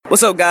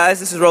What's up, guys?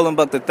 This is Roland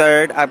Buck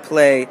III. I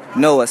play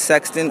Noah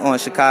Sexton on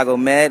Chicago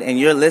Med, and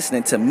you're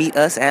listening to Meet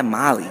Us at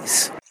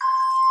Molly's.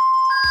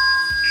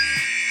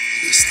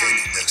 You're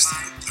standing next to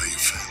you are your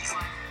family.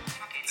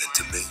 And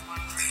to me,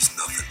 there's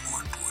nothing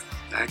more important.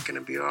 Not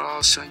gonna be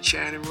all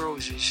sunshine and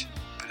roses,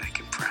 but I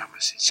can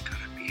promise it's gonna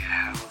be a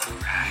hell of a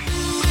ride.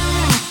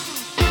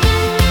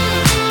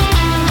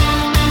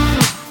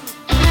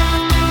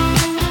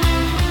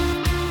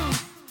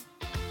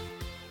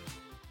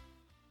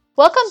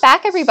 Welcome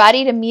back,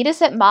 everybody, to Meet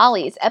Us at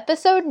Molly's,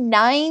 episode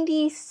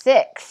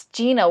 96.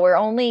 Gina, we're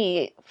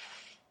only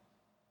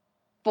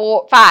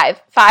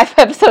five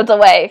episodes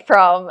away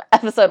from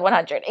episode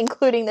 100,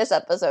 including this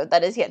episode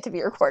that is yet to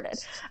be recorded.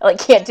 I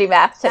can't do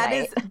math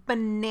tonight. That is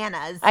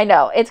bananas. I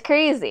know, it's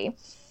crazy.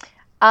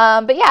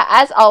 But yeah,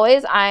 as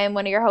always, I'm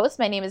one of your hosts.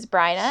 My name is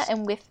Bryna,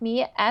 and with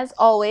me, as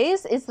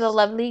always, is the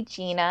lovely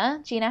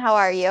Gina. Gina, how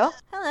are you?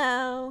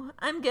 Hello.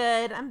 I'm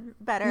good. I'm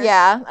better.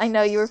 Yeah, I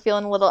know you were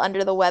feeling a little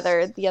under the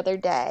weather the other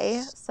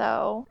day,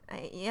 so...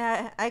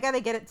 I gotta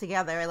get it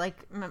together.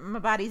 My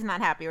body's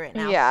not happy right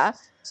now. Yeah,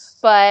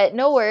 but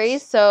no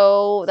worries.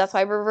 So that's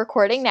why we're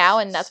recording now,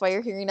 and that's why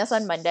you're hearing us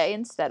on Monday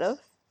instead of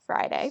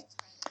Friday.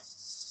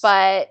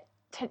 But...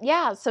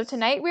 so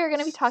tonight we are going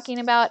to be talking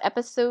about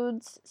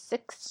episodes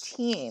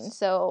 16.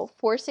 So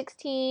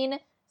 416,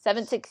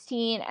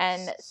 716,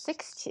 and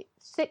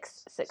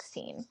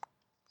 616.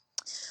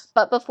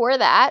 But before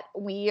that,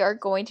 we are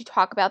going to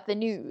talk about the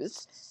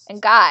news.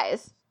 And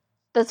guys,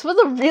 this was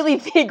a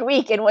really big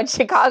week in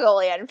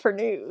Chicagoland for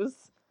news.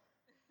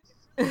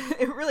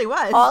 It really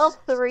was. All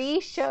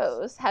 3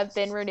 shows have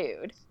been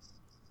renewed.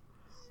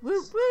 Woo,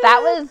 woo.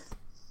 That was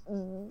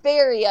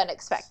very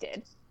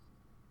unexpected.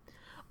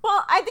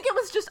 Well, I think it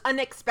was just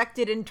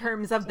unexpected in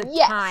terms of the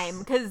time.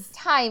 Because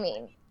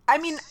timing. I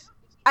mean,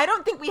 I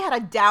don't think we had a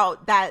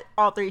doubt that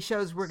all 3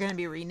 shows were going to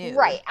be renewed.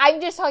 Right.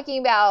 I'm just talking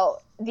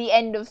about the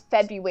end of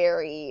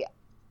February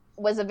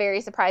was a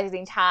very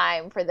surprising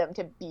time for them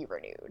to be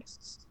renewed.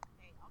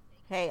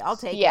 Hey, I'll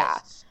take it. Yeah.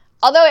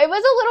 Although it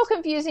was a little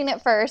confusing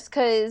at first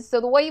because,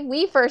 so the way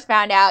we first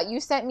found out, you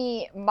sent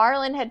me,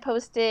 Marlon had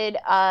posted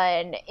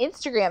an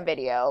Instagram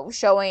video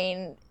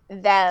showing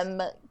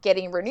them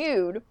getting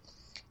renewed.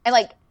 And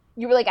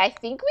you were like, I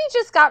think we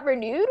just got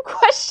renewed, ?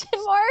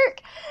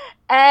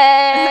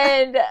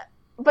 And,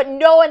 but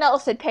no one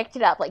else had picked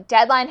it up.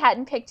 Deadline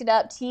hadn't picked it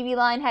up. TV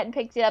Line hadn't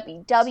picked it up.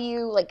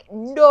 EW,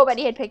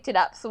 nobody had picked it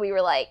up. So we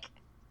were like,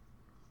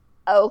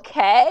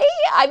 okay.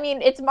 I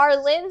mean, it's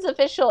Marlene's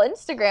official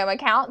Instagram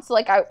account. So,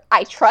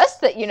 I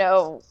trust that,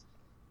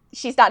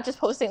 she's not just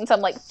posting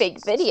some,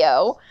 fake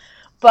video.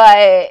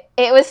 But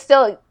it was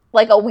still...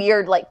 a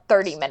weird,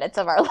 30 minutes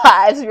of our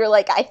lives. We were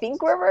like, I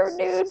think we're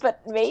renewed, but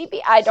maybe,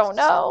 I don't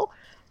know.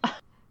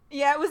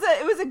 Yeah, it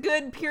was a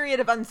good period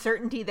of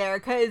uncertainty there,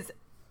 because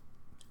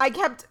I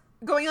kept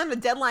going on the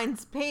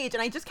Deadline's page,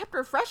 and I just kept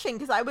refreshing,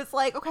 because I was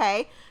like,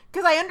 okay,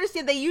 because I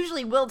understand they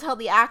usually will tell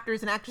the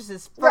actors and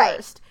actresses first,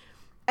 right,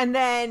 and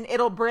then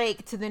it'll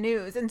break to the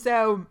news, and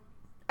so...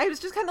 I was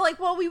just kind of like,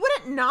 well, we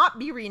wouldn't not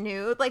be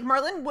renewed.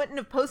 Marlene wouldn't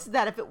have posted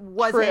that if it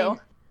wasn't...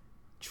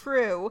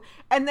 True.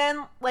 And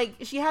then,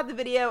 she had the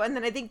video, and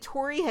then I think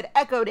Tori had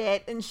echoed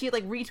it, and she,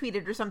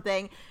 retweeted or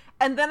something.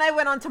 And then I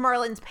went on to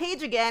Marlene's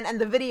page again, and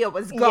the video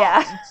was gone.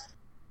 Yeah.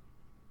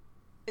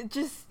 It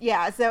just,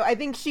 yeah, so I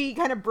think she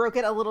kind of broke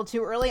it a little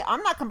too early.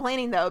 I'm not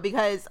complaining, though,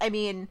 because, I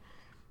mean,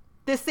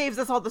 this saves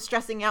us all the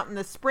stressing out in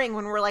the spring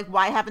when we're like,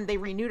 why haven't they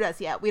renewed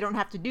us yet? We don't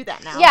have to do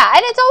that now. Yeah,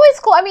 and it's always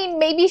cool. I mean,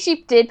 maybe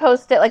she did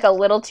post it, a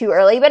little too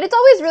early, but it's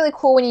always really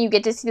cool when you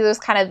get to see those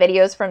kind of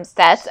videos from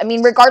sets. I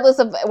mean, regardless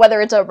of whether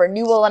it's a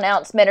renewal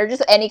announcement or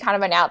just any kind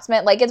of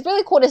announcement, it's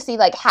really cool to see,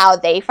 how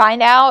they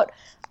find out.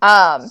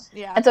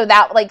 Yeah. And so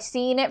that,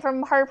 seeing it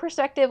from her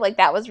perspective,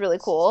 that was really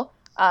cool.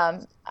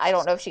 I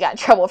don't know if she got in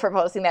trouble for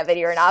posting that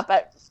video or not,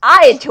 but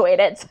I enjoyed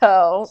it,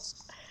 so...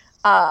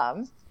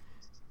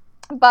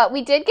 But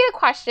we did get a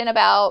question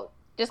about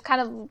just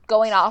kind of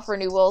going off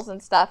renewals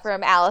and stuff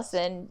from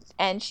Allison,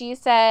 and she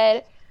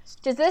said,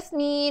 does this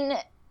mean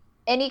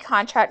any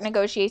contract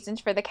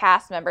negotiations for the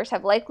cast members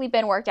have likely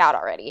been worked out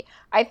already?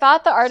 I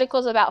thought the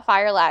articles about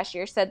Fire last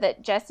year said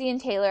that Jesse and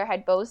Taylor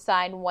had both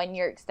signed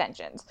 1-year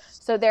extensions,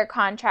 so their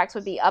contracts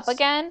would be up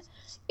again.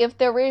 If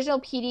the original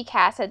PD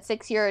cast had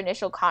 6-year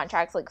initial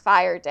contracts like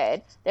Fire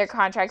did, their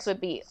contracts would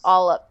be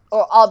all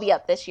be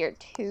up this year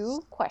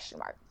too? ?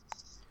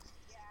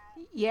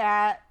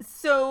 Yeah,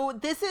 so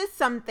this is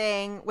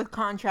something with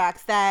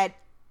contracts that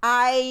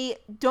I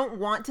don't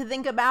want to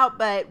think about,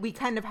 but we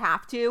kind of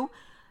have to.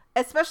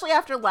 Especially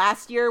after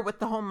last year with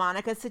the whole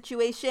Monica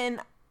situation.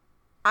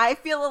 I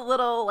feel a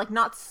little,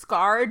 not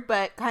scarred,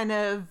 but kind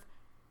of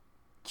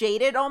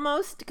jaded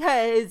almost,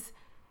 because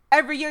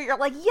every year you're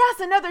like, yes,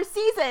 another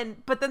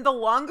season! But then the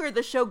longer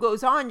the show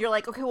goes on, you're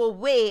like, okay, well,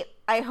 wait,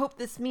 I hope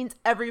this means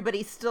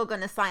everybody's still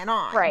going to sign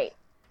on. Right.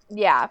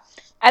 Yeah.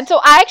 And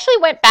so I actually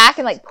went back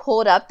and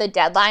pulled up the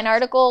Deadline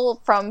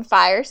article from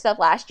Fire stuff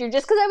last year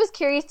just because I was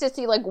curious to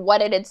see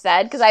what it had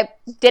said, because I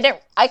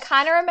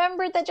kind of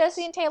remembered that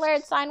Jesse and Taylor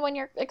had signed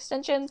 1-year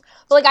extensions,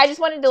 but I just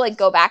wanted to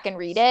go back and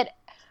read it.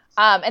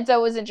 And so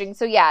it was interesting.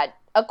 So yeah,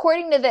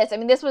 according to this, I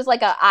mean, this was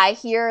like I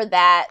hear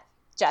that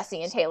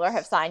Jesse and Taylor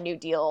have signed new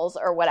deals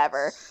or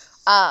whatever.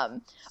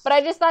 But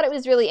I just thought it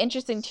was really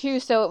interesting too.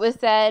 So it was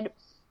said,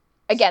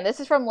 again, this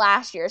is from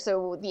last year.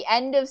 So the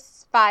end of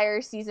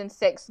Fire season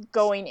 6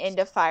 going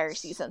into Fire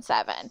season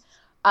 7.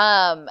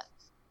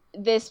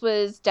 This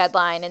was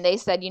Deadline, and they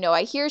said,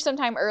 I hear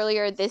sometime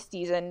earlier this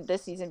season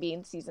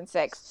being season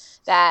 6,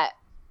 that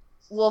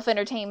Wolf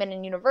Entertainment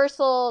and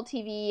Universal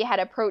TV had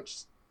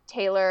approached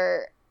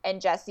Taylor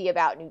and Jesse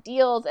about new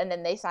deals, and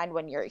then they signed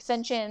 1-year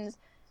extensions.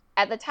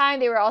 At the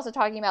time, they were also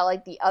talking about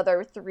like the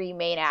other 3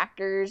 main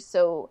actors,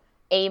 so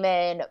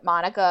Eamon,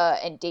 Monica,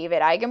 and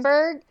David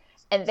Eigenberg,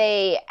 and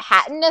they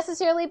hadn't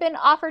necessarily been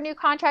offered new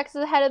contracts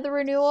ahead of the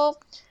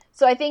renewal.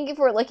 So I think if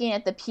we're looking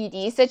at the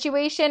PD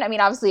situation, I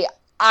mean, obviously,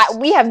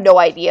 we have no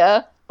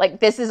idea. Like,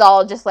 this is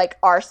all just like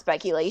our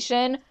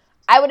speculation.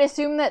 I would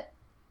assume that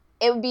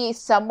it would be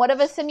somewhat of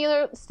a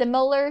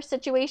similar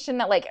situation,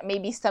 that like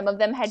maybe some of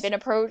them had been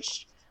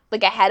approached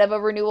like ahead of a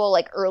renewal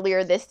like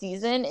earlier this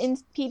season in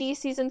PD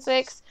season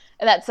 6,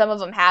 and that some of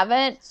them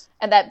haven't,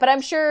 but I'm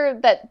sure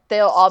that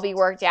they'll all be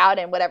worked out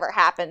and whatever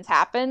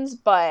happens,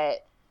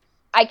 but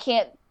I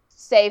can't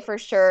say for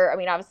sure. I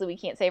mean, obviously we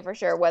can't say for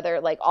sure whether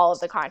like all of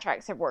the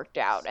contracts have worked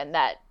out and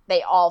that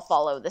they all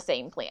follow the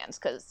same plans,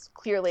 because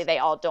clearly they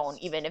all don't,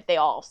 even if they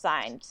all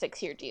signed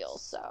 6-year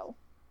deals. So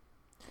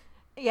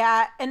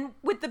yeah, and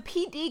with the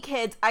PD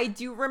kids, I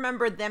do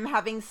remember them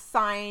having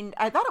signed,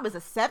 I thought it was a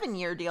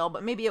 7-year deal,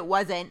 but maybe it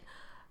wasn't.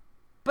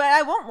 But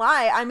I won't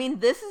lie, I mean,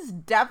 this has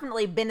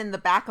definitely been in the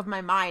back of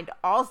my mind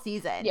all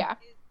season. Yeah.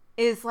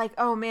 Is like,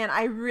 oh man,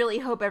 I really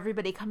hope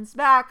everybody comes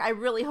back. I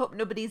really hope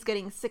nobody's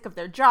getting sick of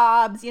their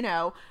jobs,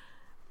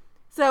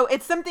 So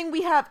it's something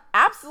we have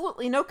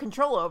absolutely no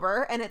control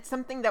over, and it's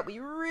something that we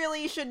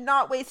really should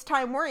not waste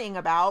time worrying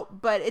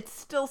about, but it's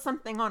still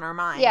something on our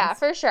minds. Yeah,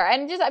 for sure.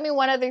 And just, I mean,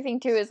 one other thing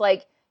too is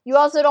like, you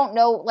also don't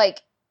know,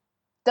 like,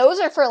 those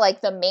are for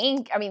like the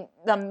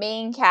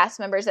main cast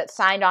members that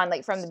signed on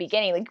like from the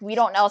beginning. Like, we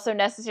don't also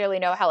necessarily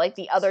know how like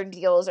the other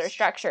deals are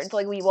structured. So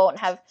like, we won't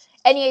have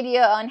any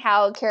idea on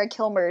how Cara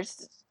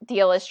Kilmer's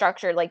deal is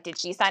structured. Like, did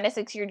she sign a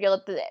 6-year deal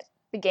at the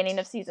beginning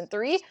of season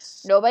 3?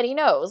 Nobody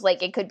knows.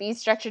 Like, it could be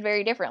structured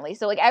very differently.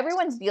 So like,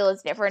 everyone's deal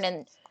is different,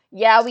 and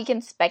yeah, we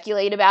can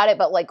speculate about it,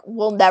 but like,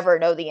 we'll never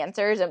know the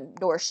answers, and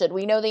nor should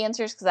we know the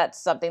answers, because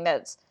that's something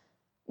that's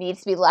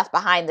needs to be left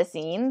behind the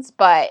scenes.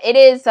 But it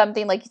is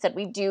something, like you said,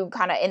 we do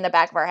kind of in the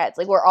back of our heads,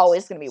 like we're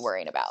always going to be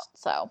worrying about.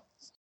 So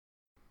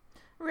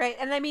right.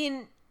 And I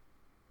mean,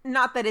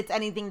 not that it's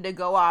anything to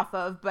go off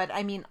of, but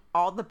I mean,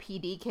 all the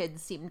PD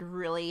kids seemed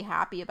really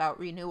happy about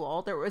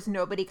renewal. There was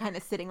nobody kind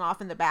of sitting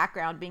off in the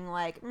background being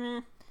like,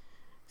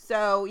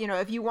 So,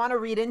 if you want to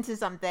read into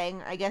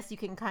something, I guess you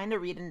can kind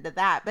of read into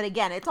that. But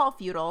again, it's all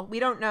futile. We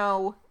don't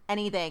know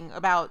anything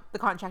about the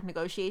contract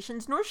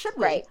negotiations, nor should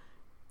we. Right.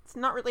 It's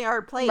not really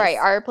our place. Right.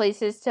 Our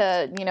place is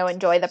to,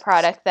 enjoy the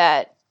product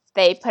that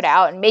they put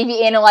out and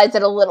maybe analyze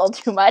it a little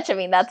too much. I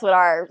mean, that's what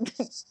our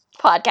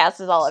podcast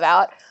is all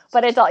about.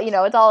 But it's all,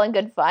 it's all in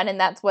good fun, and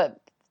that's what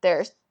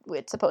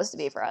it's supposed to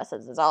be for us.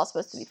 It's all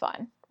supposed to be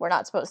fun. We're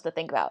not supposed to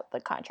think about the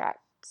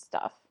contract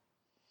stuff.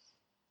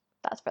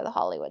 That's for the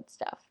Hollywood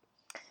stuff.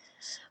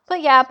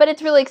 But yeah,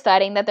 it's really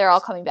exciting that they're all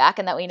coming back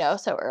and that we know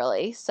so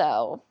early.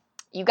 So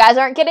you guys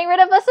aren't getting rid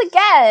of us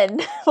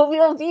again. We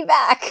will be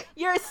back.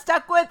 You're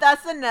stuck with us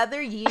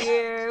another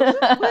year.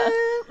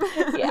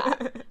 Yeah.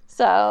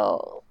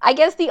 So I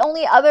guess the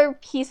only other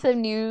piece of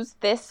news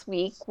this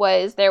week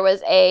was there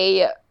was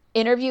a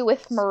interview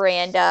with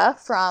Miranda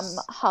from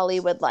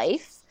Hollywood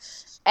Life,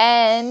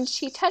 and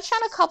she touched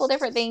on a couple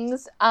different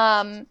things.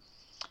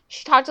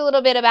 She talked a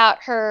little bit about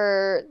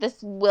this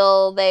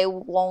will they,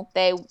 won't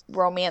they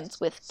romance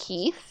with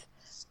Keith.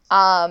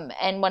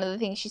 And one of the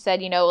things she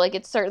said, like,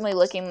 it's certainly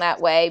looking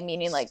that way,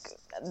 meaning like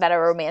that a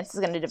romance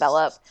is going to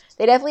develop.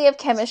 They definitely have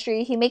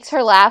chemistry. He makes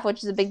her laugh,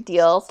 which is a big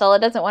deal. Stella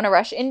doesn't want to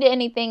rush into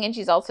anything, and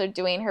she's also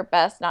doing her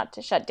best not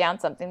to shut down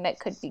something that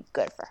could be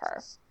good for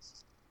her.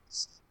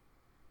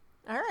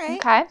 All right.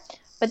 Okay.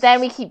 But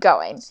then we keep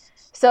going.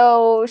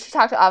 So she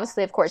talked,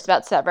 obviously, of course,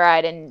 about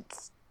Severide and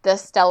the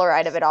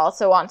Stellaride of it all.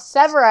 So on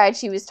Severide,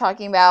 she was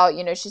talking about,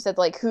 she said,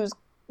 like, who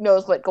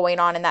knows what's going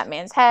on in that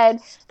man's head.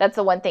 That's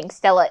the one thing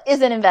Stella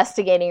isn't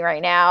investigating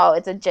right now.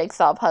 It's a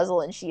jigsaw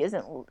puzzle, and she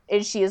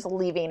is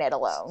leaving it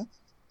alone.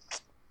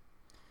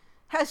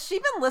 Has she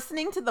been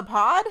listening to the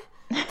pod?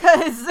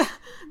 Because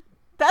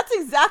that's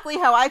exactly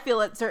how I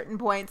feel at certain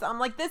points. I'm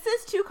like, this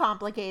is too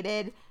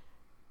complicated.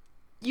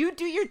 You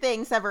do your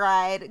thing,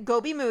 Severide.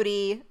 Go be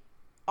moody.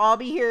 I'll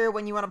be here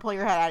when you want to pull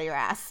your head out of your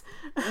ass.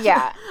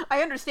 Yeah.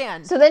 I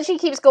understand. So then she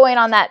keeps going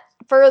on that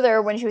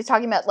further when she was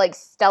talking about, like,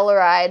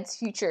 Stellaride's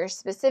future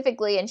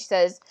specifically, and she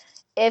says,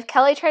 if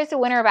Kelly tries to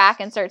win her back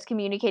and starts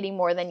communicating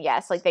more, then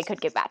yes, like, they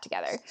could get back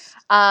together.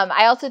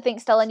 I also think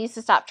Stella needs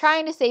to stop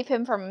trying to save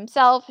him from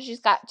himself. She's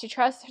got to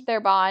trust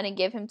their bond and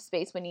give him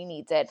space when he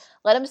needs it.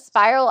 Let him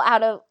spiral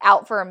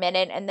out for a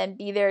minute and then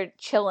be there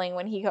chilling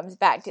when he comes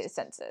back to his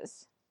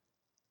senses.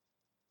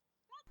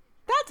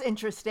 That's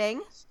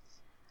interesting.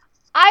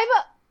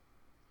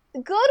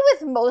 good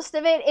with most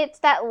of it. It's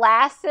that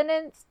last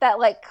sentence that,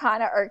 like,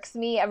 kind of irks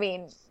me. I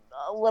mean,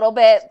 a little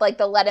bit, like,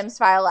 the let him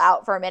spiral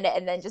out for a minute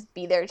and then just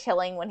be there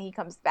chilling when he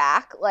comes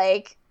back.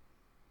 Like,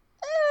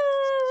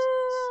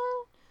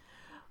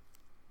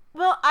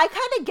 Well, I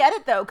kind of get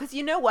it, though, because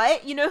you know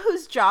what? You know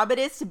whose job it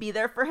is to be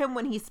there for him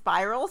when he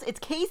spirals? It's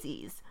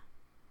Casey's.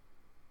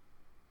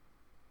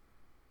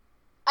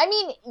 I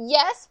mean,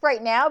 yes,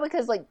 right now,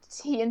 because, like,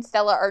 he and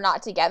Stella are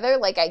not together.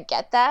 Like, I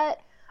get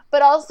that.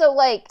 But also,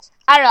 like,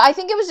 I don't know. I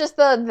think it was just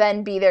the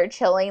then be there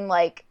chilling,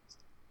 like,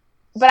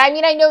 but I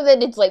mean, I know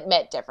that it's, like,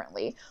 meant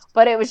differently.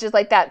 But it was just,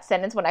 like, that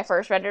sentence when I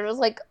first read it, it was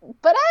like,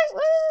 but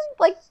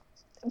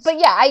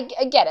yeah,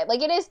 I get it.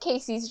 Like, it is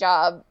Casey's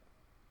job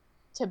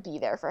to be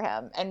there for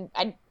him.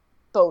 And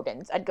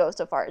Bowden's. I'd go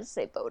so far as to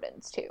say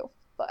Bowden's, too.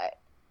 But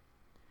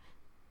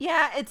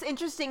Yeah, it's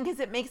interesting because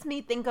it makes me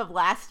think of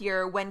last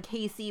year when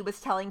Casey was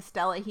telling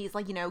Stella, he's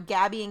like, you know,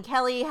 Gabby and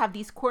Kelly have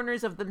these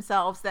corners of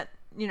themselves that,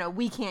 you know,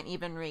 we can't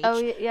even reach. oh,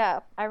 yeah,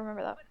 I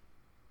remember that.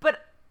 But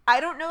I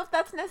don't know if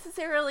that's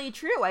necessarily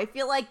true. I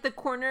feel like the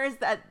corners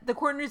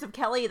of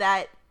Kelly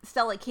that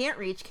Stella can't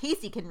reach,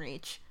 Casey can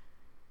reach.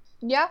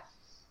 Yeah.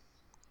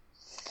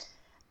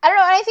 I don't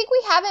know, and I think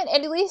we haven't,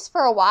 at least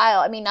for a while,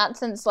 I mean, not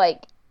since,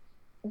 like,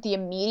 the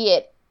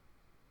immediate,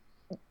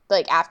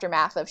 like,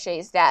 aftermath of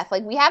Shay's death.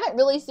 Like, we haven't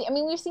really seen, I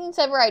mean, we've seen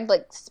Severide,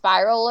 like,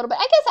 spiral a little bit.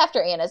 I guess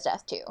after Anna's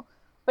death, too.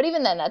 But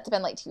even then, that's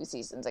been, like, 2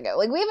 seasons ago.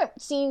 Like, we haven't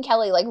seen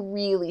Kelly, like,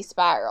 really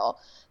spiral.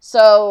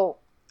 So,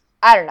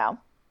 I don't know.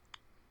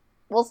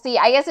 We'll see.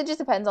 I guess it just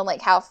depends on,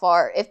 like, how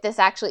far, if this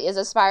actually is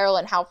a spiral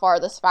and how far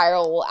the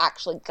spiral will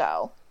actually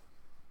go.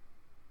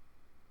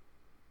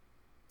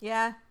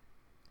 Yeah.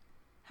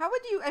 How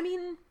would you, I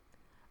mean,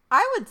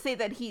 I would say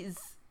that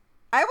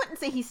I wouldn't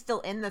say he's still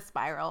in the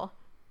spiral.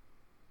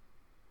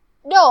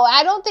 No,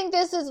 I don't think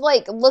this is,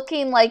 like,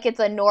 looking like it's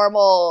a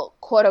normal,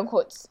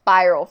 quote-unquote,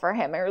 spiral for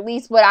him. Or at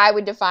least what I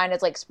would define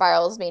as, like,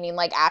 spirals, meaning,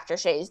 like, after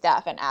Shay's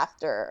death and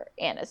after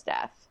Anna's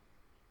death.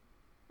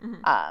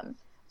 Mm-hmm.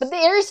 But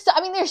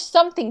there's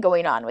something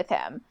going on with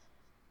him.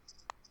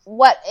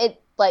 What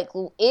it, like,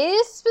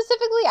 is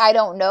specifically, I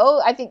don't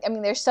know. I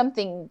mean, there's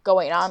something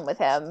going on with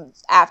him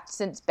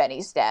since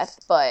Benny's death.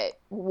 But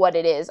what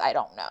it is, I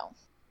don't know.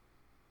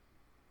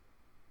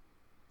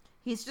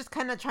 He's just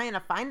kind of trying to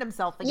find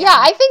himself again. Yeah,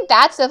 I think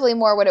that's definitely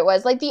more what it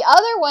was. Like, the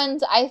other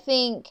ones, I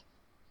think,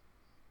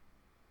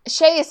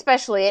 Shay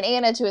especially, and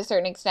Anna to a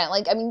certain extent,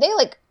 like, I mean, they,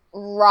 like,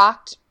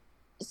 rocked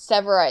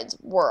Severide's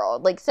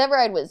world. Like,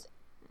 Severide was,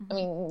 I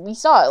mean, we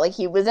saw it. Like,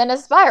 he was in a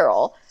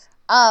spiral.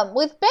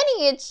 With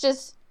Benny,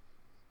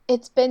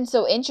 it's been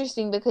so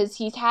interesting because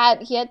he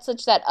had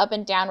such that up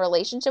and down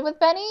relationship with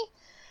Benny.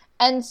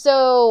 And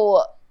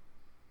so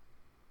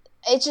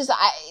it's just,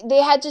 they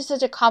had just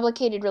such a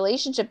complicated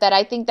relationship that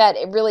I think that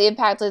it really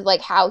impacted, like,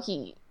 how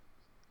he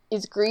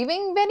is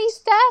grieving Benny's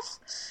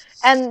death.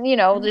 And, you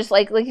know, just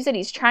like you said,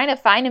 he's trying to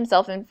find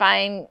himself and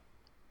find,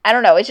 I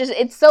don't know,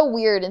 it's so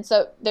weird. And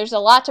so there's a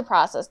lot to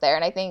process there.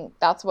 And I think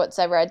that's what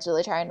Severide's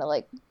really trying to,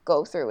 like,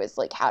 go through is,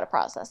 like, how to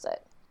process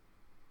it.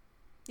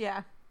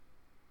 Yeah.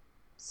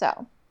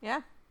 So.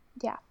 Yeah.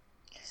 Yeah.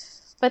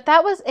 But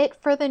that was it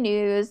for the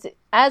news.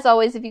 As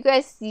always, if you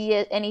guys see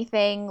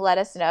anything, let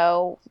us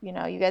know. You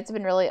know, you guys have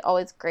been really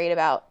always great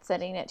about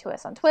sending it to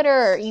us on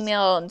Twitter or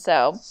email, and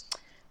so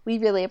we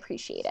really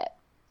appreciate it.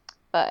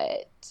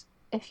 But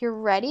if you're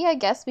ready, I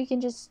guess we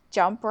can just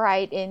jump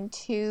right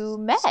into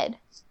Med.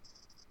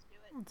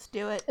 Let's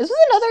do it. This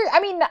was another, I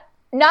mean,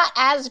 not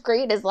as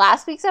great as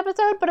last week's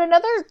episode, but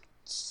another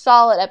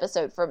solid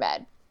episode for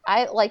Med.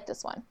 I like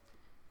this one.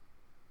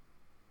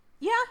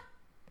 Yeah.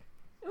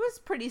 It was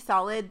pretty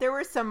solid. There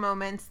were some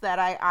moments that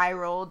I eye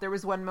rolled. There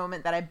was one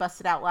moment that I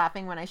busted out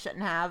laughing when I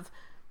shouldn't have.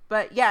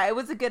 But yeah, it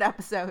was a good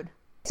episode.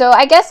 So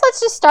I guess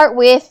let's just start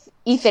with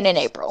Ethan and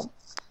April.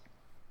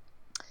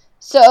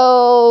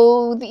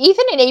 So the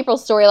Ethan and April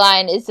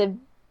storyline is a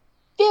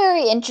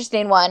very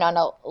interesting one on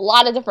a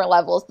lot of different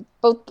levels.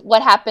 Both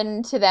what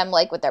happened to them,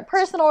 like, with their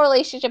personal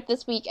relationship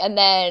this week, and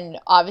then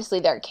obviously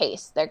their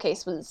case. Their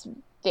case was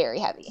very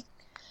heavy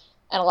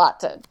and a lot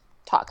to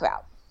talk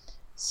about.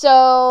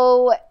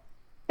 So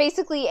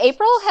basically,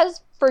 April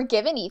has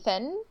forgiven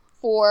Ethan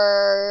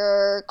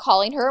for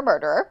calling her a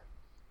murderer.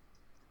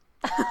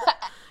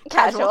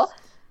 Casual.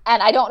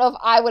 And I don't know if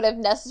I would have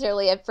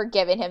necessarily have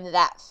forgiven him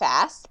that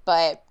fast,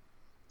 but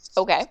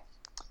okay.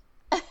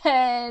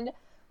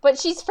 But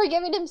she's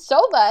forgiven him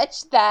so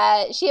much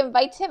that she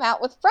invites him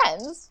out with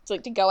friends,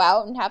 like, to go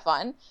out and have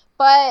fun.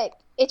 But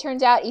it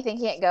turns out Ethan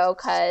can't go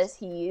because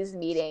he's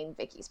meeting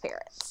Vicky's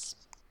parents.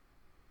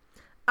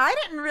 I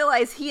didn't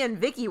realize he and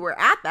Vicky were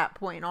at that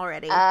point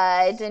already.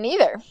 I didn't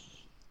either.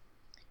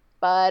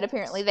 But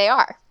apparently they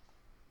are.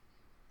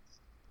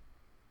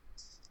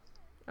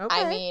 Okay.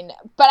 I mean,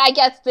 but I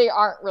guess they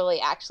aren't really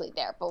actually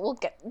there, but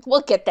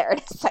we'll get there in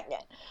a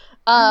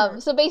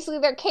second. So basically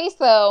their case,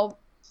 though,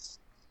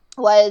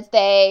 was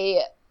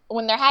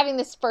when they're having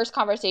this first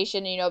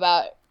conversation, you know,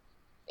 about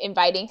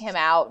inviting him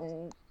out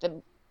and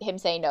him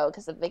saying no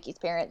because of Vicky's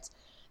parents,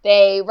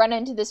 they run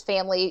into this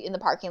family in the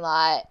parking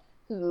lot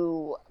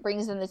who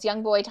brings in this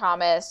young boy,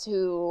 Thomas,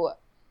 who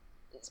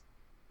is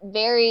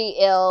very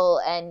ill,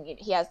 and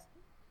he has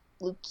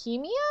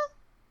leukemia?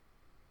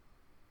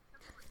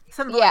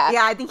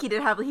 I think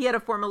he had a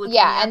form of leukemia.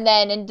 Yeah, and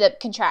then ended up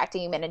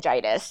contracting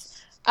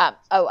meningitis.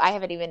 I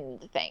haven't even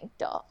the thing.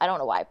 Duh. I don't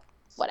know why.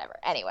 Whatever.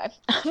 Anyway,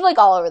 I'm like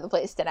all over the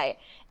place tonight.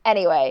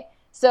 Anyway,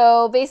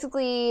 so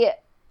basically,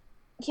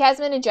 he has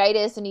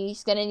meningitis, and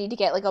he's gonna need to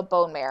get like a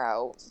bone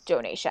marrow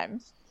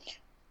donation.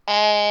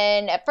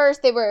 And at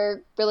first, they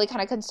were really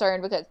kind of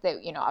concerned because they,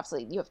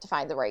 obviously you have to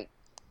find the right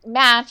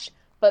match.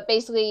 But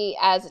basically,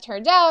 as it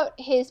turns out,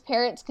 his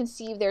parents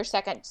conceived their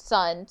second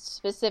son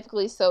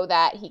specifically so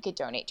that he could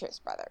donate to his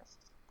brother.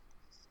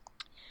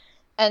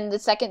 And the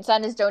second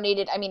son is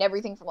donated,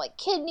 everything from, like,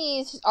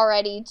 kidneys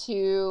already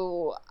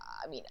to,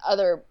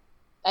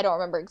 I don't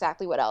remember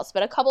exactly what else,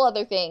 but a couple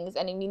other things.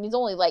 And, he's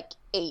only, like,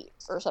 8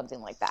 or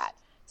something like that.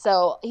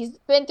 So he's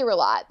been through a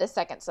lot, the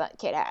second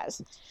kid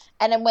has.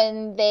 And then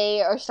when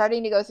they are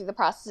starting to go through the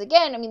process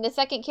again, the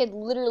second kid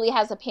literally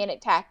has a panic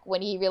attack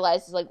when he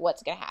realizes, like,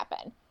 what's going to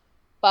happen.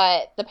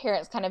 But the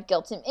parents kind of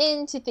guilt him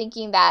into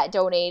thinking that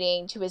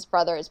donating to his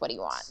brother is what he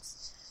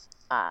wants.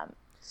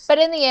 But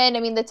in the end,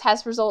 the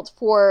test results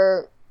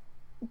for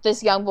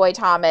this young boy,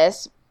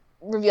 Thomas,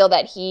 reveal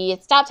that he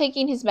had stopped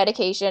taking his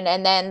medication,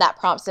 and then that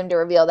prompts him to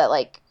reveal that,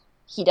 like,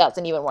 he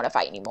doesn't even want to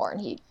fight anymore,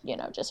 and he,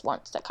 just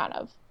wants to kind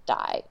of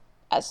die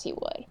as he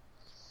would.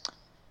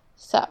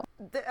 So.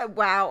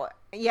 Wow.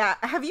 Yeah.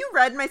 Have you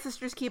read My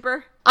Sister's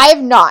Keeper? I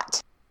have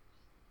not.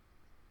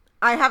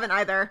 I haven't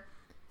either.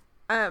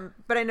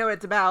 But I know what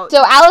it's about.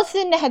 So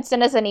Allison had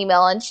sent us an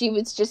email, and she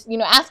was just,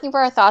 asking for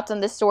our thoughts on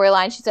this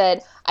storyline. She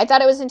said, I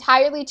thought it was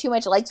entirely too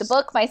much like the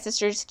book, My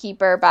Sister's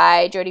Keeper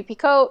by Jodi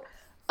Picoult.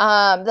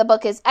 The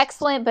book is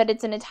excellent, but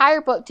it's an entire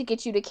book to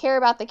get you to care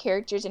about the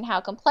characters and how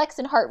complex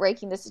and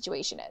heartbreaking the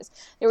situation is.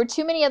 There were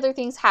too many other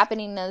things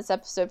happening in this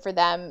episode for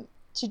them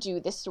to do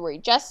this story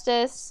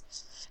justice.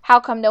 How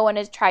come no one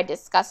has tried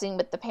discussing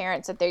with the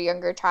parents that their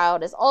younger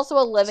child is also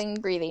a living,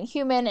 breathing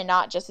human and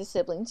not just a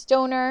sibling's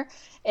donor?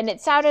 And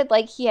it sounded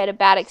like he had a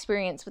bad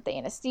experience with the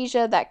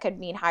anesthesia that could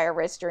mean higher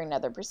risk during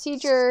another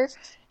procedure.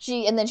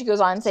 And then she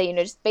goes on to say,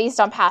 just based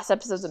on past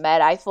episodes of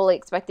Med, I fully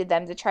expected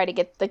them to try to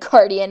get the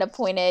guardian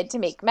appointed to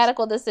make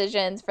medical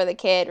decisions for the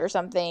kid or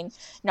something,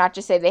 not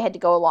just say they had to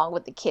go along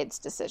with the kid's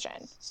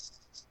decision.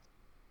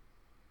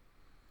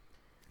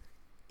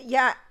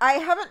 Yeah, I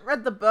haven't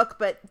read the book,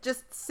 but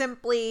just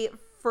simply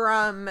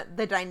from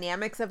the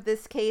dynamics of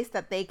this case,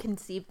 that they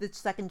conceived the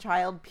second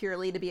child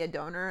purely to be a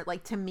donor,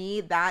 like, to me,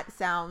 that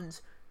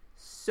sounds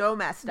so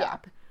messed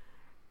up.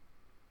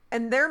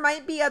 And there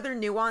might be other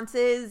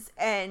nuances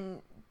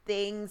and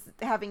things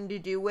having to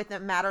do with a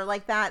matter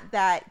like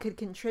that could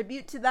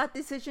contribute to that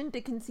decision to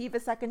conceive a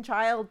second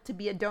child to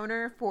be a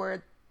donor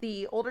for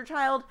the older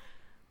child.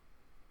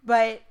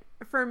 But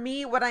for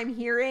me, what I'm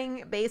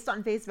hearing based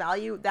on face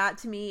value, that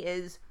to me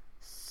is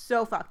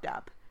so fucked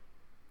up.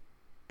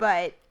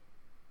 But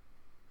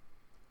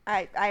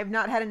I have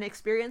not had an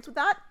experience with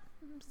that.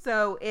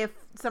 So if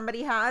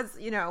somebody has,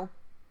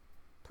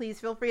 please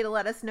feel free to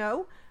let us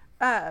know.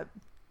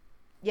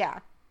 Yeah.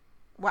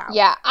 Wow.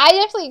 Yeah, I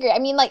definitely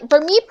agree.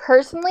 For me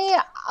personally,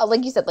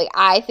 like you said, like,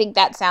 I think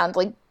that sounds,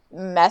 like,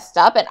 messed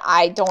up, and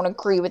I don't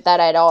agree with that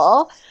at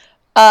all.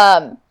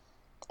 And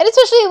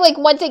especially, like,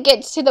 once it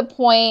gets to the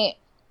point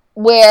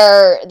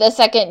where the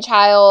second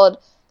child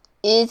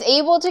is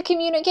able to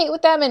communicate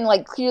with them and,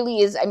 like, clearly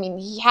is,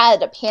 he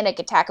had a panic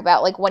attack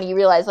about, like, when he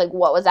realized, like,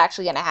 what was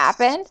actually going to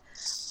happen.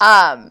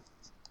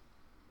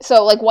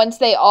 So, like, once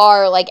they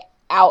are, like,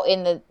 out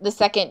in the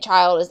second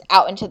child is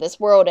out into this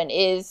world and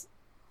is,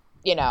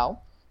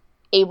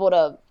 able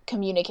to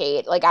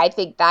communicate, like, I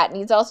think that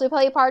needs to also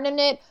play a part in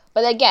it.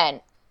 But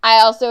again, I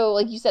also,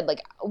 like you said,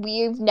 like,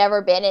 we've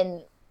never been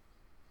in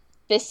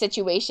this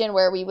situation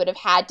where we would have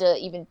had to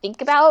even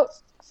think about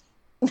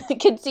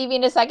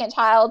conceiving a second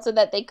child so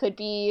that they could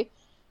be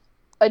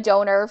a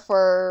donor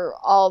for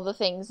all the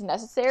things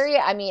necessary.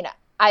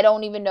 I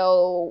don't even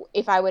know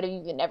if I would have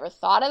even ever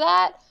thought of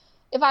that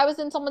if I was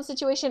in someone's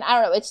situation. I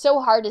don't know. It's so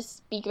hard to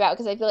speak about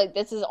because I feel like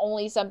this is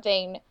only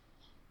something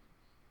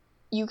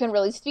you can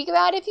really speak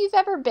about if you've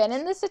ever been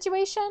in this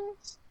situation.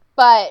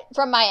 But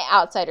from my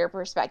outsider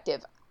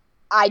perspective,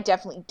 I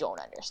definitely don't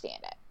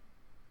understand it.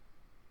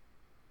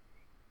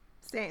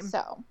 Same.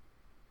 So,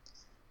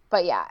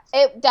 but yeah,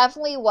 it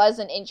definitely was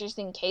an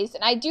interesting case.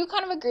 And I do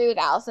kind of agree with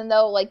Allison,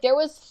 though. Like, there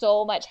was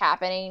so much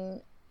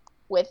happening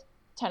with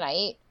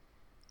tonight.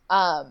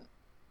 And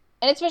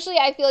especially,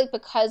 I feel like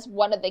because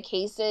one of the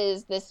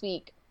cases this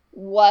week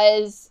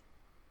was,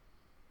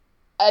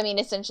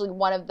 essentially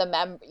one of the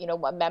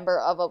a member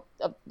of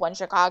One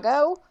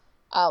Chicago,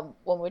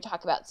 when we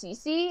talk about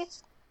CC,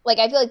 like,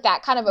 I feel like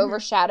that kind of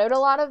overshadowed a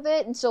lot of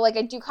it. And so, like,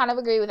 I do kind of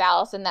agree with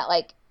Allison that,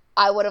 like,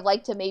 I would have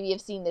liked to maybe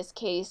have seen this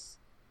case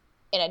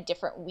in a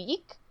different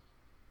week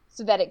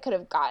so that it could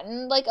have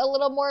gotten, like, a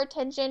little more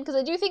attention. Because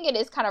I do think it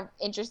is kind of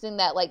interesting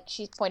that, like,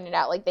 she's pointed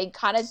out, like, they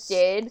kind of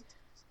did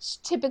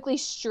typically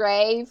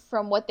stray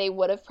from what they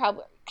would have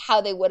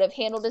how they would have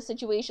handled a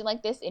situation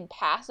like this in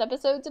past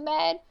episodes of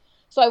Med.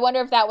 So I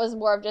wonder if that was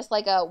more of just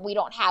like we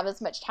don't have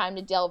as much time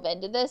to delve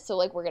into this, so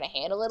like we're going to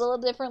handle it a little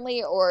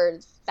differently, or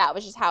that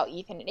was just how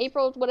Ethan and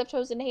April would have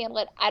chosen to handle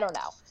it. I don't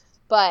know.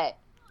 But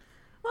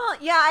well,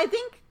 yeah, I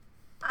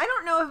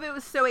don't know if it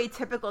was so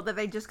atypical that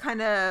they just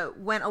kind of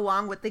went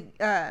along with the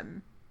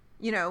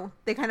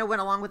they kind of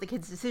went along with the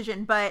kid's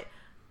decision, but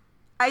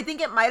I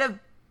think it might have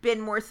been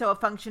more so a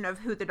function of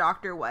who the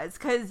doctor was,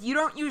 because you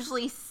don't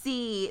usually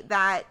see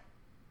that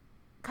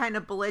kind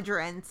of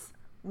belligerence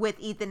with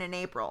Ethan and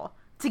April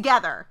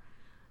together.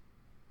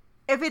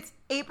 If it's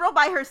April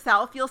by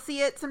herself, you'll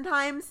see it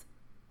sometimes,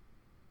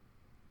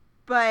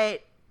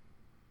 but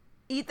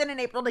Ethan and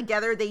April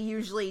together, they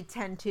usually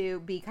tend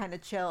to be kind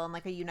of chill and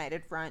like a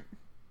united front.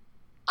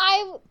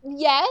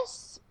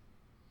 Yes,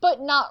 but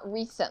not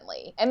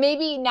recently. And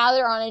maybe now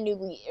they're on a new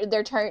leaf.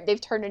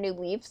 They've turned a new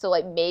leaf, so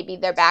like maybe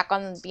they're back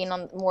on being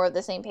on more of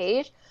the same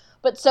page.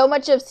 But so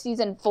much of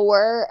season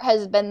 4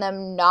 has been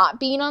them not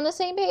being on the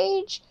same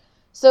page.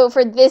 So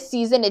for this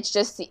season,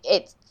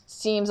 it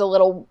seems a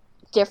little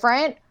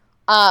different.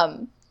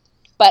 But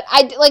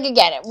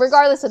again,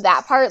 regardless of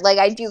that part, like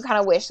I do kind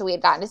of wish that we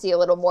had gotten to see a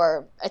little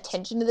more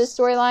attention to this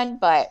storyline.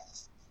 But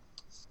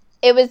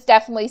it was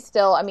definitely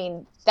still, I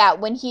mean,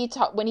 that when he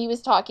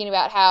was talking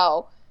about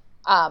how,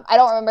 I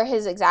don't remember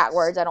his exact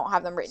words. I don't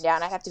have them written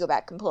down. I have to go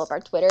back and pull up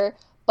our Twitter.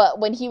 But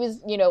when he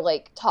was,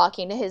 like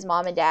talking to his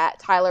mom and dad,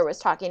 Tyler was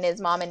talking to his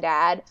mom and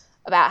dad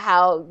about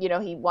how,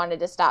 he wanted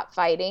to stop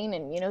fighting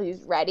and, he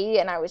was ready.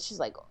 And I was just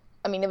like,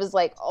 I mean, it was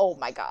like, oh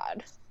my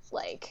God.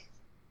 Like,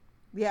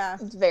 yeah,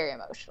 it's very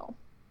emotional.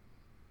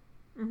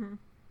 Mm-hmm.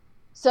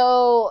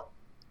 So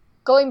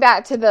going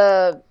back to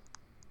the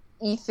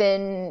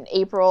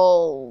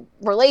Ethan-April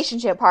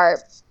relationship part,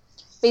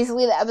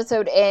 basically the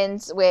episode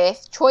ends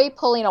with Troy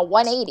pulling a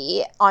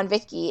 180 on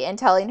Vicky and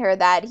telling her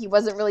that he's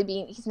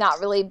not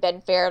really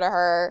been fair to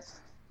her,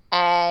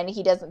 and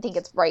he doesn't think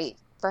it's right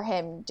for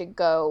him to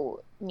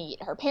go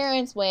meet her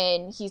parents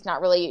when he's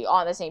not really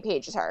on the same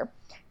page as her.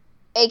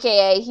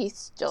 AKA, he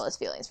still has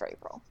feelings for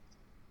April.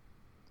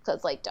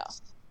 Because, like, duh.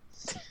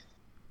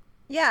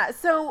 Yeah,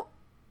 so,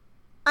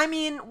 I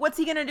mean, what's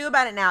he gonna do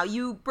about it now?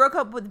 You broke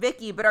up with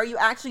Vicky, but are you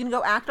actually gonna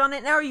go act on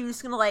it now, or are you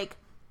just gonna, like,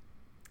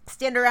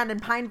 stand around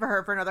and pine for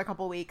her for another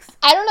couple weeks?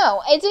 I don't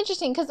know. It's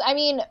interesting, because, I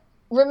mean,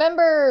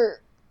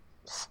 remember...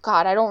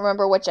 God, I don't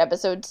remember which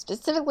episode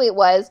specifically it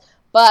was,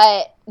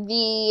 but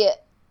the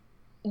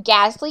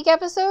gas leak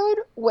episode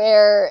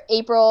where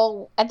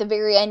April at the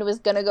very end was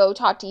gonna go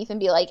talk to Ethan and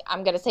be like,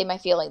 I'm gonna say my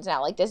feelings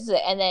now, like this is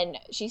it, and then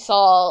she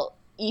saw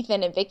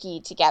Ethan and Vicky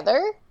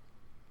together.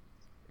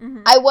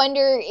 Mm-hmm. I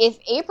wonder if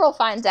April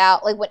finds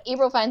out, like when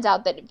April finds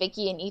out that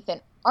Vicky and Ethan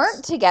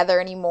aren't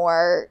together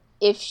anymore,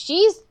 if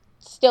she's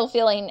still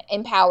feeling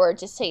empowered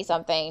to say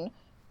something,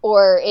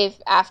 or if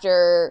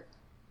after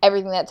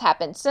everything that's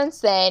happened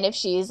since then, if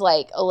she's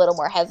like a little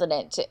more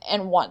hesitant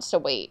and wants to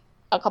wait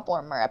a couple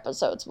more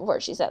episodes before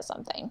she says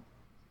something.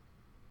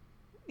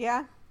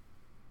 Yeah.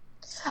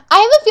 I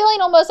have a feeling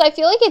I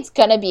feel like it's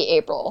gonna be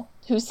April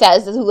who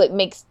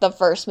makes the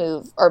first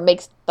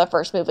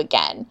move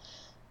again.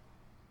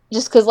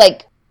 Just because,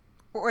 like...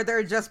 Or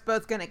they're just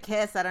both gonna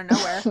kiss out of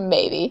nowhere.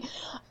 Maybe.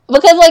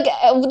 Because, like,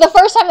 the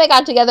first time they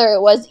got together,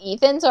 it was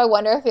Ethan, so I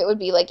wonder if it would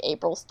be, like,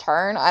 April's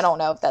turn. I don't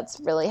know if that's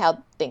really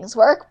how things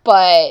work,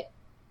 but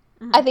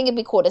mm-hmm. I think it'd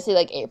be cool to see,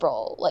 like,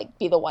 April, like,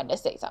 be the one to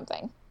say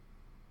something.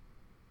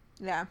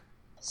 Yeah.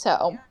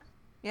 So.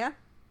 Yeah.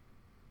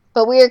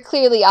 But we are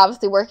clearly,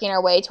 obviously, working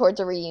our way towards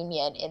a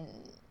reunion in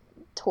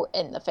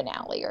the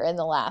finale, or in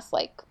the last,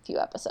 like, few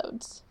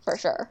episodes, for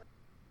sure.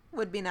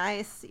 Would be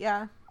nice,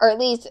 yeah. Or at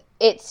least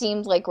it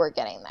seems like we're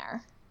getting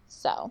there.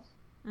 So.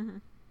 Mm-hmm.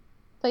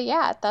 But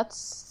yeah,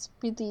 that's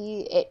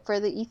really it for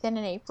the Ethan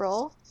and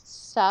April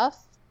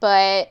stuff.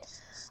 But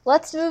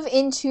let's move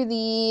into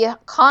the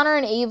Connor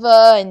and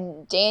Ava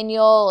and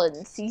Daniel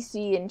and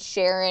Cece and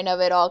Sharon of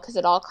it all, because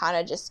it all kind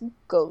of just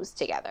goes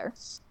together.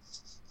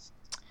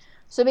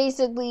 So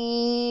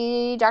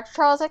basically, Dr.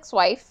 Charles'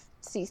 ex-wife,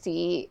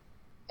 Cece,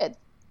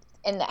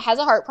 has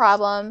a heart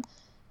problem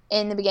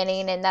in the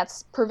beginning, and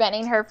that's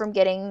preventing her from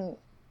getting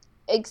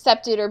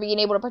accepted or being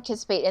able to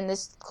participate in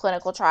this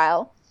clinical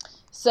trial.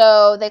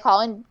 So they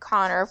call in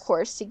Connor, of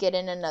course, to get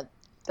in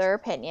another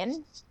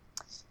opinion.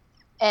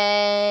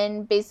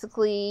 And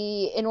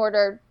basically, in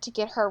order to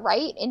get her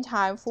right in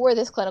time for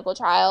this clinical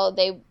trial,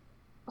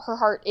 her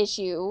heart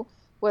issue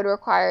would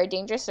require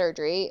dangerous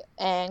surgery,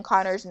 and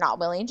Connor's not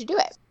willing to do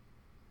it.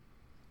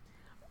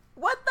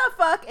 What the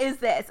fuck is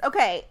this?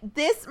 Okay,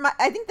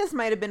 I think this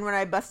might have been when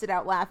I busted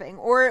out laughing,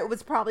 or it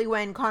was probably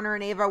when Connor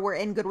and Ava were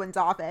in Goodwin's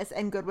office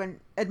and Goodwin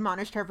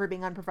admonished her for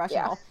being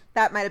unprofessional. Yeah.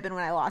 That might have been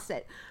when I lost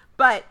it.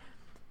 But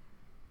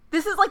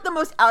this is like the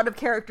most out of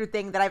character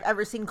thing that I've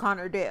ever seen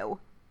Connor do.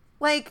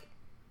 Like,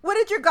 what,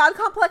 did your God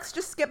complex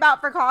just skip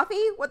out for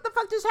coffee? What the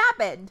fuck just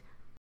happened?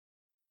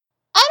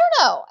 I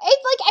don't know.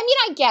 It's like, I mean,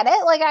 I get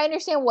it. Like, I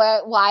understand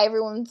why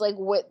everyone's like,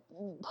 what,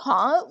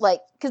 huh?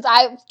 Like, because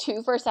I,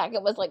 too, for a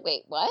second was like,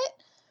 wait, what?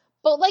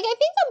 But, like, I think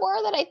the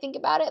more that I think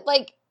about it,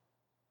 like,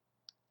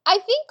 I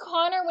think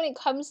Connor, when it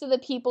comes to the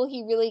people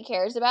he really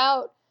cares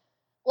about,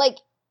 like,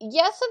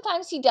 yes,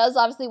 sometimes he does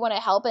obviously want to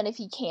help, and if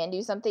he can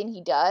do something,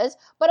 he does.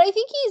 But I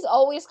think he's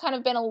always kind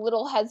of been a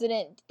little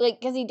hesitant, like,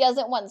 because he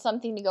doesn't want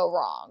something to go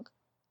wrong.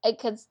 Like,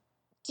 because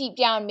deep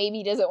down, maybe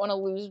he doesn't want to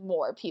lose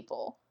more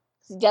people.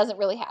 He doesn't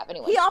really have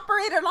anyone. He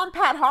operated on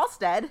Pat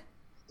Halstead.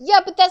 Yeah,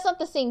 but that's not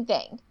the same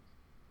thing.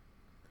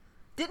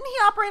 Didn't he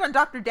operate on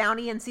Dr.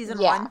 Downey in season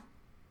 1?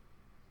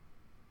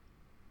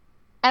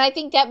 And I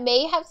think that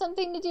may have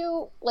something to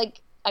do,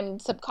 like, I mean,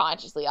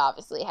 subconsciously,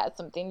 obviously, has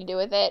something to do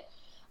with it.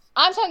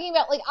 I'm talking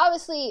about, like,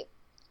 obviously,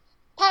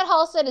 Pat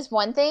Halstead is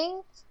one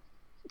thing.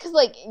 Because,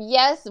 like,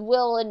 yes,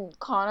 Will and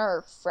Connor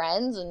are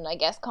friends, and I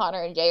guess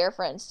Connor and Jay are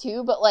friends,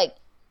 too. But, like,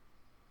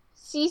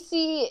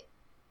 Cece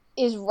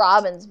is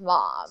Robin's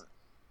mom.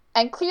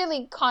 And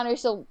clearly, Connor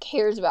still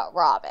cares about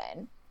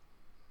Robin.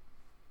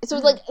 So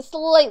it's, like,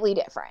 slightly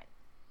different.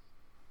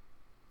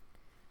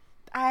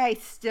 I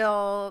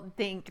still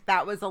think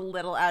that was a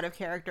little out of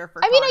character for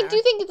Connor. I mean, I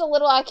do think it's a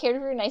little out of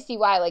character, and I see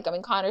why. Like, I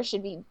mean, Connor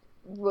should be,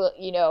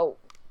 you know,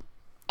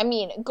 I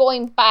mean,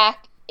 going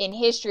back in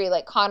history,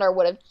 like, Connor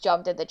would have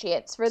jumped at the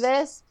chance for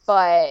this,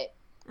 but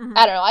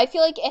I don't know. I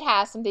feel like it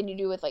has something to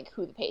do with, like,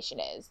 who the patient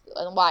is,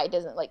 and why it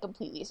doesn't, like,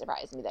 completely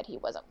surprise me that he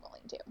wasn't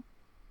willing to.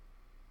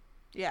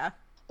 Yeah.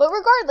 But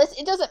regardless,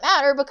 it doesn't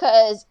matter,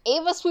 because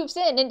Ava swoops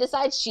in and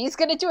decides she's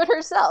gonna do it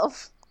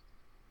herself.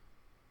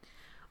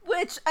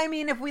 Which, I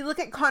mean, if we look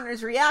at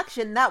Connor's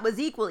reaction, that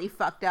was equally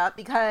fucked up,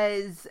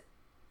 because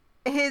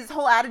his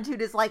whole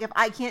attitude is like, if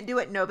I can't do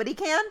it, nobody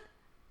can.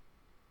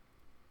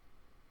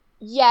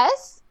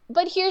 Yes,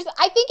 but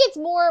I think it's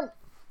more,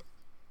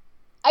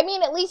 I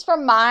mean, at least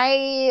from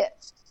my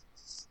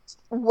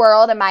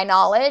world and my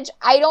knowledge,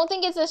 I don't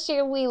think it's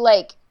necessarily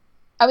like,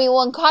 I mean,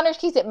 well, in Connor's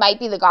case, it might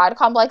be the God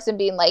complex and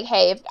being like,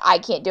 hey, if I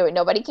can't do it,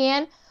 nobody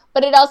can.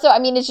 But it also, I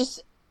mean,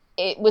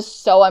 it was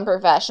so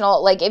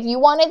unprofessional. Like, if you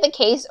wanted the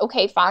case,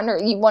 okay, fine, or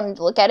you wanted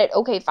to look at it,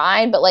 okay,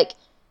 fine, but, like,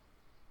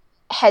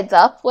 heads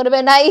up would have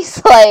been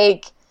nice.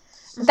 Like,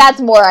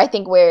 that's more, I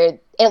think, where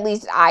at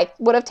least I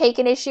would have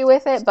taken issue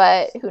with it,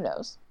 but who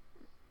knows?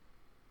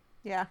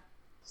 Yeah.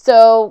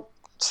 So,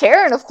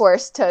 Sharon, of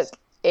course, took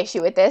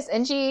issue with this,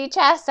 and she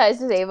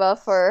chastises Ava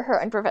for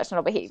her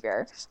unprofessional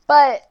behavior.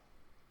 But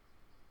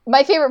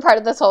my favorite part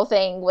of this whole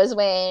thing was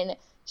when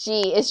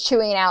she is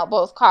chewing out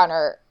both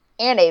Connor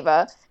and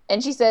Ava,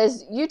 and she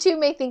says, you two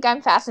may think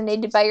I'm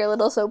fascinated by your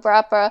little soap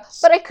opera,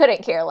 but I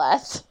couldn't care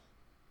less.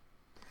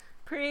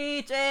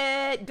 Preach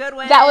it,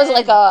 Goodwin. That was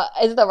like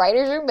is the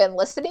writer's room been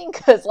listening?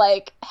 Because,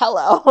 like,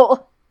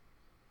 hello.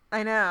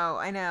 I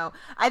know.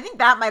 I think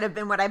that might have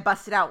been what I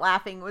busted out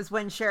laughing, was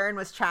when Sharon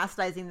was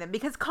chastising them,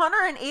 because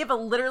Connor and Ava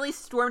literally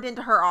stormed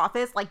into her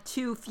office like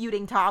two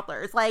feuding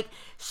toddlers. Like,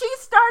 she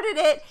started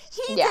it,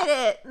 he did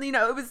it. You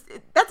know,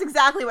 that's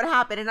exactly what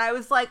happened. And I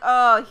was like,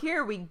 oh,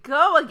 here we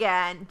go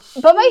again.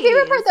 Jeez. But my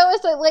favorite part, though,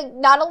 is that, like,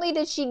 not only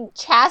did she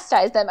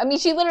chastise them, I mean,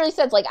 she literally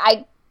says, like,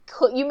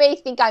 you may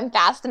think I'm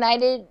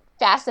fascinated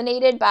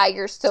by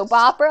your soap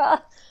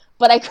opera,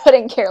 but I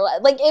couldn't care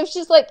less. Like, it was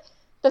just, like,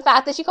 the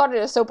fact that she called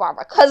it a soap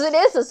opera, because it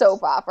is a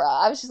soap opera.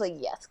 I was just like,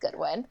 yes,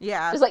 Goodwin.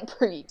 Yeah. Just, like,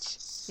 preach.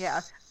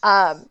 Yeah.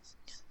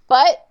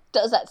 But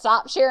does that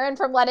stop Sharon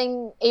from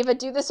letting Ava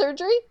do the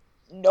surgery?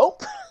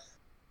 Nope.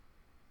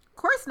 Of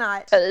course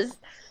not. Because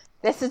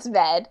this is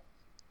med.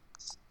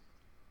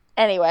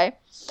 Anyway.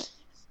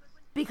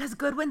 Because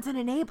Goodwin's an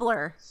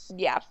enabler.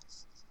 Yeah.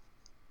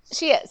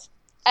 She is.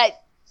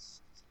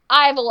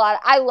 I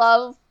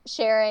love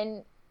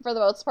Sharon, for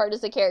the most part,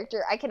 as a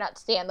character. I cannot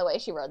stand the way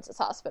she runs this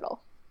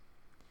hospital.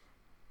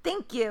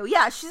 Thank you.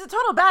 Yeah, she's a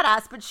total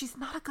badass, but she's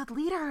not a good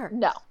leader.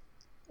 No,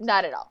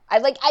 not at all.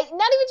 Not even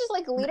just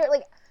like a leader,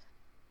 like,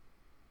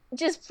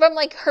 just from,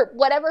 like,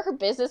 whatever her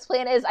business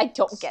plan is, I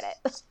don't get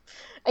it.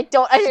 I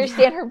don't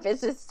understand her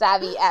business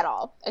savvy at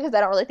all, because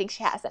I don't really think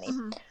she has any.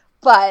 Mm-hmm.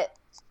 But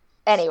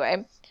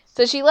anyway,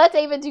 so she lets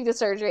Ava do the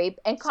surgery,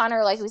 and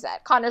Connor, like we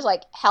said, Connor's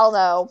like, hell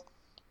no,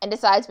 and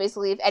decides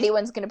basically if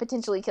anyone's going to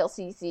potentially kill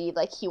Cece,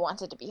 like, he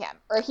wants it to be him.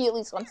 Or he at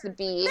least wants to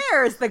be...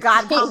 There's the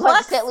God complex. He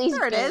wants to at least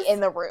be in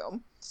the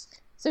room,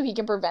 so he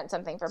can prevent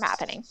something from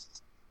happening.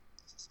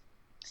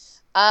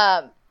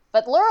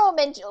 But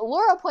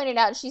Laura pointed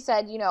out, she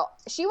said, you know,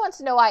 she wants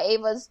to know why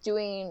Ava's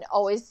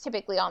always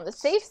typically on the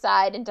safe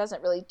side and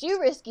doesn't really do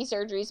risky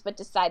surgeries, but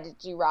decided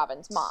to do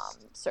Robin's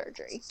mom's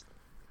surgery.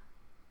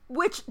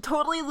 Which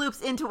totally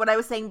loops into what I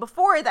was saying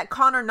before, that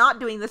Connor not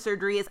doing the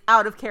surgery is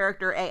out of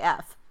character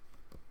AF.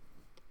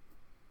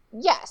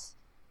 Yes,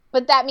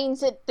 but that means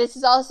that this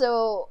is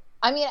also,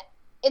 I mean,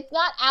 it's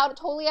not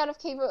totally out of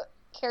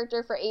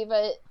character for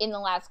Ava in the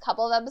last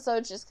couple of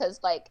episodes, just because,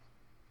 like,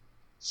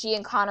 she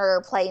and Connor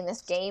are playing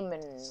this game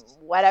and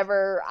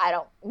whatever, I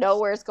don't know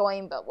where it's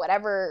going, but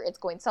whatever, it's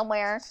going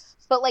somewhere.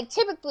 But, like,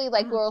 typically,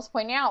 like Laurel's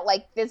pointing out,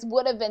 like, this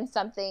would have been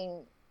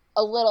something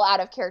a little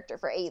out of character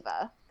for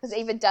Ava, because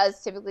Ava does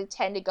typically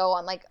tend to go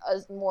on, like, a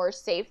more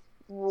safe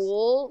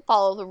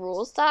follow the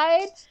rules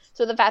side.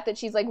 So the fact that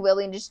she's like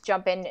willing to just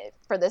jump in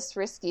for this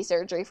risky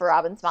surgery for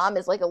Robin's mom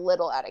is like a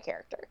little out of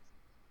character.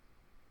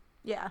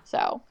 Yeah.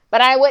 So,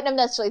 but I wouldn't have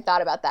necessarily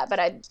thought about that, but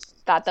I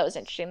thought that was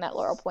interesting that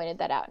Laurel pointed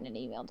that out in an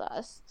email to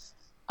us.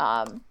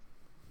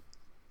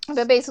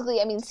 But basically,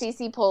 I mean,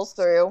 Cece pulls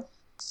through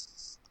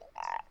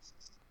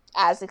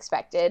as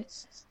expected.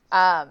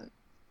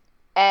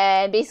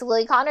 And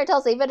basically Connor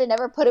tells Ava to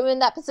never put him in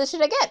that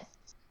position again.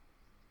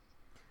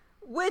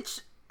 Which,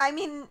 I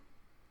mean,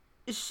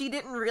 she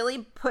didn't really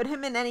put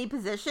him in any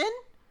position.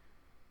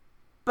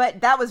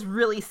 But that was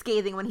really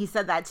scathing when he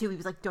said that, too. He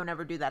was like, don't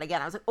ever do that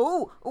again. I was like,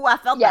 oh, I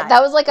felt that. Yeah,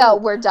 that was like a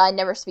we're done,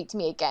 never speak to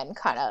me again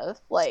kind of,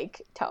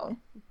 like, tone.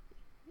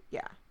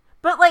 Yeah.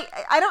 But, like,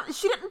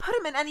 she didn't put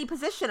him in any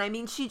position. I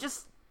mean, she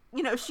just,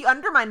 you know, she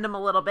undermined him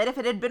a little bit. If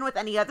it had been with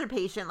any other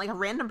patient, like a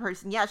random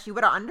person, yeah, she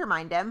would have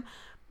undermined him.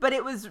 But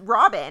it was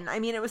Robin. I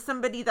mean, it was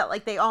somebody that,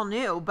 like, they all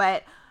knew.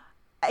 But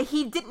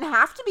he didn't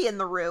have to be in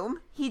the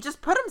room. He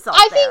just put himself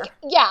there.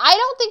 I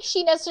don't think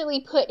she necessarily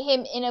put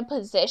him in a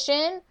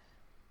position.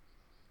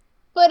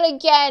 But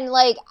again,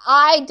 like,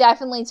 I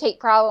definitely take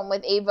problem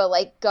with Ava,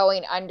 like,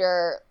 going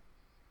under,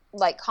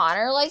 like,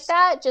 Connor like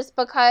that, just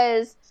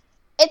because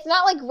it's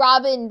not like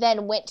Robin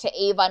then went to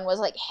Ava and was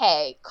like,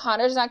 hey,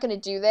 Connor's not going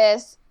to do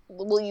this.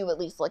 Will you at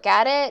least look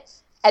at it?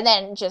 And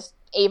then just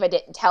Ava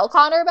didn't tell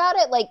Connor about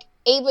it. Like,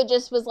 Ava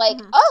just was like,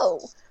 oh,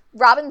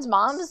 Robin's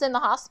mom's in the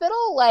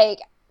hospital?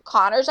 Like,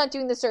 Connor's not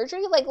doing the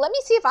surgery? Like, let me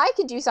see if I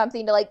can do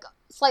something to, like,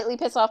 slightly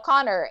piss off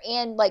Connor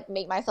and, like,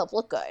 make myself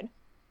look good.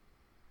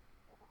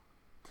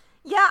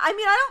 Yeah, I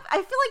mean, I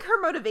feel like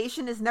her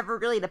motivation is never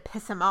really to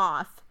piss him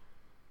off.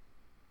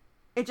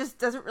 It just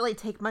doesn't really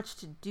take much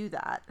to do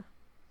that.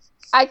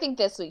 I think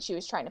this week she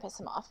was trying to piss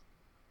him off.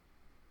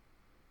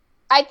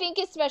 I think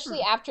especially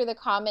after the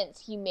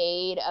comments he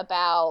made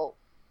about...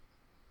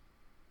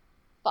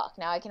 Fuck,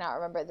 now I cannot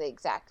remember the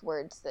exact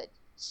words that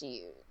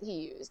he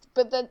used.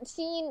 But the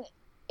scene,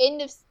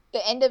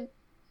 the end of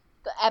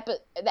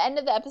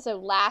the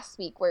episode last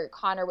week where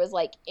Connor was,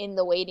 like, in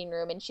the waiting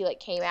room and she, like,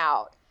 came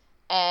out.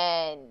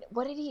 And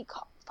what did he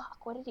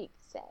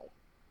say?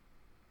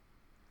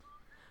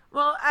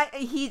 Well,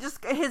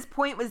 his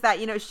point was that,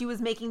 you know, she was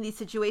making these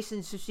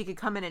situations so she could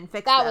come in and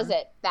fix them.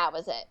 That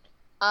was it.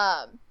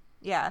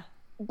 Yeah.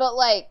 But,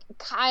 like,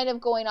 kind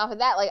of going off of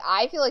that, like,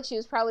 I feel like she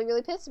was probably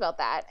really pissed about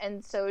that.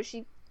 And so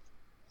she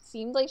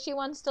seemed like she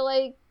wants to,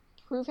 like,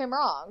 prove him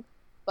wrong.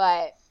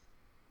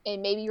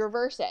 And maybe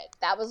reverse it.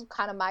 That was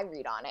kind of my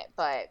read on it.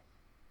 But,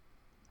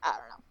 I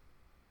don't know.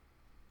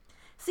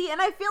 See,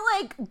 and I feel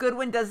like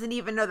Goodwin doesn't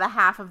even know the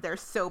half of their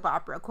soap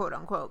opera, quote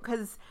unquote,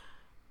 because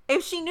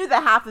if she knew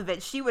the half of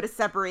it, she would have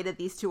separated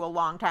these two a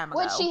long time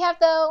ago. Would she have,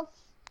 though?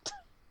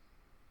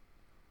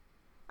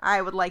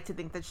 I would like to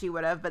think that she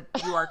would have, but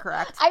you are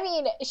correct. I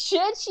mean,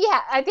 should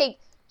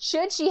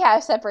she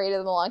have separated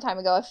them a long time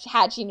ago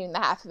had she known the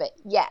half of it?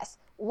 Yes.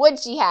 Would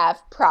she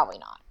have? Probably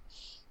not.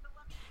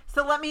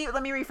 So let me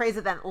rephrase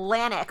it then.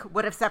 Lanik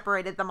would have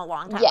separated them a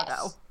long time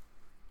ago.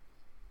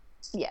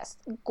 Yes.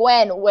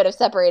 Gwen would have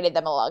separated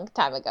them a long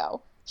time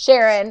ago.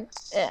 Sharon,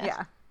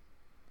 Yeah.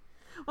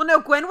 Well,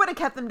 no, Gwen would have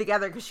kept them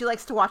together because she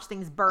likes to watch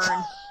things burn.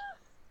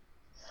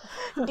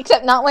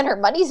 Except not when her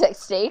money's at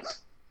stake.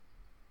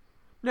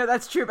 No,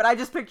 that's true, but I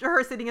just picture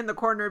her sitting in the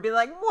corner and be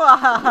like,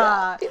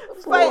 "Wah,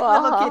 fight,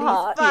 little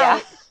kitties,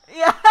 fight."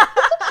 Yeah.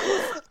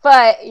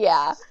 But,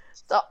 yeah.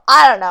 So,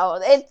 I don't know.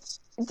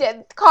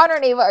 Connor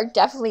and Ava are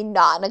definitely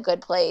not in a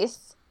good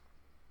place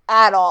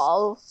at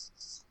all.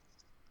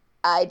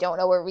 I don't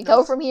know where we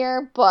go from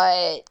here,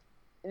 but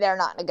they're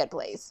not in a good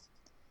place.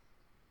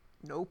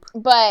 Nope.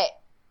 But,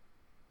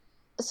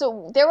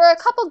 so there were a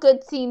couple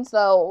good scenes,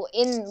 though,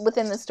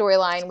 within the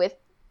storyline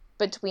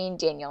between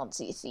Daniel and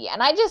Cece.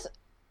 And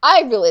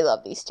I really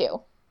love these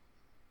two.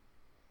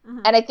 Mm-hmm.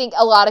 And I think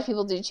a lot of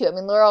people do, too. I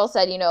mean, Laurel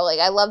said, you know, like,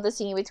 I love the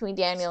scene between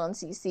Daniel and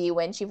Cece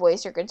when she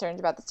voiced her concerns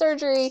about the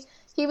surgery.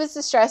 He was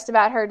distressed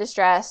about her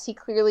distress. He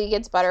clearly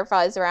gets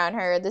butterflies around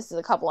her. This is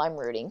a couple I'm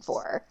rooting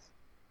for.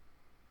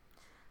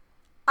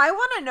 I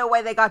want to know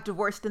why they got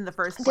divorced in the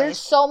first place. There's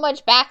so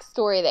much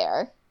backstory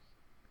there.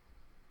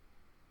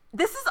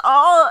 This is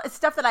all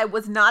stuff that I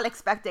was not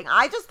expecting.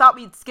 I just thought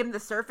we'd skim the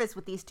surface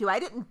with these two. I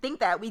didn't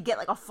think that we'd get,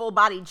 like, a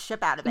full-bodied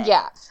ship out of it.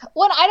 Yeah.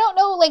 Well, I don't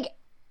know, like,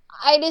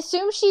 I'd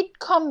assume she'd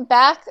come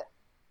back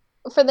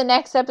for the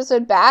next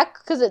episode back,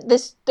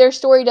 because their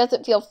story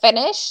doesn't feel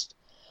finished.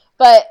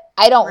 But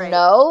I don't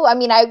know. I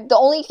mean, the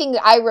only thing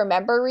that I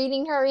remember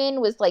reading her in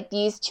was, like,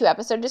 these 2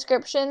 episode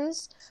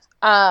descriptions.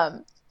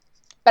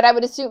 But I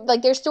would assume,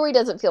 like, their story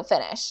doesn't feel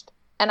finished.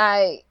 And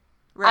I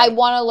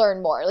want to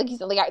learn more. Like you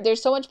said, like,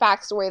 there's so much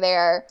backstory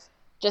there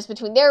just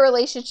between their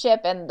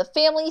relationship and the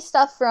family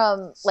stuff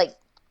from, like,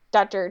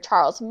 Dr.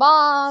 Charles'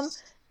 mom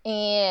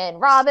and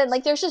Robin.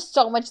 Like, there's just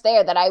so much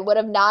there that I would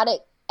have not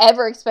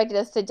ever expected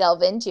us to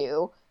delve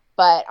into.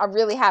 But I'm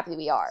really happy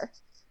we are.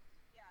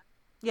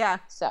 Yeah.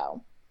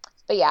 So,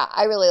 but yeah,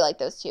 I really like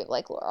those two,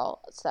 like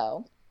Laurel.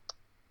 So,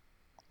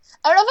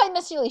 I don't know if I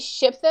necessarily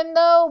ship them,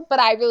 though,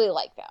 but I really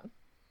like them.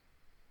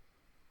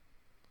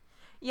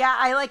 Yeah,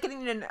 I like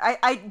getting to know,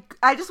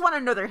 I just want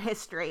to know their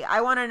history. I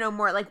want to know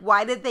more, like,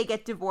 why did they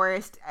get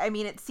divorced? I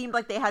mean, it seemed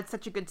like they had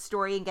such a good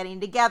story in getting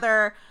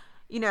together.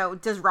 You know,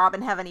 does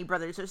Robin have any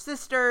brothers or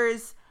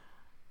sisters?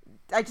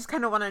 I just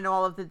kind of want to know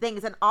all of the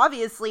things. And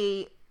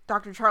obviously,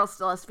 Dr. Charles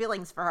still has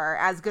feelings for her,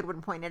 as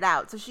Goodwin pointed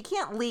out. So she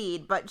can't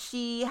lead, but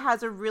she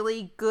has a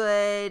really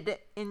good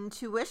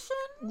intuition.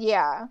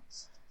 Yeah.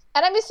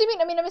 And I'm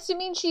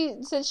assuming she,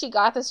 since she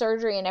got the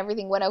surgery and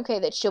everything went okay,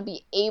 that she'll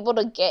be able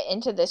to get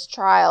into this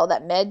trial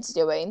that Med's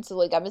doing. So,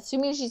 like, I'm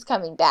assuming she's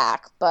coming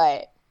back,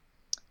 but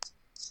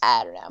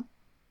I don't know.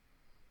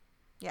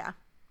 Yeah.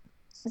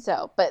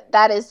 So, but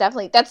that's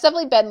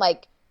definitely been,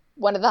 like,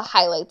 one of the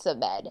highlights of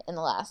Med in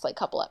the last, like,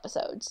 couple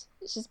episodes.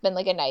 It's just been,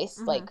 like, a nice,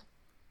 like,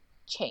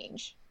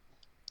 change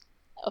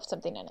of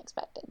something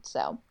unexpected,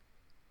 so.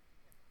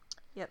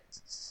 Yep.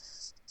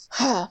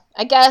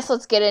 I guess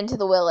let's get into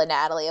the Will and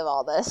Natalie of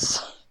all this.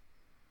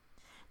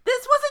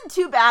 This wasn't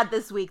too bad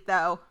this week,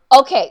 though.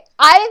 Okay,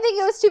 I didn't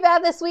think it was too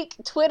bad this week.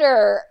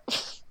 Twitter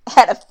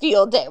had a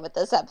field day with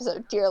this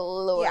episode, dear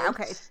Lord. Yeah,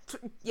 okay.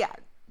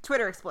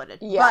 Twitter exploded.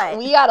 Yeah, but...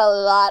 we got a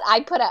lot.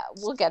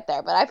 We'll get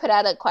there, but I put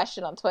out a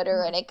question on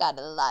Twitter and it got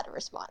a lot of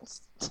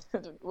response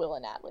to Will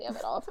and Natalie of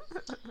it all.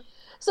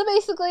 So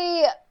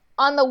basically,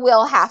 on the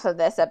Will half of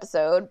this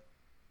episode,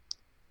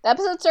 the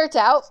episode starts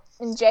out,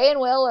 and Jay and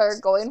Will are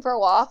going for a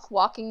walk,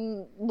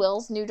 walking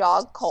Will's new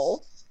dog,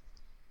 Cole.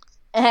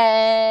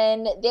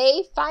 And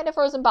they find a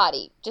frozen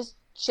body, just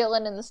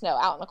chilling in the snow,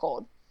 out in the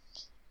cold.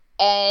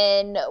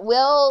 And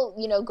Will,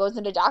 goes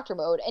into doctor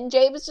mode. And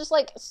Jay was just,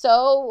 like,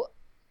 so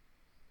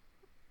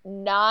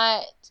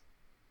not...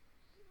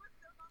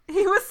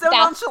 He was so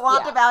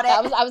nonchalant about it.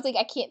 I was like,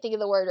 I can't think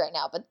of the word right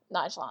now, but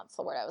nonchalant's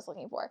the word I was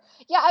looking for.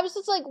 Yeah, I was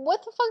just like,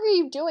 what the fuck are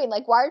you doing?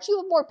 Like, why aren't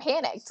you more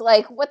panicked?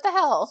 Like, what the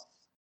hell?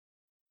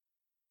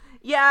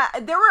 Yeah,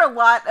 there were a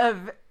lot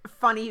of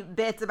funny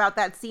bits about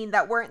that scene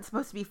that weren't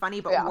supposed to be funny,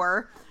 but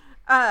were.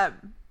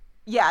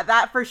 Yeah,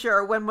 that for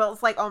sure. When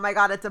Will's like, oh my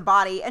god, it's a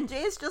body. And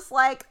Jay's just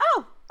like,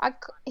 oh,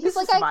 he's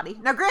like, a body.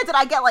 Now, granted,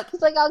 I get like...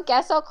 He's like, I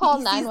guess I'll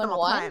call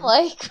 911.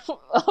 Like,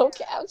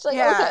 okay. I was like,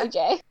 okay,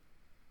 Jay.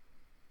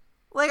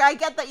 Like, I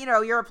get that,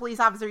 you're a police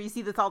officer, you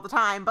see this all the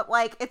time, but,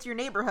 like, it's your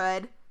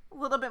neighborhood. A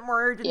little bit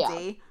more urgency.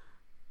 Yeah.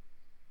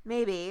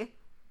 Maybe.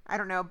 I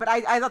don't know. But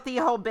I thought the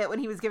whole bit when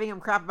he was giving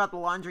him crap about the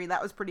laundry,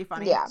 that was pretty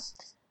funny. Yeah.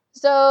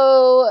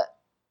 So,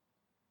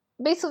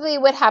 basically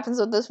what happens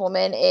with this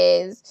woman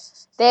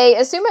is they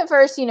assume at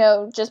first,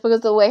 just because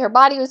of the way her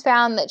body was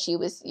found, that she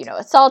was,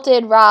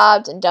 assaulted,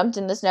 robbed, and dumped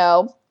in the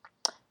snow.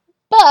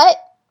 But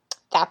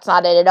that's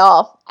not it at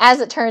all. As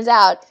it turns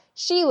out,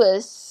 she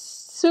was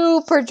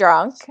super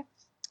drunk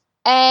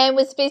and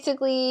was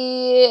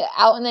basically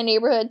out in the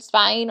neighborhood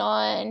spying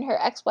on her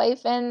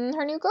ex-wife and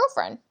her new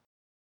girlfriend.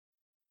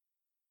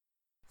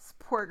 This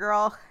poor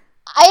girl.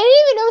 I didn't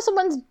even know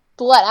someone's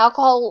blood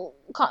alcohol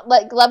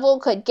level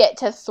could get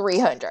to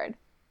 300.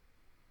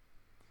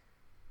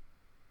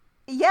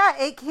 Yeah,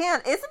 it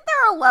can. Isn't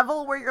there a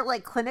level where you're,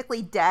 like,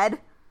 clinically dead?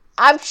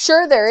 I'm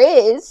sure there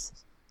is.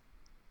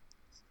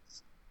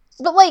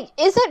 But, like,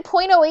 isn't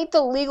 0.08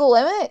 the legal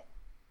limit?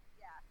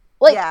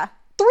 Like, yeah.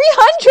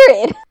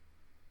 300!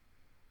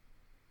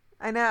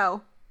 I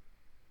know.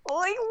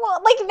 Like,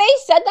 well, like, they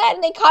said that,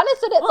 and they kind of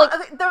said it, well,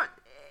 like,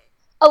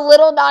 a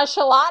little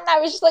nonchalant, and I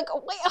was just like,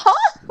 wait,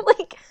 huh?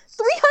 Like,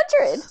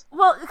 300!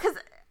 Well, because,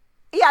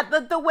 yeah,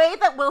 the way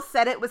that Will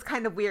said it was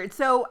kind of weird.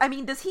 So, I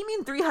mean, does he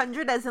mean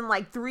 300 as in,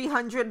 like,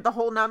 300 the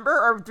whole number,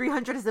 or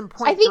 300 as in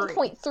 0.3? I think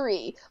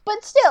 0.3.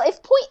 But still,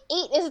 if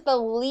 0.8 is the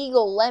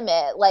legal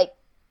limit, like,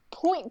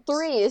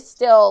 0.3 is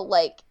still,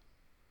 like,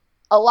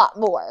 a lot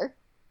more.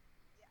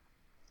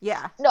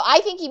 Yeah. No, I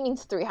think he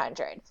means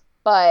 300.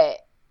 But,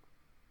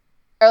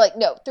 or, like,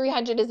 no,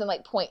 300 isn't,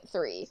 like,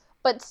 0.3.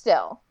 But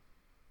still.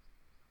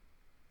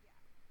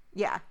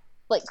 Yeah.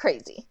 Like,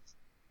 crazy.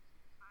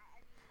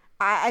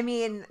 I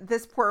mean,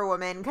 this poor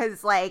woman,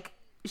 because, like,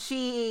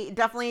 she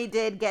definitely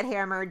did get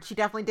hammered. She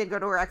definitely did go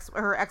to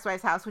her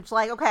ex-wife's house, which,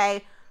 like,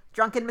 okay,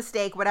 drunken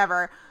mistake,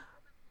 whatever.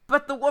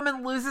 But the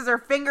woman loses her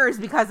fingers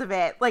because of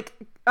it. Like,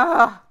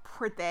 ugh,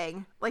 poor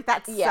thing. Like,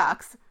 that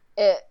sucks.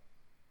 And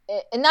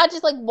not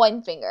just, like,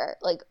 one finger.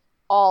 Like,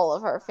 all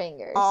of her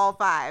fingers. All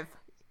 5.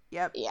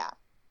 Yep. Yeah.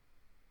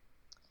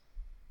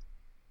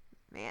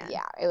 Man.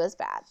 Yeah, it was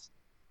bad.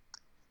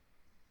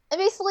 And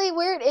basically,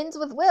 where it ends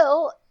with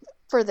Will,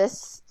 for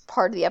this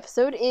part of the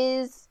episode,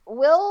 is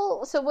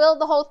Will,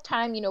 the whole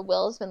time,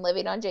 Will's been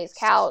living on Jay's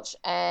couch,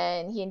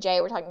 and he and Jay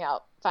were talking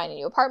about finding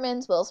new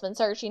apartments. Will's been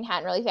searching,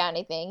 hadn't really found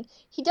anything.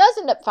 He does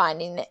end up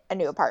finding a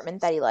new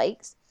apartment that he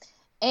likes.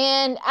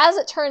 And as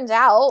it turns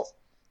out,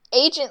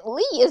 Agent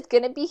Lee is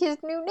going to be his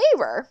new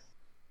neighbor.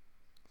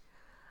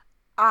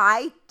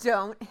 I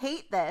don't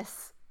hate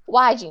this.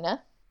 Why,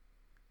 Gina?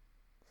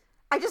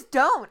 I just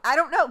don't. I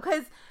don't know,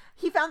 because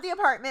he found the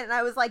apartment, and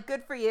I was like,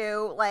 good for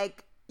you.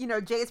 Like,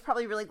 Jay's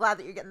probably really glad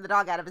that you're getting the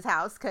dog out of his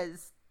house,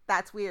 because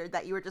that's weird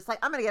that you were just like,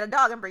 I'm going to get a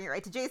dog and bring it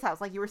right to Jay's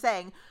house, like you were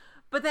saying.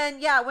 But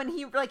then, yeah, when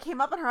he, like, came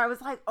up on her, I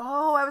was like,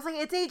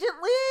 it's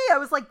Agent Lee. I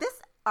was like, this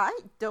I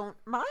don't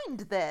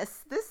mind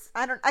this.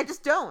 I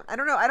just don't. I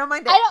don't know. I don't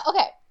mind it.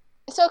 Okay.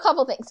 So a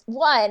couple things.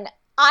 One,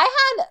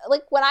 I had,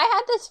 like, when I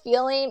had this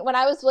feeling, when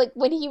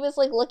he was,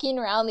 like, looking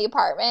around the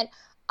apartment,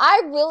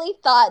 I really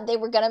thought they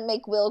were gonna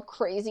make Will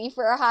crazy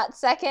for a hot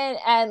second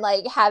and,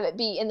 like, have it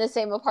be in the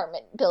same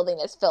apartment building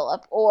as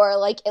Philip, or,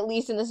 like, at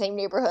least in the same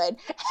neighborhood.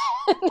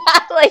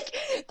 That,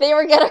 like, they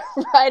were gonna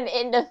run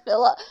into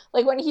Philip.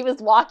 Like, when he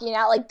was walking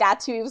out, like,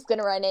 that's who he was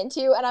gonna run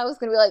into, and I was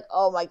gonna be like,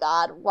 oh my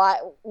god, why,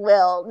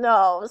 Will,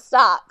 no,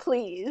 stop,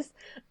 please.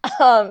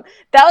 That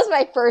was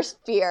my first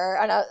fear,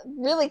 and I'm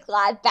really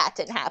glad that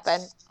didn't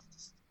happen.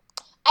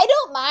 I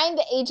don't mind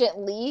the Agent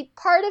Lee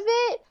part of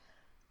it.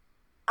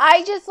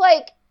 I just,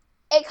 like,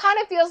 it kind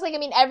of feels like, I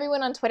mean,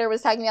 everyone on Twitter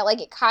was talking about,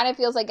 like, it kind of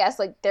feels, I guess,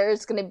 like,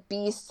 there's going to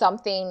be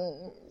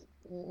something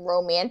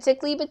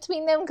romantically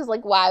between them, because,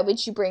 like, why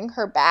would you bring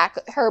her back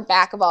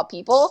of all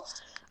people,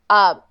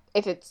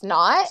 if it's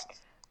not?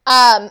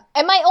 And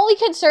my only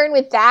concern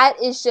with that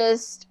is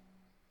just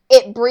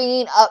it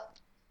bringing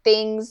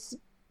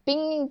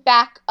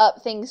back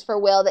up things for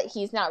Will that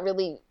he's not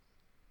really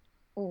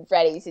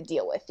ready to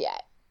deal with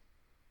yet.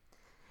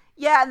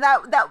 Yeah,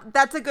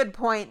 that's a good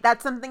point.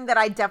 That's something that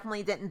I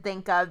definitely didn't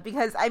think of,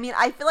 because, I mean,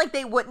 I feel like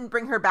they wouldn't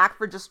bring her back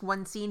for just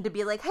one scene to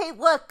be like, hey,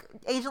 look,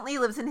 Agent Lee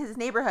lives in his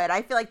neighborhood.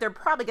 I feel like they're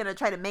probably going to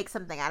try to make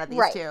something out of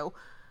these two.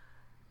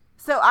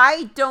 So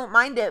I don't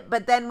mind it,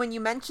 but then when you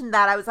mentioned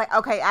that, I was like,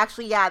 okay,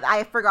 actually, yeah,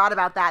 I forgot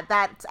about that.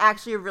 That's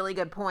actually a really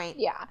good point.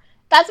 Yeah,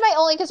 that's my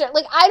only concern.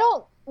 Like, I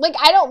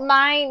don't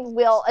mind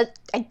Will.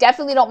 I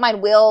definitely don't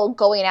mind Will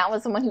going out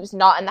with someone who's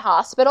not in the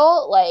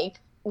hospital.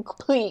 Like,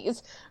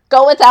 please.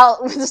 Go with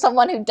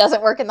someone who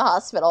doesn't work in the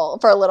hospital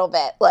for a little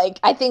bit. Like,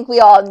 I think we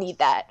all need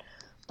that.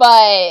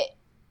 But,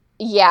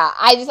 yeah,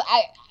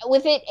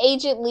 with it,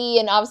 Agent Lee,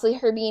 and obviously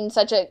her being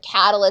such a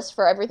catalyst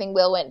for everything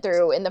Will went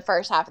through in the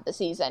first half of the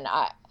season,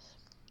 I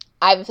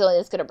have a feeling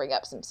it's going to bring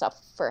up some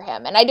stuff for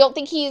him. And I don't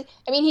think he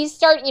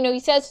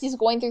says he's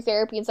going through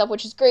therapy and stuff,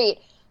 which is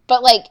great.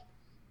 But, like,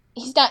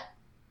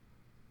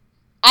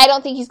 I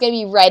don't think he's going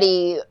to be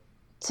ready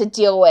to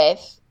deal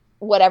with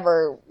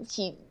whatever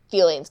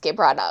feelings get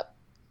brought up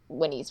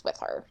when he's with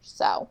her.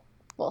 So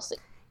we'll see.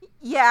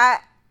 Yeah,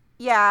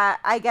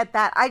 I get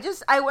that.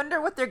 I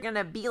wonder what they're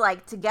gonna be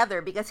like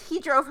together, because he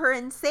drove her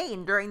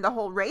insane during the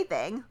whole Ray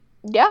thing.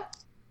 Yeah,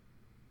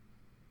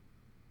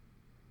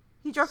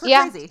 he drove her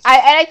crazy.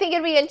 I think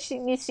it'd be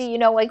interesting to see,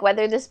 like,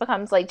 whether this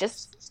becomes, like,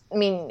 just, I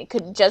mean, it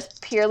could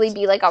just purely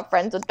be like a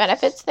friends with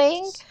benefits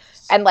thing,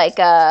 and, like,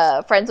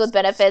 friends with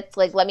benefits,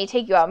 like, let me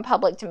take you out in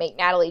public to make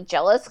Natalie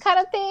jealous kind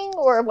of thing,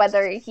 or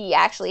whether he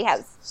actually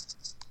has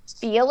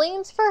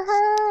feelings for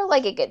her,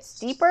 like, it gets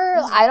deeper.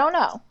 I don't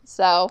know.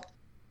 So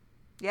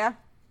yeah,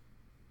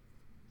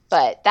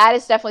 but that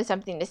is definitely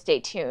something to stay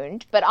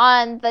tuned. But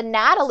on the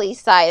Natalie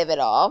side of it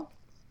all,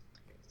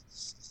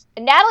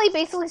 Natalie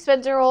basically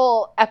spends the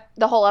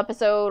whole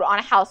episode on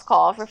a house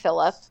call for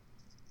Philip,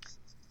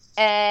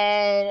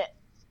 and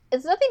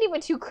it's nothing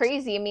even too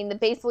crazy. I mean,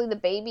 basically the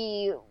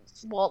baby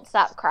won't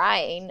stop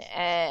crying,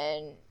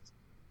 and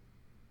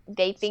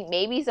they think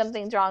maybe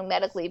something's wrong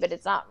medically, but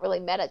it's not really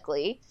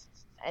medically.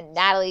 And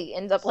Natalie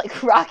ends up,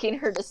 like, rocking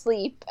her to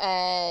sleep,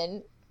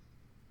 and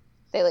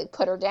they, like,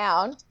 put her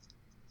down.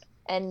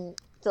 And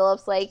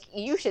Philip's like,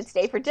 you should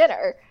stay for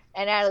dinner.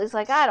 And Natalie's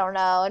like, I don't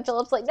know. And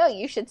Philip's like, no,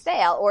 you should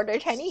stay. I'll order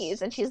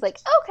Chinese. And she's like,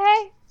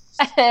 okay.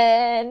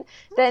 And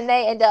then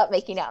they end up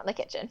making out in the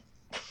kitchen.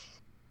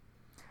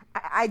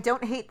 I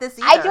don't hate this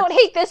either. I don't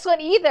hate this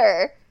one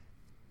either.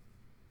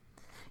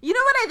 You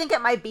know what I think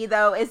it might be,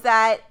 though, is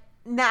that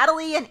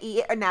Tori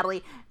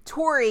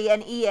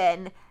and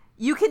Ian,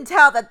 you can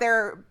tell that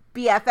they're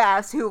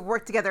BFFs who have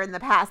worked together in the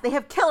past. They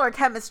have killer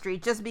chemistry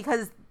just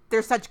because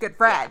they're such good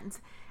friends.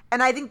 Yeah.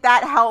 And I think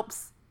that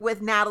helps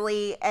with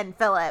Natalie and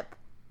Philip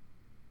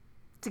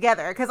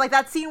together. Because, like,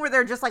 that scene where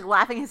they're just, like,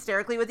 laughing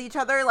hysterically with each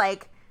other,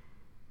 like,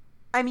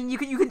 I mean, you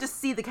can just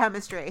see the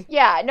chemistry.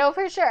 Yeah, no,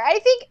 for sure. I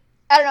think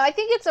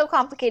it's so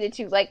complicated,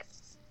 too. Like,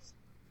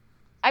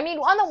 I mean,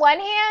 on the one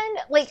hand,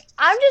 like,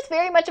 I'm just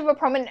very much of a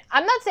prominent.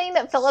 I'm not saying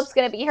that Philip's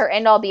going to be her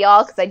end-all,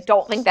 be-all, because I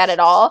don't think that at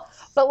all.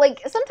 But, like,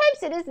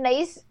 sometimes it is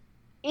nice,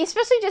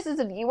 especially just as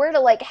a viewer, to,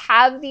 like,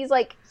 have these,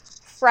 like,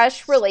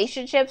 fresh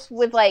relationships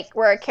with, like,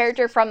 where a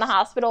character from the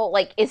hospital,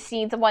 like, is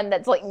seeing someone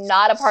that's, like,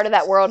 not a part of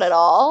that world at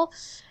all.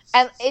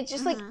 And it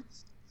just, like,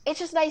 it's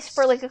just nice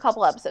for, like, a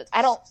couple episodes.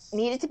 I don't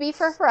need it to be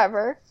for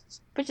forever,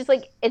 but just,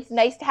 like, it's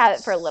nice to have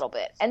it for a little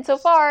bit. And so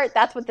far,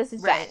 that's what this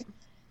has been.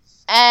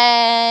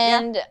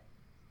 And... yeah.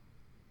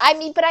 I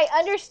mean, but I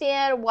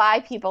understand why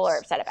people are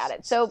upset about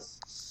it. So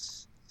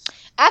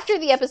after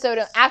the episode,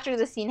 after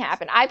the scene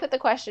happened, I put the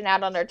question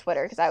out on our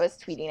Twitter because I was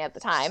tweeting at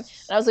the time.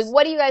 And I was like,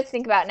 what do you guys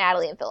think about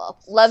Natalie and Philip?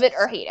 Love it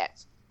or hate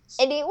it?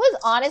 And it was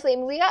honestly, I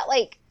mean, we got,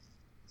 like,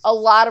 a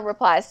lot of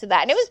replies to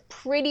that. And it was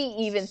pretty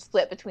even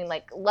split between,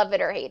 like, love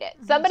it or hate it.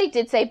 Mm-hmm. Somebody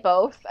did say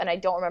both, and I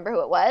don't remember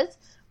who it was.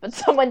 But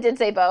someone did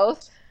say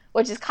both,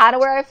 which is kind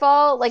of where I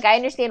fall. Like, I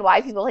understand why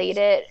people hate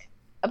it,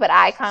 but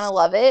I kind of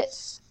love it.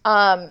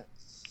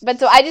 But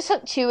so I just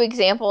took two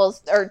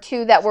examples, or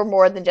two that were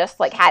more than just,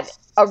 like, had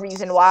a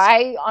reason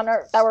why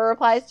that were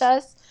replies to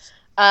us.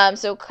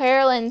 So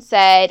Carolyn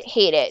said,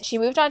 hate it. She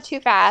moved on too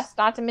fast,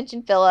 not to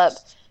mention Philip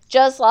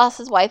just lost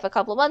his wife a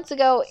couple months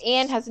ago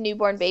and has a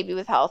newborn baby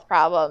with health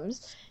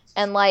problems.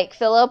 And, like,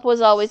 Philip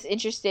was always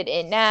interested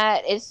in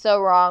Nat. It's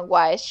so wrong.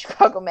 Why is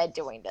Chicago Med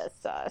doing this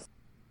to us?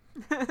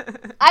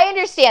 I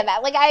understand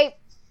that. Like, I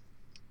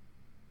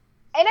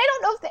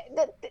don't know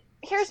if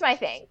here's my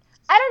thing.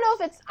 I don't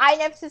know if I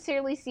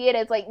necessarily see it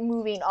as, like,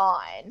 moving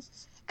on.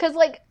 Because,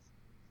 like,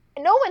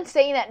 no one's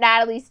saying that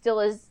Natalie still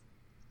is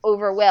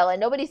over Will, and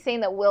nobody's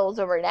saying that Will's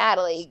over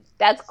Natalie.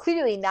 That's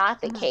clearly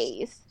not the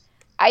case.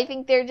 I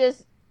think they're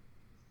just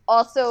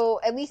also,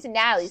 at least in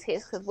Natalie's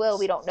case, because Will,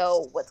 we don't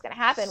know what's going to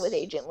happen with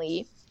Agent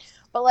Lee.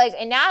 But, like,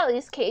 in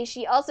Natalie's case,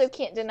 she also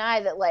can't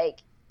deny that, like,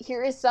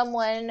 here is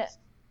someone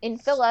in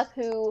Philip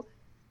who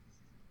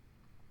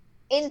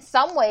in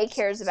some way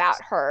cares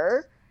about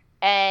her,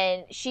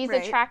 and she's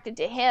attracted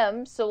to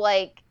him. So,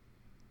 like,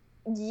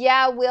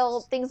 yeah,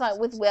 things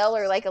with Will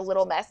are, like, a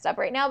little messed up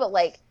right now, but,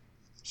 like,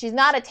 she's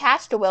not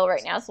attached to Will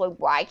right now, so, like,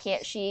 why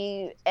can't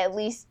she at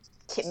least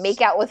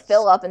make out with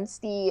Philip and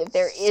see if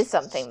there is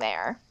something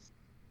there?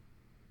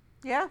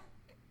 Yeah.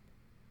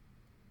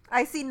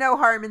 I see no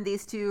harm in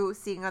these two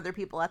seeing other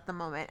people at the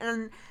moment.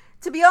 And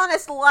to be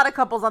honest, a lot of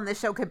couples on this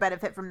show could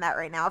benefit from that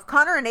right now. If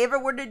Connor and Ava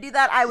were to do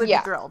that, I would be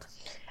thrilled.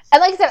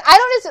 And like I said,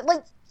 I don't,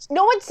 like,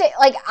 no one say,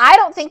 like, I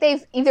don't think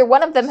either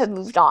one of them have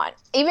moved on.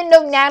 Even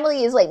though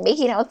Natalie is, like,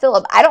 making out with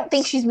Philip, I don't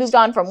think she's moved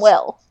on from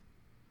Will.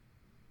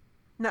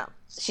 No.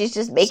 She's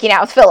just making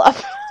out with Philip.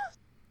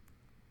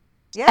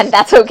 Yeah. And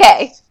that's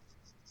okay.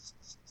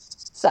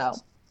 So.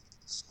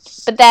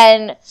 But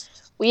then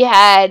we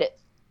had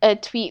a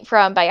tweet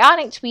from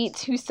Bionic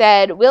Tweets who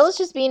said, Will is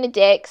just being a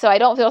dick, so I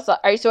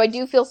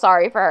do feel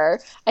sorry for her.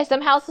 I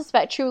somehow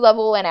suspect true love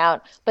will win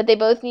out, but they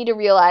both need to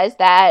realize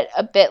that,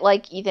 a bit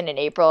like Ethan and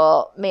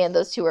April, man,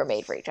 those two are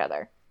made for each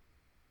other.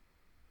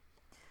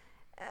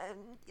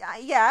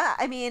 Yeah,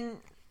 I mean,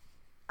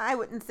 I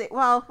wouldn't say,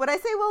 well, would I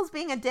say Will's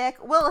being a dick?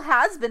 Will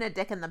has been a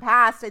dick in the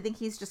past. I think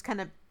he's just kind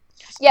of,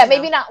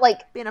 maybe not,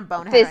 like, being a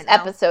bonehead this right now.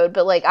 episode,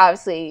 but, like,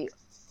 obviously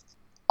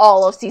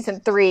all of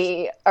season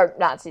 3, or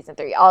not season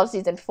 3, all of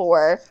season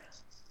 4,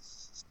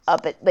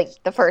 up at, like,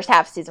 the first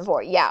half of season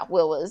 4,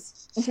 Will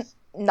was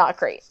not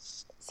great.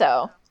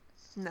 So,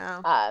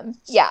 no. I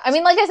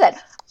mean, like I said,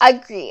 I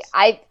agree.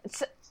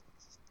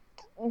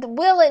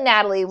 Will and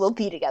Natalie will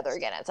be together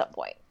again at some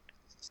point.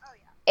 Oh,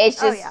 yeah. It's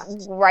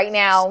just, right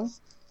now,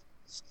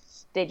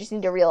 they just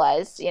need to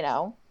realize,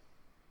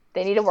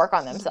 they need to work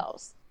on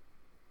themselves.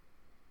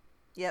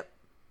 Yep.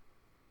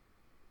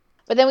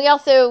 But then we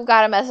also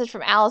got a message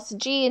from Allison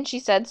G, and she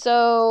said,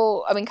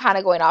 so, I mean, kind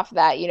of going off of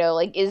that,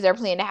 like, is there a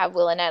plan to have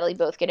Will and Natalie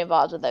both get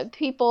involved with other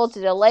people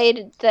to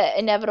delay the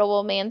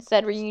inevitable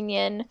Manstead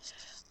reunion?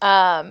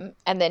 And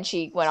then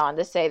she went on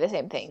to say the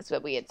same things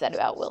that we had said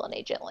about Will and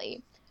Agent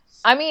Lee.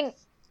 I mean,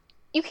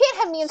 you can't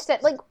have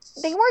Manstead, like,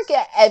 they weren't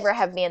going to ever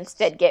have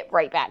Manstead get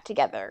right back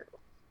together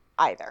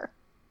either.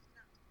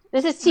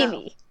 This is TV.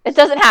 No. It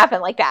doesn't happen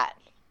like that.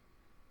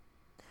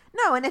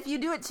 No, and if you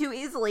do it too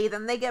easily,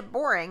 then they get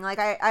boring. Like,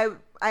 I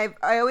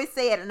always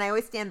say it, and I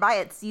always stand by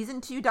it.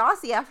 Season 2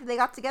 Dawsey, after they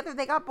got together,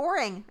 they got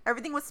boring.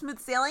 Everything was smooth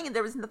sailing, and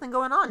there was nothing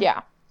going on. Yeah.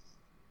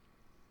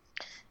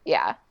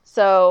 Yeah.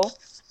 So,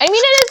 I mean,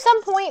 and at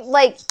some point,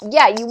 like,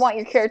 yeah, you want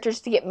your characters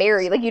to get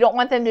married. Like, you don't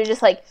want them to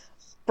just, like,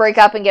 break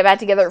up and get back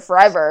together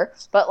forever.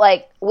 But,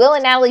 like, Will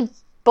and Natalie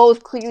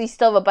both clearly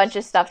still have a bunch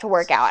of stuff to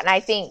work out. And I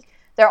think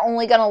they're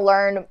only going to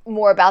learn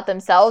more about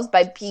themselves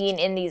by being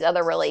in these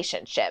other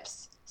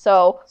relationships.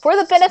 So, for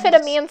the benefit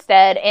of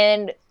Manstead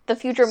and the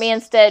future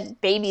Manstead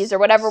babies or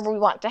whatever we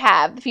want to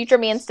have, the future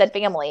Manstead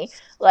family,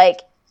 like,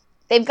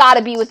 they've got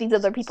to be with these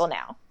other people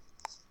now.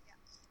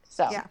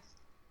 So. Yeah.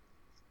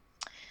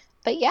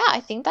 But yeah, I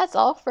think that's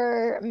all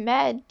for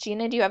Med.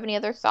 Gina, do you have any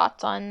other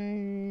thoughts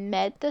on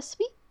Med this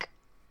week?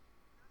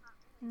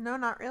 No,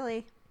 not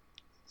really.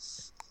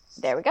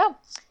 There we go.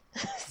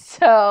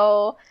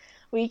 So,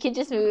 we can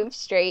just move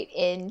straight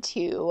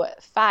into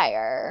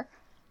Fire.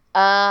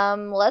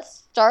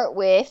 Let's start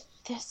with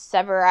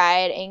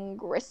Severide and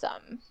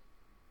Grissom.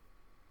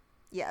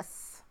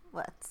 Yes,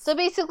 let's. So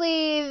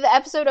basically, the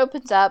episode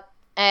opens up,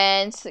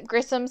 and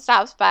Grissom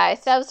stops by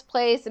Sev's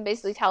place and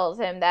basically tells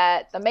him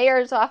that the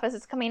mayor's office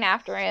is coming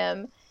after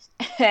him,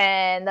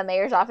 and the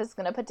mayor's office is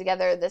going to put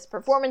together this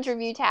performance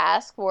review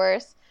task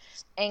force,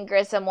 and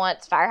Grissom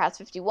wants Firehouse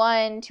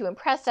 51 to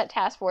impress that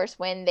task force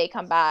when they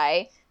come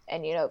by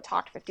and,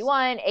 talk to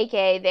 51,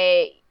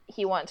 aka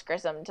he wants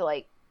Grissom to,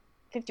 like,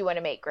 51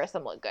 to make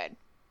Grissom look good.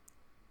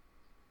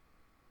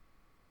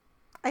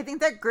 I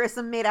think that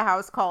Grissom made a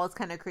house call is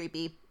kind of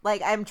creepy.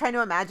 Like, I'm trying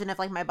to imagine if,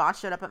 like, my boss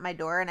showed up at my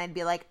door and I'd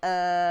be like,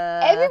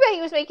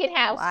 Everybody was making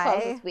house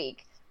calls this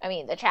week. I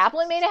mean, the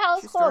chaplain made a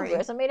house call,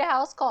 Grissom made a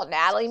house call,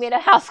 Natalie made a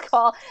house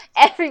call.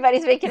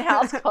 Everybody's making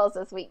house calls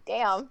this week.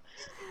 Damn.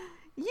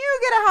 You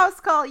get a house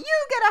call. You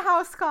get a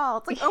house call.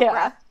 It's like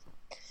Oprah.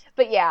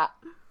 But yeah.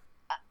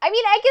 I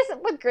mean, I guess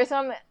with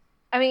Grissom,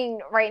 I mean,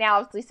 right now,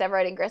 obviously,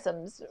 Severide and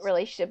Grissom's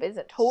relationship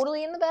isn't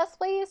totally in the best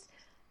place.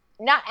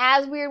 Not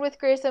as weird with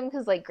Grissom,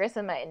 because, like,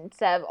 Grissom and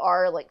Sev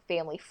are, like,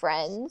 family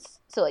friends.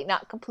 So, like,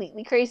 not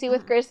completely crazy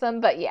with Grissom,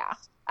 but yeah,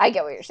 I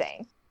get what you're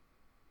saying.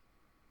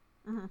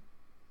 Mm-hmm.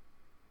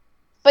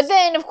 But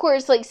then, of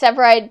course, like,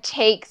 Severide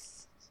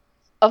takes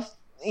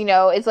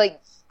is,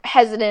 like,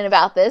 hesitant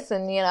about this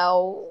and,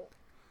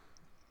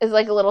 is,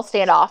 like, a little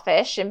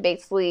standoffish. And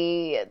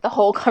basically, the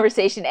whole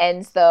conversation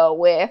ends, though,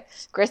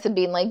 with Grissom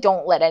being like,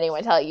 don't let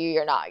anyone tell you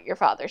you're not your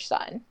father's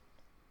son.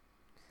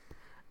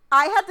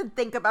 I had to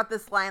think about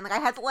this line. Like, I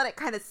had to let it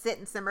kind of sit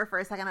and simmer for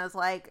a second. I was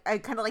like, I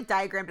kind of, like,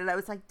 diagrammed it. I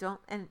was like,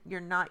 and you're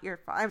not your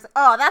father. I was like,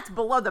 oh, that's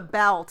below the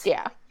belt.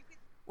 Yeah.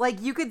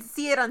 Like, you could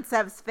see it on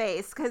Sev's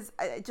face, because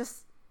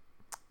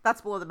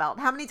that's below the belt.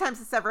 How many times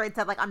has Severide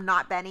said, like, I'm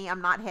not Benny,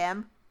 I'm not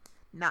him?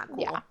 Not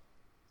cool. Yeah.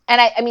 And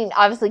I mean,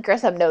 obviously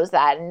Grissom knows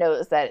that and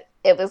knows that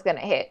it was going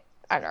to hit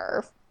a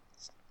nerve.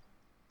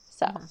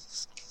 So.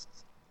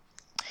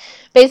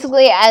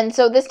 Basically, and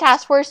so this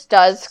task force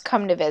does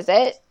come to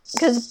visit,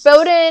 because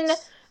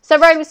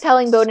Severide was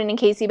telling Bowden and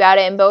Casey about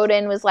it, and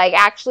Bowden was like,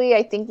 actually,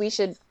 I think we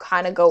should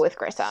kind of go with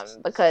Grissom,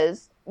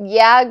 because,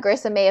 yeah,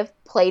 Grissom may have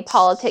played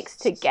politics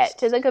to get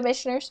to the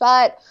commissioner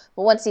spot,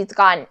 but once he's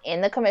gotten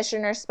in the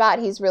commissioner spot,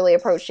 he's really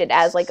approached it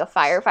as, like, a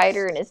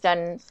firefighter and has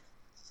done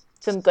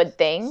some good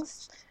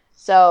things.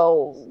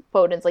 So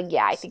Bowden's like,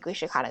 yeah, I think we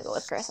should kind of go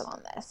with Grissom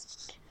on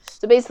this.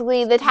 So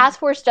basically, the task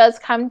force does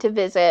come to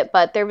visit,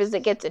 but their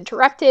visit gets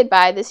interrupted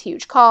by this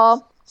huge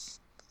call.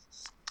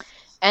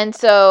 And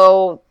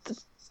so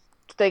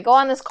they go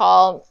on this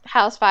call,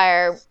 house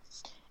fire,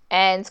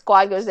 and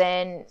Squad goes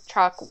in,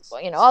 truck,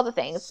 all the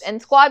things.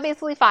 And Squad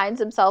basically finds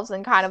themselves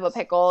in kind of a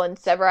pickle, and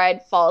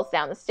Severide falls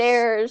down the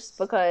stairs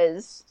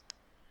because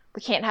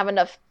we can't have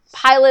enough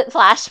pilot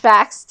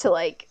flashbacks to,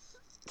 like,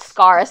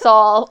 scar us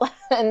all.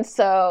 And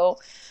so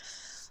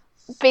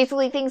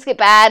basically things get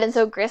bad, and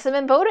so Grissom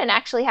and Bowden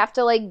actually have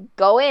to, like,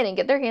 go in and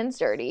get their hands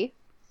dirty.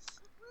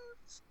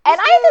 And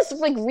I had this,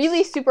 like,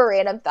 really super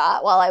random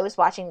thought while I was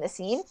watching the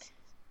scene.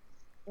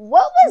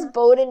 What was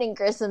Bowden and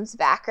Grissom's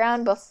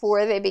background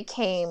before they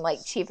became,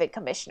 like, chief and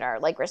commissioner,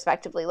 like,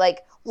 respectively?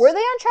 Like, were they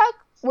on truck?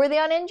 Were they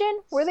on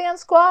engine? Were they on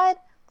squad?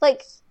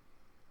 Like,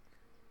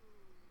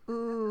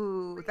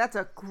 ooh, that's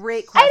a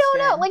great question. I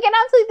don't know. Like, and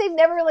honestly, they've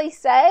never really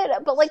said,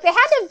 but, like, they had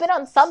to have been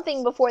on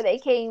something before they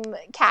came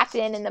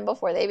captain, and then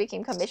before they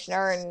became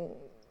commissioner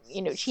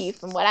and,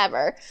 chief and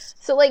whatever.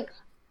 So, like,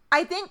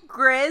 I think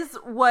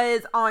Grizz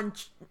was on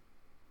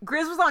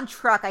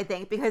truck, I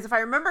think, because if I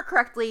remember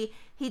correctly,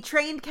 he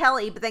trained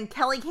Kelly, but then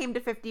Kelly came to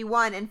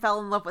 51 and fell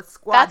in love with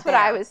Squad. That's what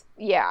I was,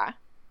 yeah.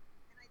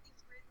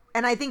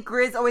 And I think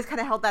Grizz always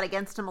kind of held that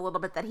against him a little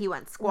bit, that he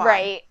went Squad.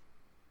 Right.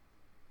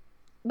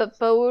 But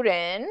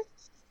Bowden...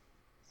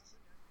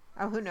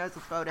 Oh, who knows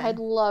with Bowden? I'd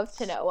love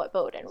to know what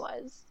Bowden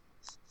was.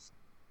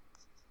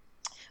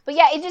 But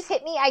yeah, it just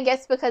hit me, I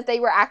guess, because they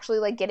were actually,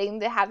 like,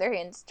 getting to have their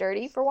hands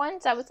dirty for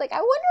once. I was like,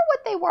 I wonder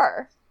what they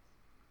were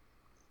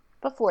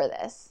before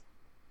this.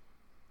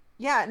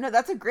 Yeah, no,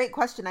 that's a great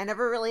question. I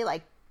never really,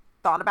 like,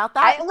 thought about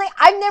that.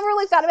 I've never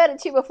really thought about it,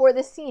 too, before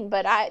this scene,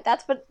 but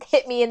that's what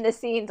hit me in the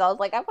scenes. I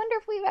was like, I wonder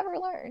if we've ever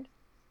learned.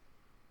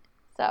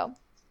 So,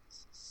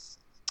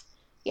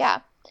 yeah.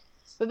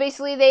 But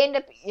basically, they end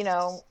up,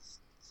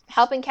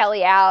 helping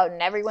Kelly out,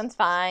 and everyone's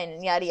fine,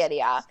 and yada, yada,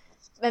 yada.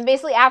 And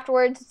basically,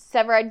 afterwards,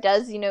 Severide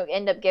does,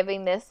 end up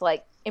giving this,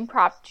 like,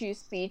 impromptu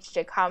speech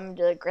to come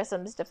to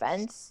Grissom's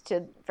defense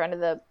to front of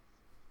the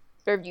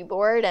review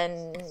board,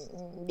 and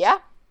yeah.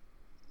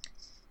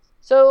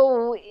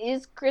 So,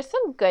 is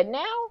Grissom good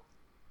now?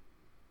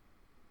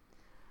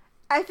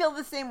 I feel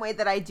the same way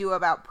that I do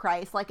about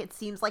Price. Like, it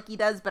seems like he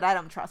does, but I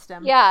don't trust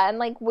him. Yeah, and,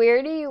 like,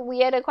 we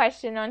had a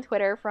question on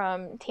Twitter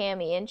from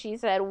Tammy, and she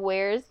said,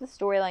 where's the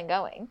storyline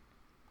going?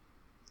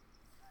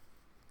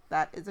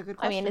 That is a good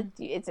question. I mean,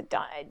 is it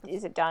done?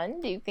 Is it done?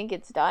 Do you think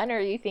it's done,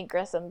 or do you think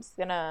Grissom's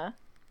gonna...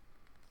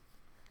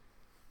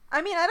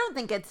 I mean, I don't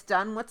think it's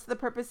done. What's the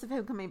purpose of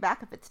him coming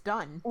back if it's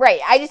done? Right.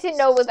 I just didn't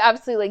know it was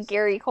obviously, like,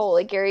 Gary Cole.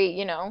 Like,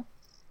 Gary,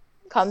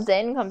 comes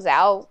in, comes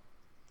out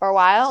for a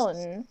while,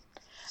 and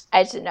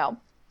I just didn't know.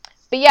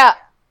 But yeah.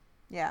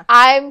 Yeah.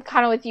 I'm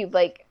kind of with you.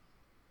 Like,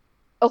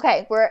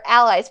 okay, we're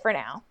allies for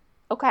now.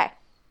 Okay.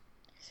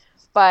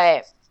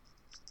 But...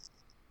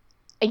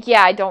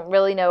 yeah, I don't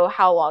really know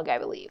how long I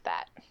believe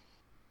that.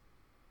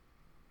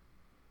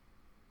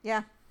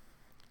 Yeah.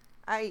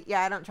 I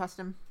don't trust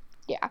him.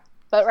 Yeah.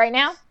 But right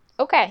now,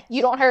 okay.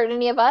 You don't hurt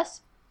any of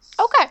us?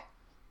 Okay.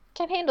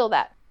 Can handle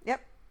that. Yep.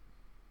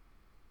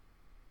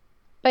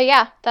 But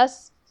yeah,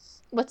 that's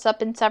what's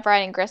up in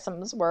Severide and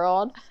Grissom's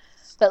world.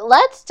 But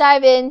let's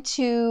dive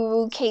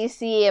into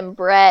Casey and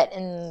Brett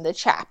and the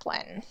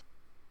chaplain.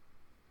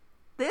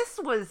 This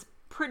was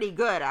pretty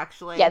good,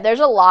 actually. Yeah,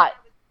 there's a lot.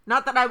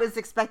 Not that I was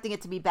expecting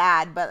it to be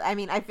bad, but I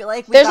mean, I feel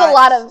like we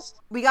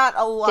got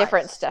a lot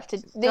different stuff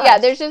to. Yeah,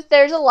 there's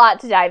a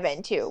lot to dive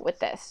into with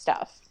this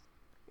stuff.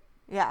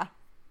 Yeah.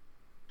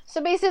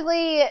 So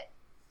basically,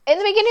 in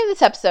the beginning of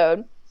this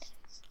episode,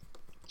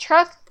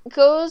 Truck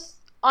goes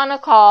on a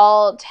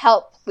call to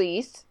help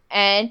police,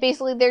 and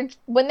basically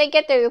when they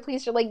get there, the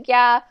police are like,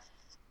 yeah,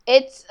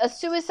 it's a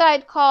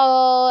suicide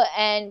call,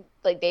 and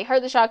like they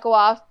heard the shot go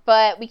off,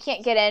 but we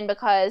can't get in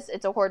because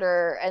it's a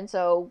hoarder, and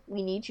so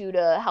we need you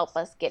to help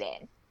us get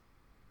in.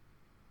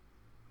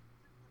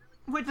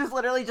 Which is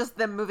literally just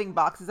them moving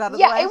boxes out of the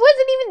way. Yeah, it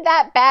wasn't even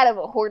that bad of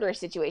a hoarder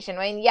situation.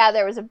 I mean, yeah,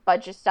 there was a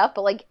bunch of stuff,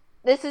 but like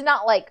this is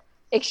not like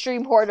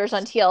Extreme Hoarders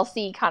on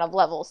TLC kind of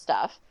level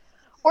stuff.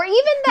 Or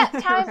even that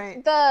time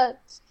right.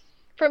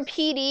 From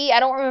PD, I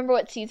don't remember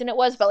what season it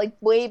was, but like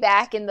way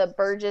back in the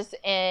Burgess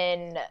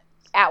and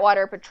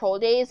Atwater Patrol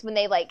days when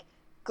they like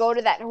go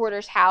to that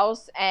hoarder's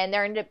house and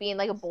there ended up being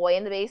like a boy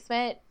in the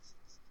basement.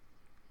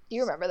 Do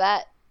you remember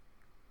that?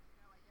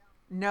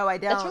 No, I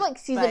don't. That's from like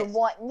season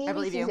 1,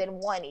 maybe season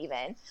 1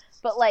 even.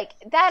 But like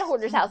that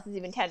hoarder's house is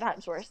even 10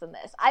 times worse than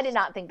this. I did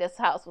not think this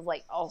house was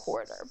like a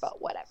hoarder,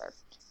 but whatever.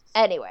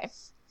 Anyway.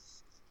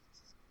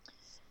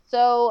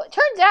 So,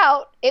 turns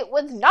out it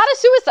was not a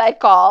suicide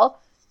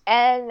call,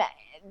 and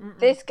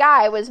this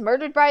guy was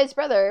murdered by his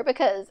brother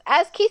because,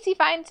 as Casey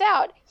finds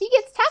out, he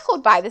gets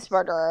tackled by this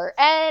murderer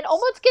and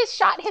almost gets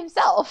shot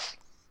himself.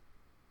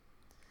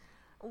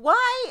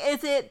 Why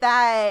is it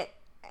that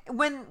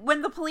when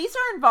the police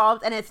are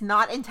involved and it's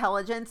not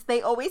intelligence,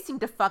 they always seem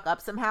to fuck up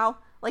somehow?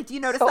 Like, do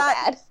you notice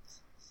that? Bad.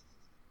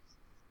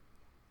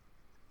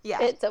 Yeah.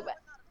 It's so bad.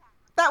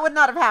 That would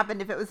not have happened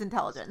if it was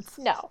intelligence.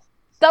 No.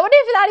 That would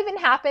have not even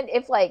happened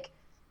if, like,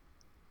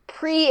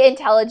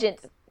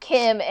 pre-intelligence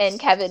Kim and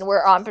Kevin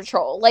were on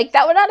patrol. Like,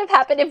 that would not have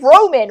happened if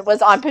Roman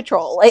was on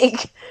patrol.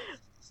 Like,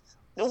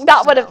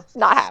 that would have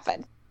not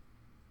happened.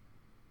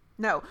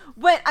 No.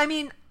 But, I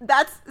mean,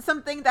 that's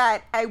something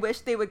that I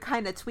wish they would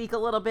kind of tweak a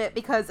little bit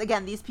because,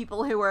 again, these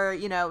people who are,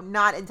 you know,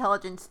 not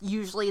intelligence,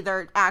 usually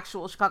they're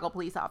actual Chicago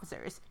police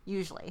officers.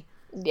 Usually.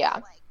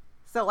 Yeah.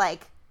 So,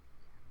 like,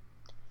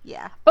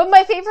 yeah. But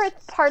my favorite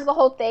part of the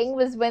whole thing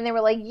was when they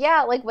were like,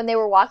 yeah, like when they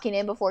were walking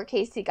in before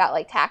Casey got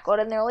like tackled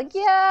and they were like,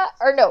 yeah,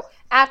 or no,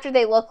 after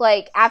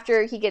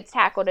he gets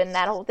tackled and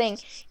that whole thing,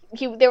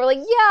 they were like,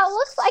 yeah,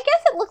 I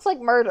guess it looks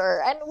like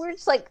murder. And we're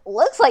just like,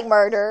 looks like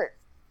murder?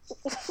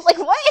 Like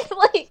what?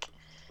 Like,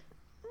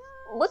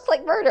 looks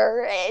like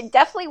murder. It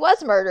definitely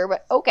was murder,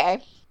 but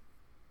okay.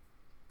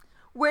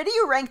 Where do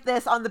you rank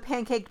this on the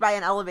pancaked by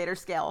an elevator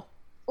scale?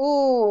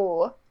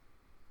 Ooh.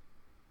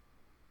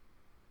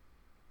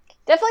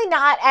 Definitely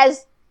not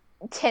as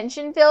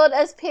tension-filled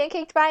as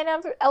Pancaked by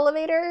an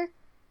Elevator,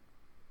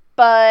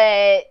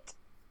 but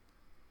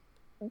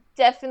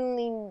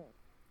definitely,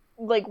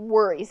 like,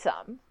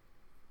 worrisome.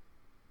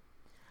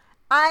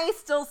 I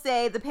still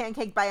say the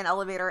Pancaked by an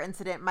Elevator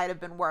incident might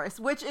have been worse,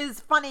 which is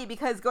funny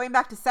because going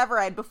back to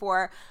Severide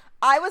before,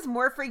 I was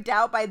more freaked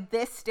out by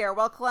this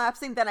stairwell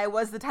collapsing than I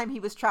was the time he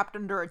was trapped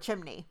under a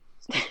chimney.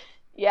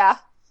 Yeah,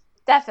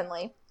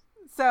 definitely.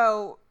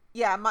 So...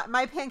 yeah,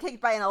 my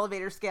Pancaked by an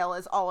Elevator scale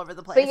is all over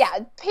the place. But yeah,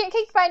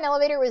 Pancaked by an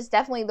Elevator was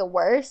definitely the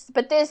worst.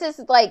 But this is,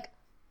 like,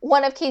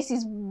 one of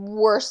Casey's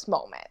worst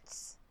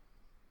moments.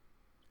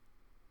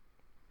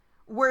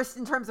 Worst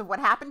in terms of what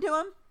happened to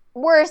him?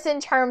 Worst in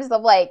terms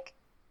of, like,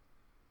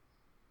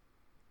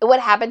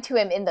 what happened to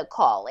him in the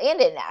call and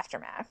in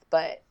Aftermath.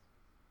 But...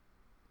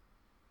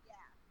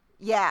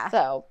 yeah.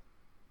 So...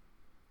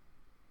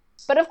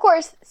 but of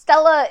course,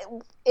 Stella,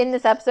 in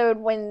this episode,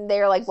 when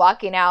they're like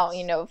walking out,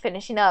 you know,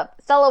 finishing up,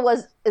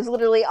 Stella is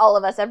literally all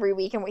of us every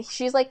week, and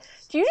she's like,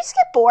 "Do you just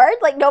get bored?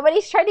 Like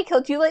nobody's tried to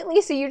kill you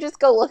lately, so you just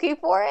go looking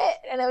for it?"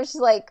 And I was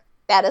just like,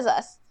 "That is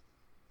us,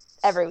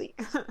 every week."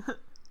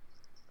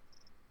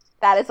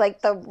 That is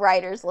like the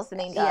writers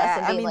listening to us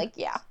and being like,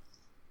 "Yeah,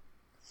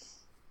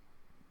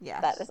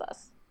 that is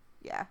us."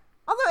 Yeah.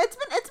 Although it's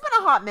been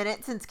a hot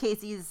minute since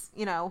Casey's,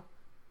 you know,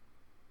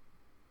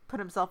 put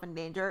himself in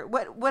danger.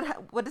 What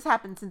has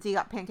happened since he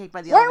got pancaked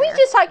by the elevator? Weren't we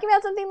just talking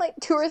about something like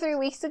 2 or 3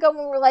 weeks ago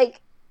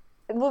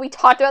when we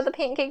talked about the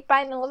pancake by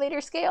an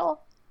elevator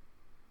scale?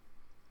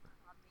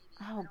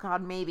 Oh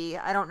God, maybe.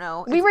 I don't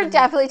know. We were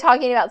definitely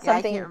talking about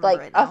something like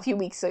right a few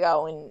weeks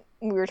ago when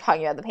we were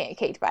talking about the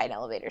pancake by an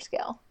elevator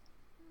scale.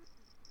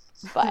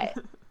 But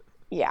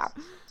yeah.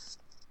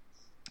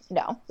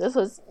 No, this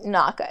was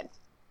not good.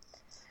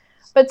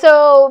 But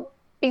so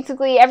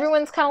basically,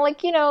 everyone's kind of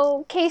like, you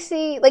know,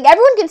 Casey, like,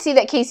 everyone can see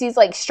that Casey's,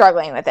 like,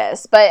 struggling with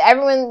this, but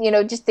everyone, you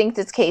know, just thinks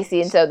it's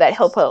Casey, and so that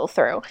he'll pull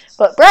through.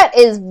 But Brett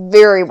is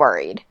very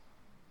worried.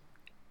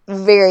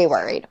 Very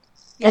worried.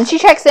 Yeah. And she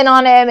checks in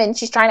on him, and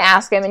she's trying to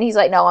ask him, and he's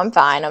like, no, I'm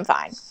fine.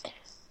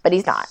 But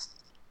he's not.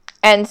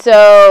 And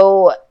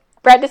so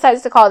Brett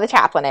decides to call the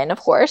chaplain in, of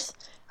course,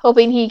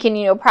 hoping he can,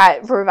 you know,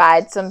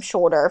 provide some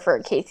shoulder for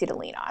Casey to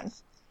lean on.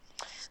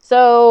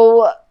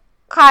 So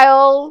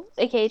Kyle,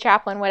 aka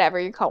Chaplain, whatever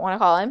you want to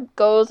call him,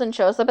 goes and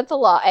shows up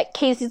at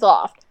Casey's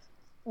loft.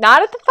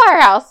 Not at the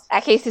firehouse,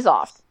 at Casey's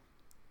loft.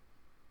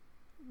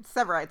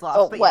 Severide's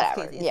loft, but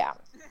whatever. Yes,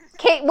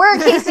 yeah. Where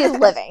Casey's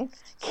living.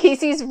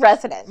 Casey's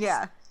residence.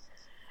 Yeah.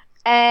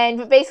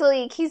 And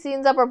basically, Casey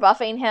ends up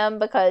rebuffing him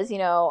because, you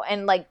know,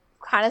 and, like,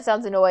 kind of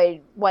sounds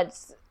annoyed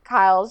once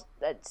Kyle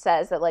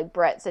says that, like,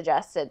 Brett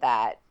suggested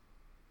that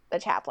the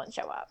chaplain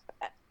show up.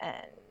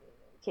 And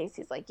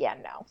Casey's like, yeah,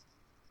 no,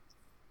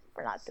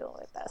 we're not dealing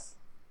with this.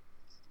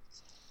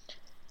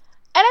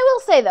 And I will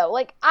say, though,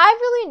 like, I've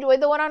really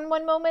enjoyed the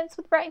one-on-one moments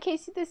with Brett and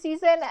Casey this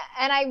season,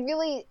 and I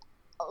really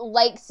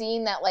like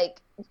seeing that,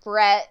 like,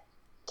 Brett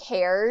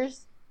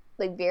cares,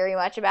 like, very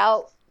much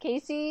about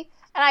Casey,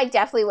 and I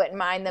definitely wouldn't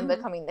mind them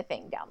becoming the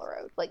thing down the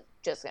road. Like,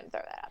 just gonna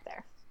throw that out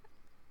there.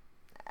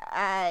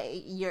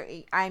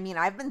 I mean,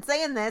 I've been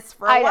saying this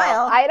for a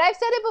while. I've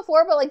said it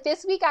before, but, like,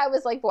 this week I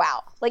was like,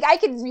 wow. Like, I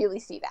could really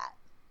see that.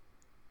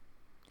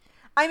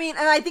 I mean,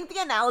 and I think the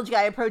analogy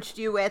I approached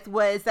you with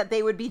was that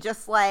they would be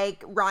just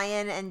like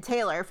Ryan and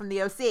Taylor from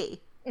the OC.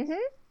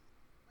 Mm-hmm.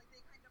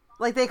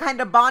 Like they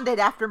kind of bonded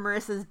after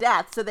Marissa's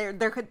death, so they're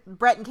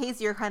Brett and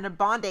Casey are kind of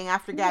bonding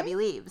after Gabby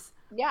leaves.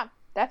 Yeah,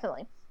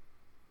 definitely.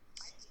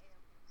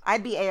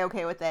 I'd be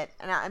A-okay with it,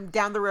 and I'm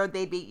down the road.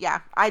 They'd be, yeah.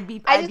 I'd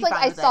be.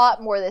 I saw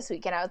it more this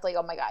week, and I was like,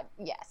 oh my god,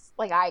 yes.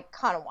 Like I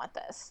kind of want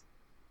this.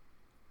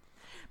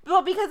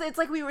 Well, because it's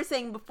like we were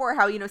saying before,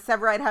 how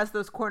Severide has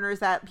those corners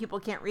that people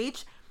can't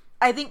reach.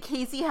 I think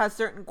Casey has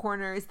certain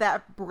corners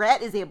that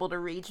Brett is able to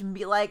reach and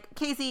be like,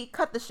 Casey,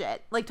 cut the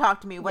shit. Like,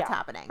 talk to me. What's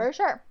happening? For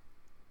sure.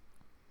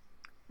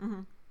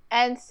 Mm-hmm.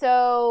 And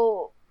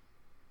so,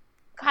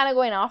 kind of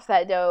going off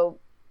that, though,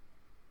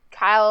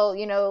 Kyle,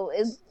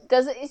 is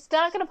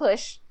not going to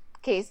push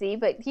Casey,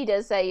 but he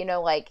does say,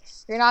 like,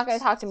 you're not going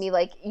to talk to me.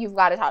 Like, you've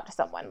got to talk to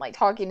someone. Like,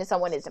 talking to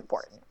someone is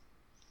important.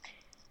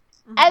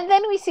 Mm-hmm. And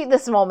then we see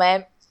this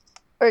moment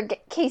where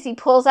Casey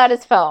pulls out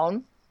his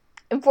phone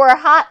and for a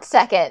hot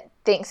second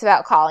thinks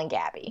about calling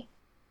Gabby.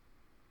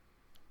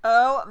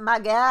 Oh my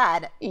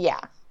god. Yeah.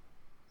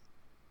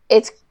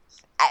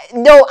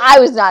 No,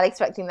 I was not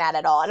expecting that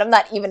at all. And I'm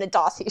not even a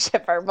Dawsey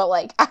shipper, but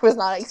like, I was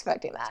not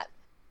expecting that.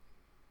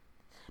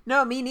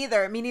 No, me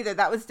neither.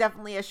 That was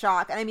definitely a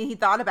shock. And I mean, he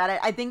thought about it.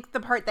 I think the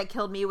part that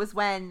killed me was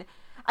when,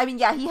 I mean,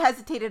 yeah, he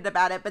hesitated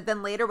about it, but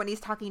then later when he's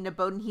talking to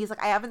Bowden, he's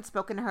like, I haven't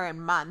spoken to her in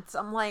months.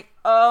 I'm like,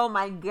 oh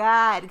my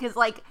god. Because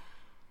like,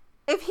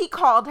 if he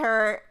called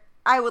her,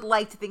 I would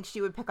like to think she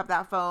would pick up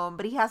that phone,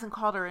 but he hasn't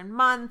called her in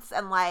months,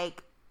 and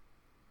like,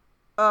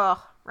 ugh,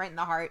 right in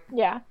the heart.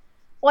 Yeah.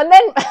 Well, and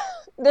then,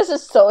 this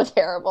is so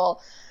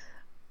terrible.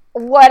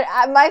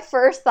 My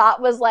first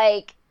thought was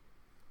like,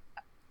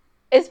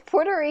 is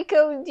Puerto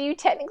Rico, do you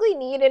technically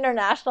need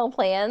international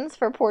plans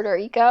for Puerto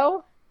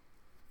Rico?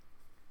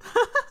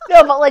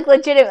 No, but like,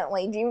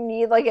 legitimately, do you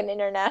need like an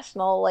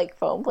international like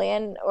phone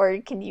plan, or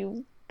can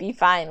you be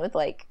fine with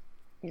like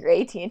your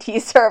AT&T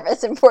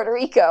service in Puerto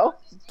Rico?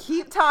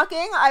 Keep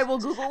talking. I will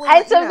Google it.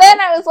 And so then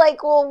I was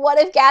like, well, what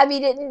if Gabby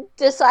didn't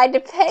decide to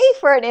pay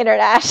for an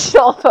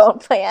international phone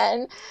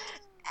plan? Like,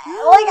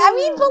 I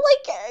mean, but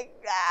like,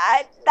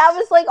 that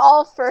was like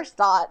all first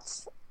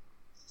thoughts.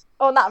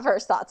 Well, not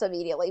first thoughts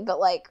immediately, but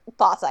like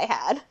thoughts I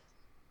had.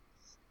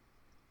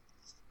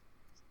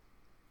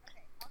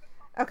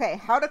 Okay,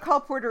 how to call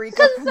Puerto Rico?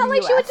 Because it's not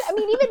like she would. I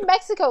mean, even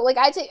Mexico. Like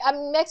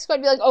Mexico,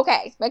 I'd be like,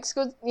 okay,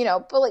 Mexico,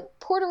 but like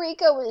Puerto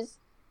Rico is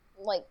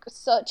like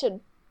such a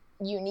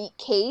unique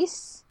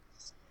case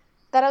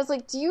that I was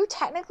like, do you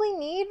technically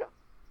need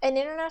an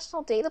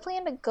international data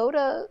plan to go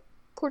to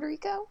Puerto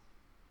Rico?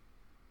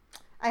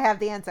 I have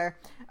the answer.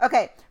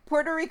 Okay,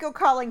 Puerto Rico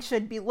calling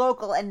should be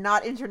local and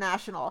not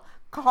international.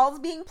 Calls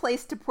being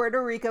placed to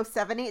Puerto Rico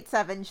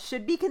 787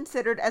 should be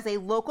considered as a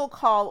local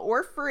call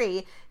or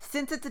free,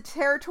 since it's a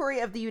territory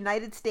of the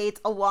United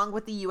States along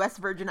with the U.S.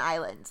 Virgin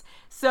Islands.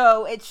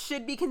 So it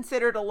should be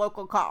considered a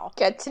local call.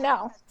 Good to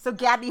know. So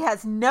Gabby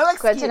has no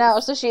excuse. Good to know.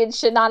 So she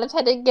should not have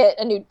had to get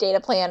a new data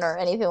plan or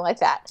anything like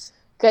that.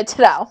 Good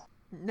to know.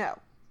 No.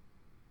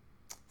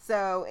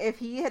 So if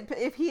he had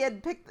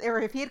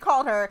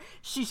called her,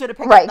 she should have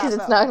picked up that phone. Right, because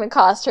it's not going to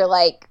cost her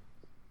like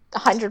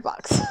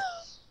 $100.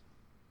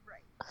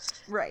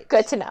 Right.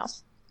 Good to know.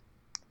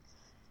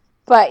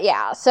 But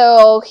yeah,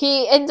 so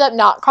he ends up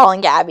not calling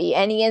Gabby,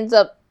 and he ends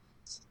up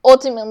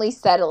ultimately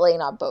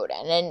settling on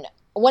Bowden. And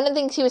one of the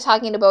things he was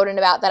talking to Bowden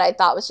about that I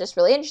thought was just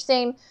really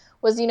interesting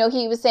was,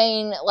 he was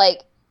saying,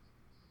 like,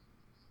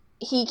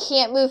 he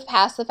can't move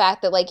past the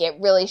fact that, like, it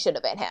really should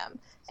have been him.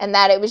 And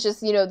that it was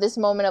just, this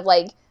moment of,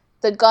 like,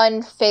 the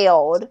gun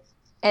failed.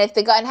 And if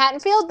the gun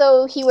hadn't failed,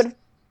 though, he would have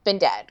been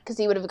dead, because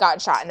he would have gotten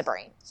shot in the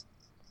brain.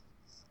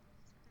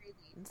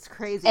 It's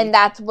crazy. And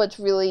that's what's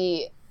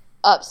really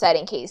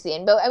upsetting Casey.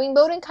 And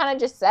Bowden kind of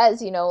just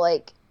says,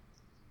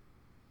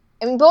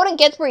 Bowden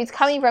gets where he's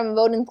coming from, and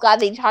Bowden's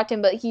glad they talked to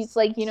him, but he's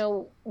like,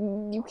 you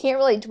can't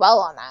really dwell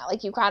on that.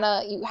 Like, you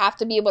have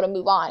to be able to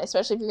move on,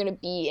 especially if you're going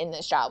to be in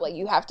this job. Like,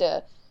 you have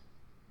to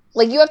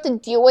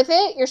deal with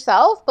it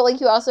yourself, but,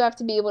 like, you also have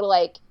to be able to,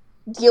 like,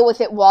 deal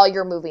with it while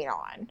you're moving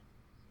on.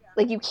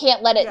 Like, you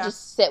can't let it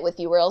just sit with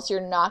you, or else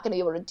you're not going to be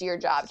able to do your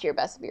job to your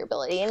best of your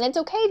ability. And it's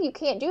okay if you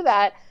can't do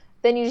that.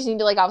 Then you just need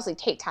to, like, obviously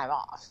take time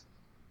off.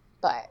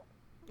 But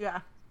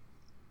yeah.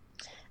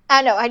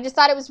 I don't know. I just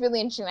thought it was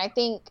really interesting. I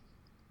think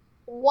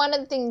one of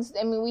the things,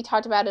 we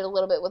talked about it a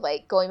little bit with,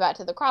 like, going back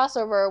to the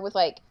crossover with,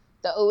 like,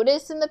 the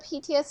Otis and the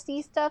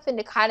PTSD stuff, and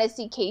to kind of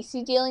see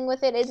Casey dealing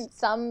with it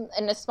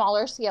in a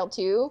smaller scale,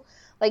 too.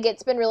 Like,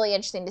 it's been really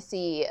interesting to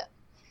see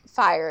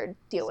Fire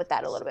deal with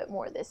that a little bit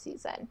more this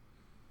season.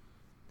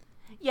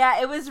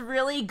 Yeah, it was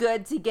really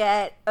good to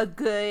get a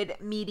good,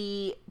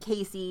 meaty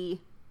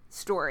Casey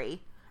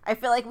story. I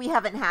feel like we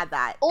haven't had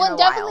that Well, in and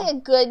a definitely while.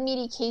 a good,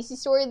 meaty Casey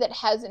story that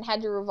hasn't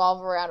had to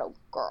revolve around a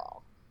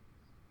girl.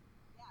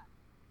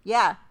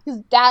 Yeah,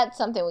 Because that's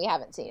something we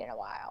haven't seen in a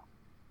while.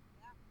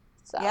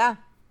 So, yeah.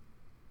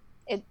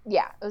 it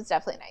was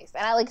definitely nice.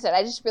 And like I said,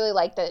 I just really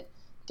like that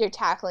they're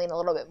tackling a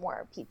little bit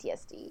more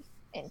PTSD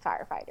in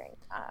firefighting.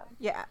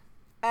 Yeah.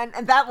 And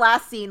that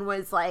last scene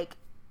was like,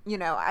 you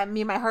know, I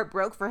mean, my heart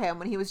broke for him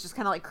when he was just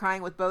kind of like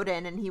crying with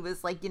Bowden, and he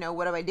was like, you know,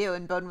 what do I do?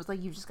 And Bowden was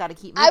like, you just got to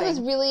keep moving. I was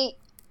really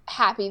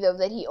happy, though,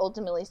 that he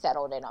ultimately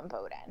settled in on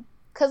Bowden.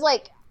 Because,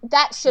 like,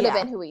 that should have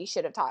been who he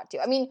should have talked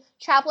to. I mean,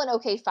 Chaplin,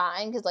 okay,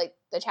 fine, because, like,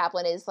 the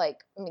chaplain is, like,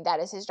 I mean, that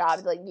is his job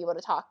to, like, be able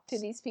to talk to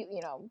these people,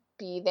 you know,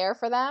 be there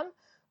for them.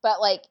 But,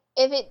 like,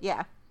 if it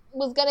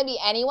was going to be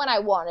anyone, I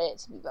wanted it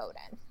to be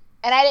Bowden.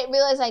 And I didn't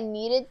realize I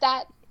needed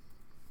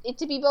it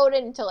to be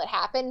Bowden until it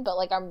happened, but,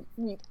 like,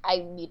 I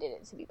needed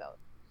it to be Bowden.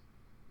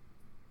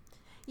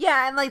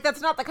 Yeah, and, like,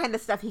 that's not the kind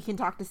of stuff he can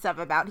talk to Sev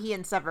about. He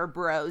and Sev are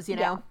bros, you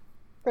know? Yeah,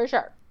 for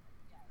sure.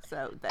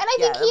 So and I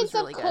think he and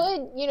Sev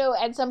could, you know,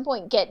 at some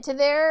point get to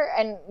there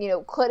and, you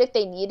know, could if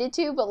they needed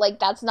to, but, like,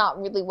 that's not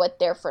really what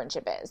their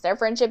friendship is. Their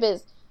friendship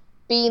is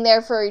being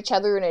there for each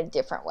other in a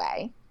different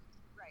way.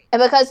 Right.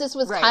 And because this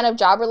was kind of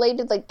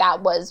job-related, like,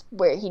 that was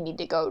where he needed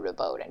to go to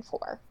Bowden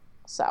for.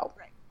 So.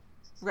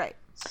 Right.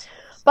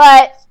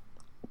 But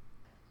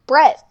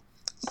Brett,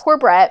 poor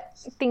Brett,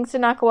 things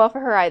did not go well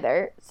for her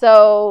either.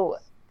 So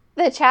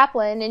the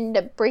chaplain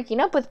ended up breaking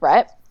up with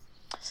Brett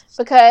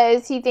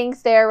because he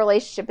thinks their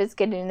relationship is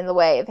getting in the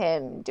way of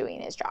him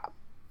doing his job.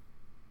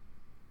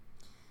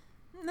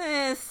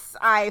 This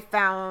I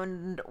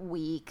found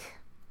weak.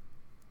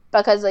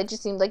 Because it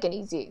just seemed like an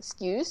easy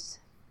excuse.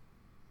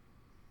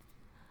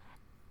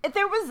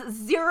 There was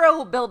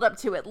zero build up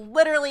to it.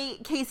 Literally,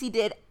 Casey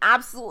did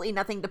absolutely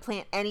nothing to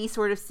plant any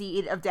sort of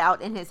seed of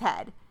doubt in his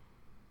head.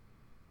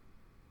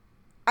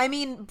 I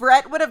mean,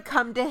 Brett would have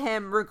come to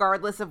him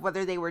regardless of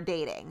whether they were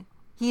dating.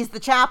 He's the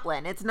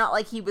chaplain. It's not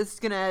like he was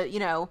gonna, you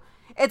know,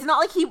 it's not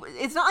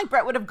like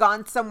Brett would have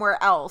gone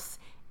somewhere else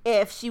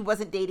if she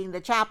wasn't dating the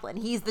chaplain.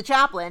 He's the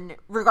chaplain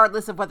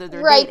regardless of whether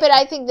they're dating. But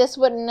I think this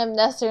wouldn't have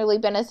necessarily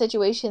been a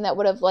situation that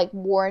would have, like,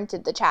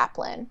 warranted the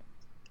chaplain.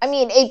 I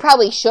mean, it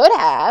probably should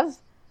have,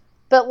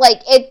 but,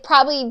 like, it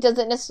probably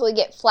doesn't necessarily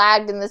get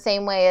flagged in the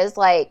same way as,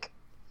 like,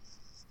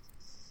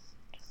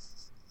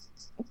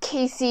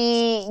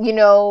 Casey, you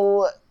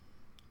know,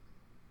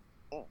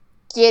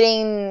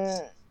 getting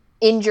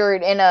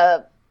injured in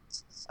a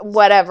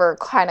whatever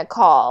kind of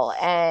call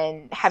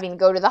and having to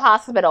go to the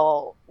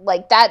hospital.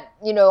 Like, that,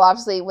 you know,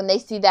 obviously when they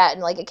see that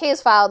in, like, a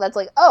case file, that's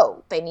like,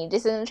 oh, they need to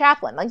send a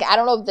chaplain. Like, I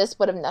don't know if this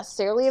would have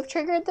necessarily have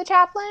triggered the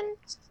chaplain.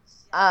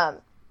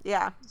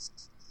 Yeah.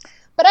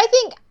 But I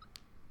think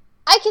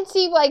I can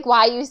see, like,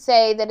 why you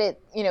say that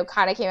it, you know,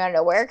 kind of came out of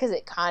nowhere, because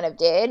it kind of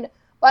did.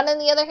 But on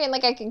the other hand,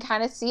 like, I can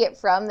kind of see it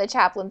from the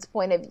chaplain's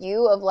point of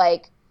view of,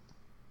 like,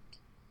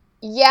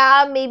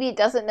 yeah, maybe it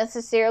doesn't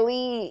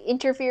necessarily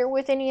interfere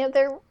with any of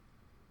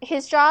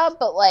his job,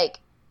 but, like,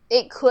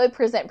 it could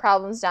present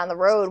problems down the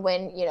road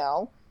when, you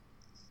know,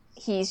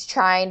 he's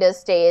trying to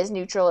stay as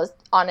neutral as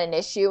on an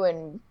issue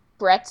and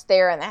Brett's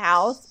there in the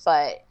house.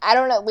 But I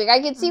don't know. Like,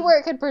 I can see where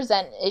it could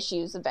present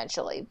issues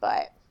eventually,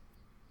 but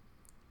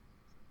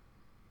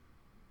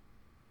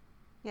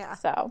yeah.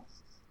 So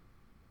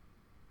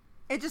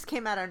it just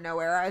came out of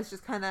nowhere. I was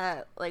just kind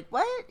of like,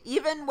 what?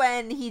 Even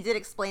when he did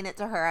explain it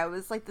to her, I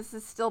was like, this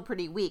is still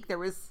pretty weak. There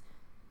was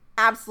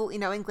absolutely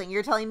no inkling.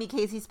 You're telling me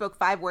Casey spoke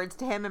 5 words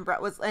to him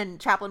and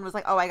Chaplin was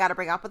like, oh, I got to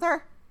break up with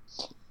her?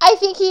 I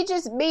think he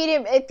just made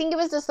him, I think it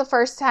was just the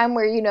first time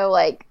where, you know,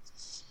 like,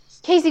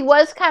 Casey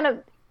was kind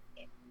of,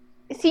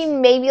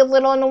 seemed maybe a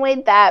little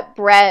annoyed that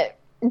Brett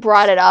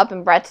brought it up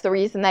and Brett's the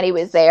reason that he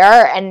was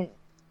there, and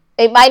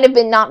it might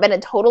have not been a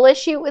total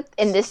issue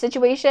in this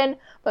situation,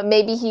 but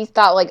maybe he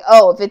thought, like,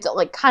 oh, if it's,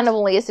 like, kind of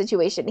only a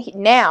situation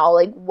now,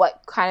 like,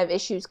 what kind of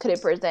issues could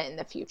it present in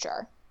the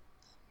future?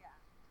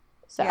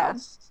 So. Yeah.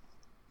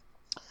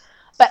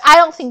 But I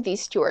don't think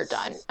these two are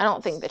done. I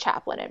don't think the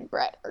chaplain and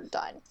Brett are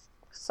done.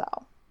 So.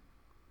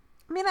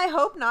 I mean, I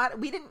hope not.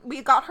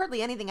 We got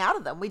hardly anything out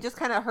of them. We just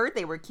kind of heard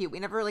they were cute. We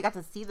never really got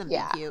to see them be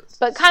cute.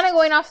 But kind of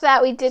going off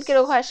that, we did get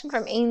a question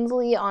from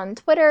Ainsley on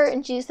Twitter,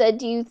 and she said,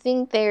 do you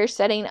think they're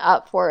setting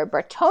up for a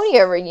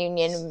Bretonia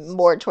reunion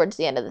more towards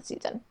the end of the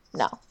season?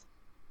 No.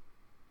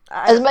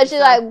 As much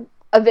as I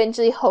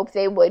eventually hope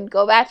they would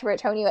go back to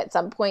Bretonia at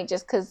some point,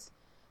 just because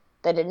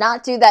they did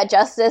not do that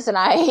justice, and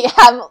I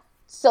have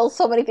still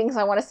so many things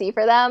I want to see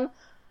for them.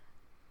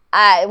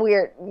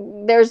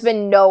 There's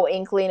been no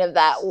inkling of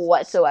that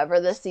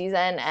whatsoever this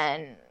season,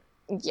 and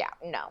yeah,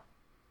 no.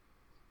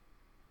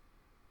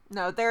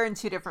 No, they're in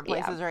 2 different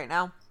places right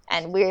now.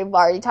 And we've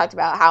already talked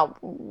about how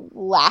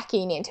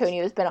lacking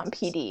Antonio has been on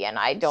PD, and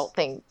I don't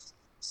think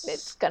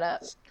he's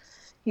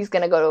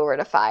gonna go over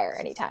to Fire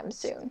anytime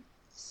soon.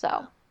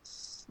 So.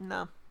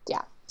 No.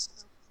 Yeah.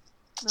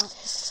 No.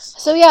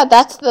 So yeah,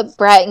 that's the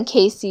Brett and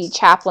Casey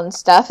Chaplin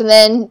stuff, and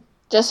then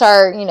just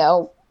our,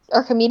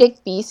 our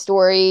comedic B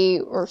story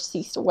or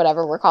C,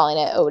 whatever we're calling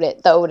it,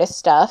 the Otis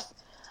stuff.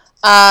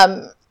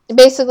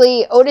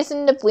 Basically, Otis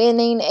ended up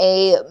winning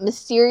a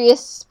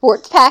mysterious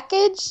sports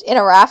package in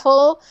a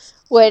raffle,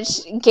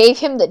 which gave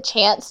him the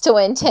chance to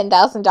win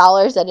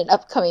 $10,000 at an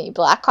upcoming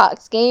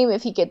Blackhawks game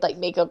if he could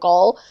make a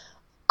goal.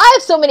 I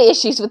have so many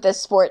issues with this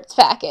sports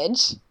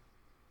package.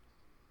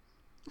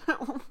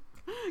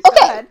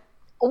 Okay.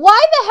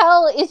 Why the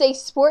hell is a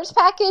sports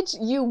package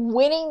you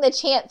winning the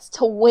chance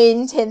to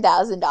win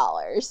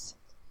 $10,000?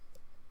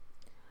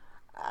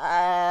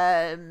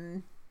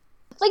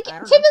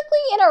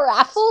 Typically in a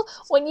raffle,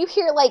 when you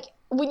hear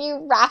when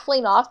you're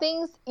raffling off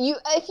things,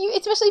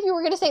 especially if you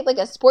were gonna say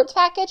a sports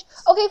package,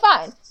 okay,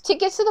 fine.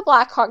 Tickets to the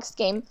Blackhawks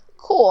game,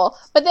 cool.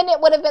 But then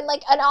it would have been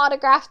an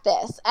autograph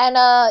this and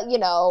a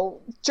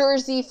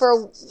jersey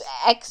for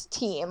X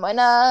team and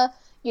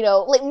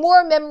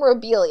more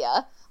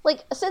memorabilia.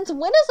 Since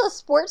when is a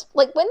sports,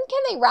 when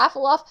can they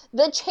raffle off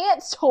the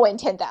chance to win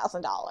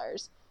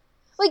 $10,000?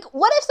 What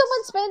if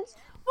someone spends...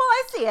 Well,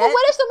 I see it. But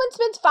what if someone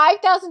spends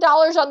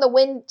 $5,000 on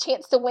the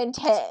chance to win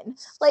 10?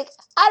 I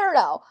don't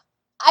know.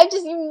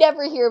 You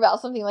never hear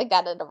about something like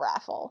that at a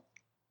raffle.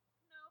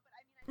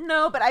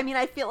 No, but I mean,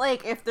 I feel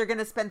like if they're going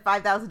to spend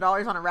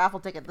 $5,000 on a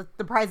raffle ticket, the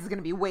prize is going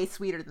to be way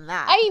sweeter than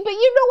that. But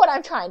you know what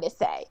I'm trying to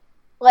say.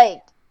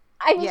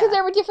 Because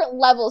there were different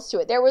levels to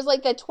it. There was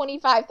the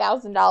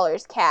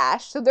 $25,000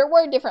 cash, so there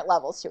were different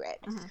levels to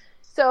it. Mm-hmm.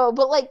 So,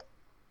 but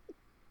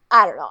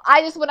I don't know.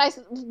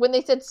 When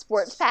they said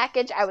sports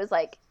package, I was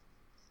like,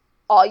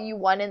 all you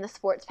want in the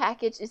sports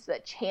package is the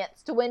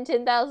chance to win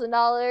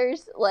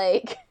 $10,000.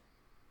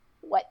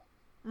 What?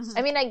 Mm-hmm.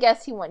 I mean, I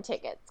guess he won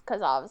tickets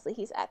because obviously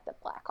he's at the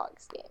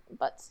Blackhawks game,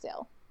 but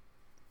still.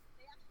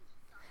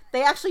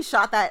 They actually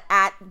shot that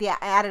at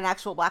an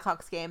actual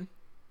Blackhawks game.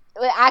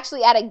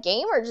 Actually at a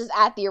game or just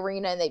at the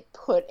arena and they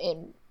put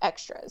in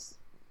extras?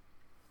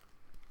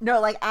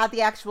 No, at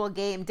the actual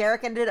game.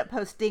 Derek ended up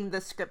posting the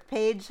script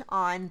page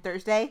on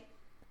Thursday,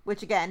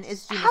 which again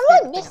is Gina's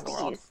favorite thing in the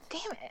world.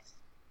 Damn it.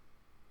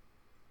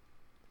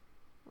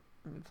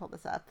 Let me pull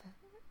this up.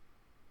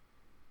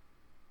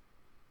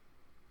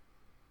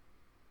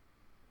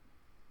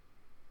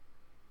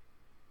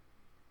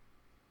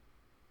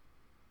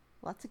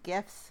 Lots of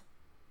gifs.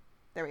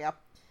 There we go.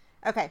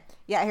 Okay.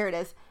 Yeah, here it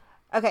is.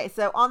 Okay,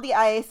 so on the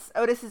ice,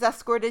 Otis is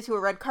escorted to a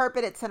red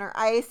carpet at center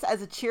ice.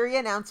 As a cheery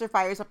announcer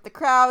fires up the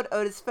crowd,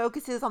 Otis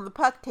focuses on the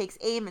puck, takes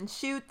aim, and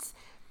shoots.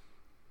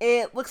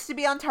 It looks to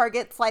be on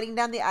target, sliding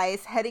down the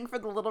ice, heading for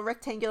the little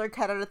rectangular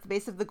cutout at the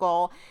base of the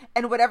goal.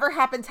 And whatever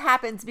happens,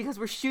 happens because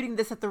we're shooting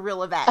this at the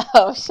real event.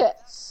 Oh, shit.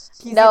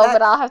 No,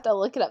 but I'll have to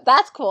look it up.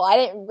 That's cool. I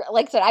didn't,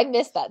 I said, I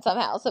missed that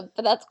somehow,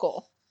 but that's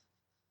cool.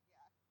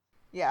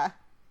 Yeah.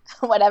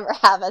 Whatever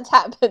happens,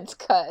 happens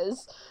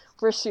because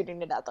we're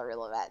shooting it at the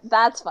real event.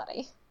 That's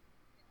funny.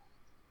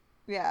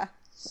 Yeah.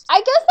 I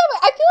guess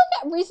I feel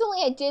like recently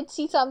I did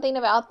see something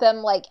about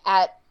them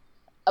at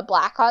a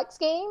Blackhawks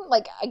game.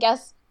 I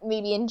guess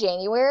maybe in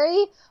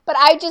January. But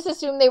I just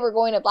assumed they were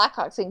going to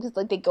Blackhawks games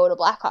because they go to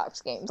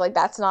Blackhawks games.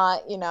 That's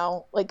not,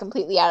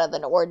 completely out of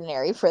the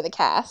ordinary for the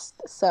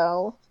cast.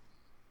 So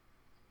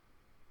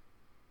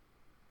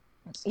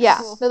yeah,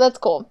 cool. No, that's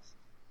cool.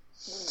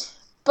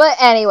 But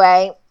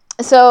anyway,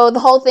 so the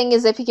whole thing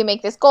is if he can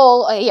make this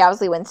goal, he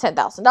obviously wins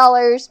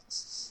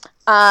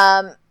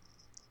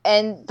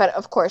 $10,000. But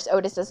of course,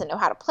 Otis doesn't know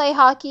how to play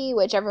hockey,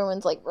 which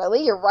everyone's like,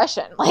 really? You're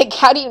Russian.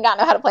 How do you not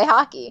know how to play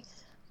hockey?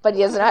 But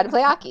he doesn't know how to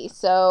play hockey.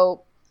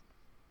 So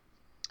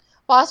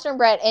Foster and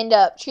Brett end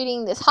up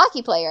treating this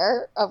hockey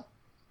player, of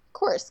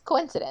course,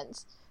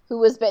 coincidence, who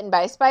was bitten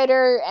by a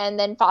spider, and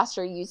then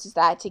Foster uses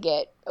that to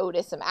get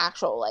Otis some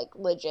actual,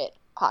 legit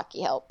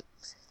hockey help.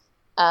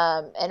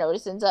 And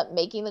Otis ends up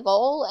making the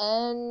goal,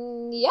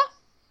 and yeah,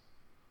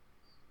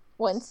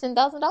 wins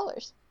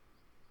 $10,000.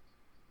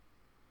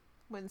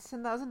 Wins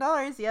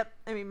 $10,000. Yep.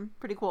 I mean,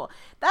 pretty cool.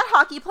 That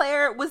hockey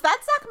player, was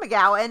that Zach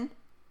McGowan?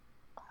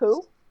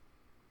 Who?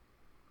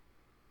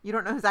 You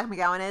don't know who Zach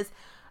McGowan is?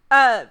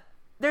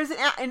 There's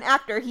an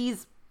actor.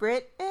 He's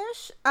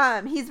British.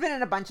 He's been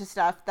in a bunch of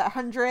stuff. The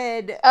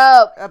 100.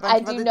 Oh,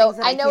 I do know.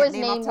 I know his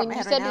name. When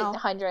you said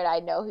 100,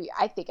 I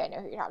think I know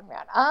who you're talking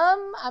about.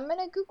 I'm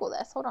gonna Google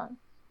this. Hold on.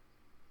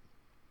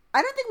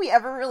 I don't think we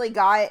ever really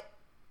got,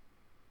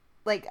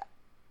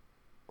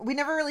 we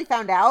never really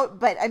found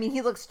out, but I mean,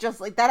 he looks just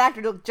like, that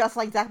actor looked just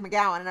like Zach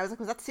McGowan, and I was like,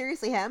 was that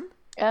seriously him?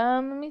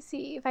 Let me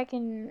see if I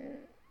can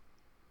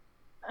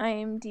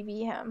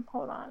IMDb him.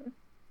 Hold on.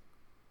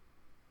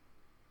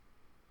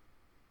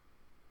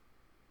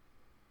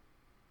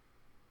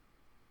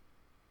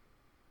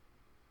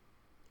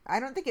 I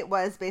don't think it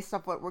was based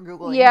off what we're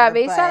Googling. Yeah,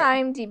 based on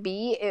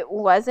IMDb, it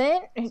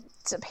wasn't.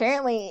 It's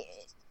apparently,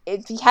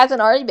 if he hasn't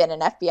already been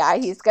an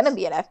FBI, he's going to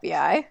be an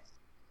FBI.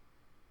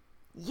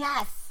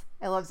 Yes!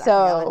 I love Zach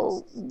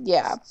McGowan.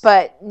 Yeah,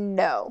 but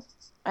no,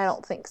 I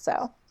don't think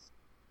so.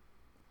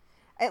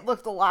 It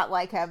looked a lot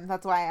like him.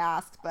 That's why I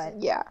asked,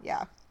 but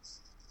yeah.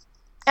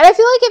 And I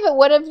feel like if it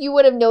would have, you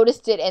would have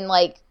noticed it in,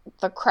 like,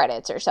 the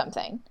credits or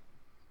something.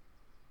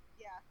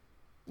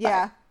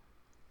 Yeah.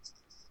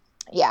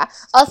 Yeah.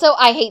 Also,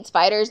 I hate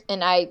spiders,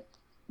 and I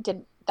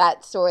did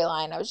that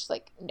storyline. I was just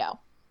like, no.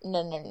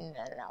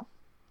 No.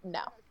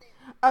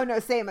 Oh, no,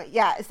 same.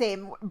 Yeah,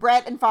 same.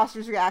 Brett and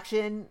Foster's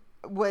reaction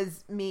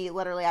was me,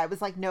 literally. I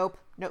was like, nope.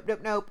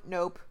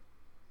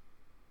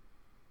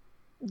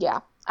 Yeah.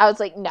 I was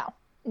like, no.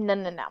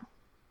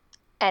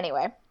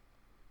 Anyway.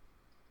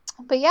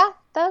 But yeah,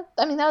 that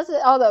was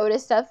all the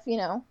Otis stuff, you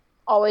know.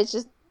 Always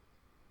just,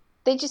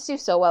 they just do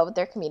so well with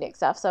their comedic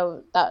stuff,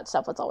 so that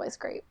stuff was always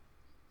great.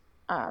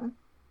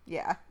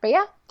 Yeah. But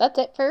yeah, that's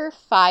it for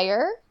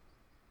Fire.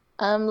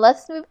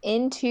 Let's move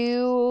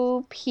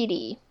into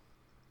PD.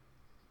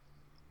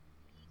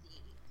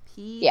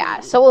 Yeah,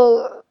 so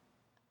we'll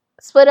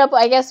split up.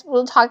 I guess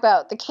we'll talk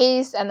about the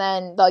case and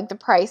then like the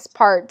price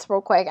parts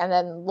real quick, and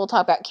then we'll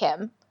talk about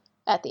Kim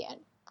at the end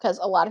because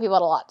a lot of people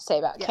had a lot to say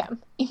about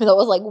Kim, even though it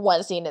was like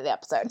one scene in the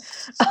episode.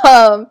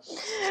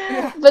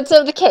 But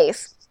so the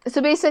case.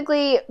 So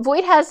basically,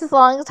 Voight has this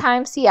long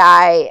time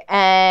CI,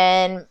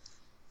 and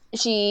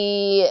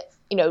she,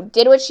 you know,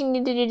 did what she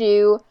needed to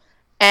do,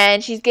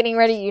 and she's getting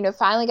ready. You know,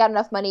 finally got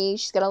enough money.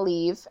 She's gonna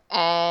leave,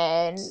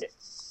 and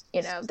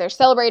you know, they're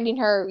celebrating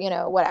her, you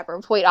know, whatever.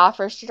 Voight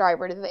offers to drive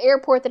her to the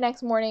airport the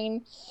next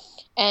morning.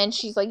 And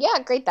she's like,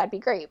 yeah, great, that'd be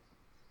great.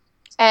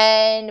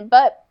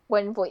 But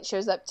when Voight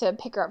shows up to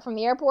pick her up from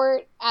the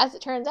airport, as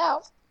it turns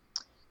out,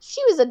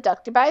 she was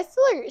abducted by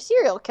a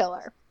serial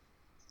killer.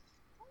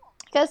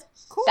 Because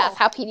that's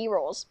how PD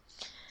rolls.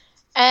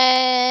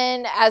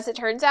 And as it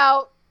turns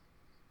out,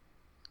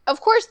 of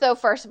course, though,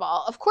 first of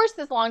all,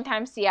 this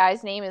longtime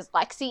CI's name is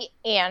Lexi,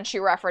 and she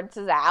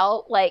references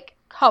Al. Like,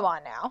 come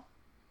on now.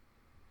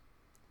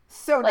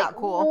 So like, not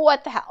cool.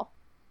 What the hell?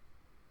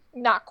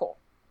 Not cool.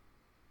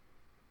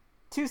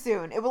 Too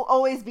soon. It will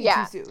always be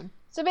too soon.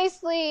 So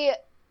basically,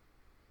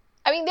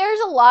 I mean,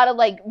 there's a lot of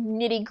like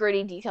nitty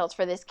gritty details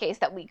for this case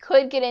that we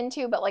could get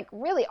into, but like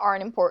really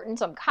aren't important.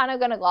 So I'm kind of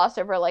going to gloss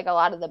over like a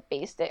lot of the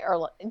basic,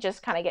 or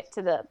just kind of get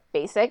to the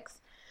basics.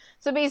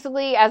 So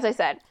basically, as I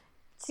said,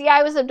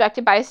 CI was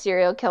abducted by a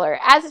serial killer.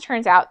 As it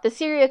turns out, the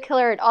serial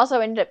killer had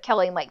also ended up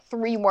killing like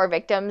 3 more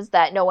victims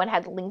that no one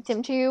had linked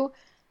him to,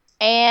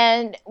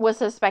 and was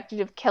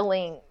suspected of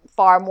killing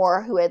far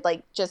more who had,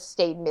 like, just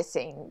stayed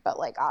missing, but,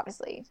 like,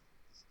 obviously,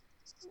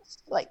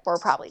 like, were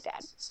probably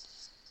dead.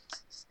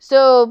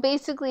 So,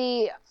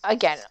 basically,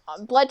 again,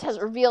 blood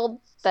tests revealed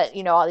that,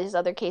 you know, all these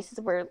other cases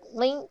were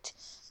linked,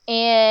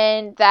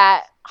 and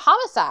that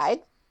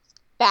homicide,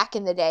 back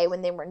in the day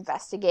when they were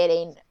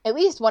investigating at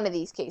least one of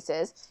these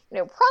cases, you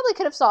know, probably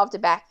could have solved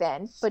it back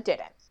then, but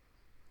didn't.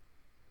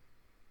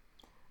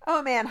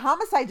 Oh man,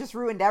 homicide just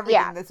ruined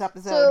everything this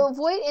episode. So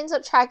Voight ends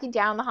up tracking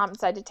down the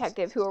homicide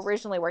detective who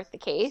originally worked the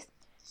case,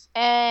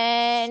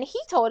 and he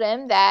told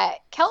him that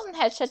Kelton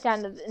had shut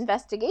down the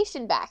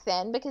investigation back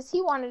then because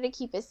he wanted to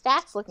keep his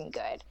stats looking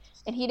good,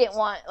 and he didn't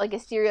want like a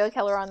serial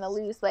killer on the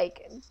loose,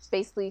 like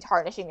basically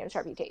tarnishing his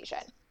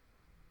reputation.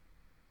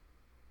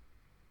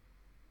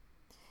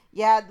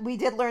 Yeah, we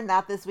did learn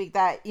that this week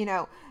that, you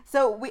know,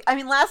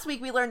 last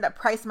week we learned that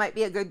Price might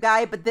be a good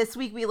guy, but this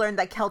week we learned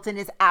that Kelton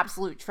is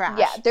absolute trash.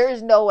 Yeah, there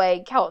is no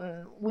way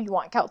we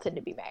want Kelton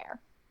to be mayor.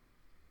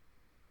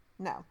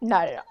 No.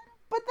 Not at all.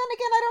 But then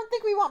again, I don't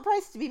think we want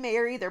Price to be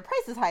mayor either.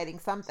 Price is hiding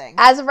something.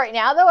 As of right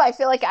now, though, I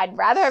feel like I'd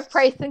rather have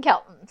Price than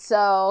Kelton,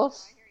 so...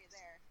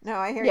 No,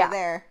 I hear you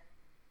there.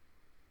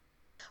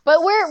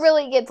 But where it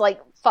really gets, like,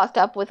 fucked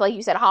up with, like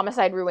you said,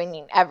 homicide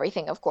ruining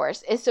everything, of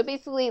course, is so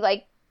basically,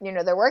 like, you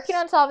know, they're working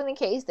on solving the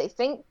case. They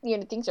think, you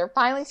know, things are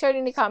finally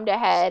starting to come to a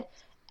head.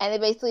 And they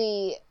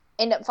basically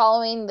end up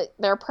following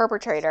their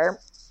perpetrator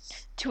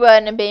to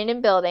an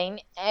abandoned building.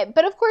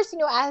 But, of course, you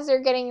know, as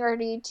they're getting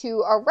ready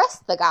to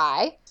arrest the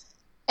guy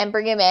and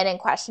bring him in and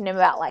question him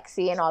about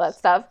Lexi and all that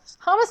stuff,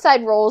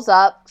 homicide rolls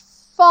up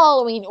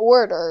following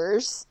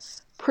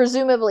orders,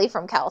 presumably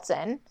from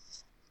Kelton.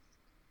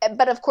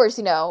 But, of course,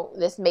 you know,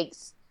 this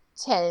makes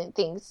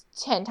things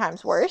 10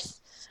 times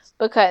worse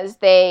because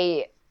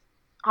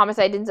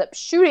homicide ends up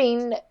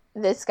shooting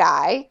this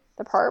guy,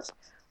 the perp,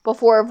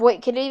 before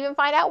Voight could even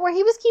find out where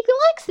he was keeping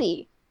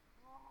Lexi.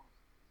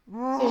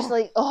 You're just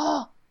like,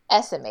 oh,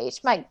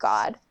 SMH, my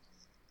God.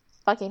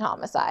 Fucking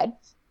homicide.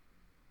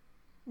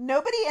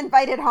 Nobody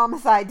invited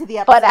homicide to the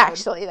episode. But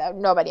actually, though,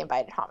 nobody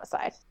invited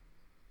homicide.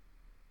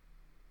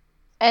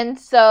 And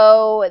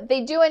so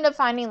they do end up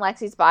finding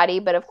Lexi's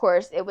body, but of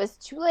course it was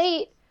too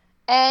late.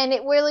 And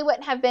it really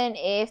wouldn't have been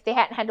if they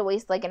hadn't had to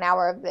waste like an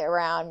hour of their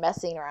round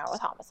messing around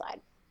with homicide.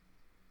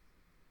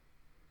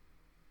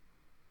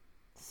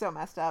 So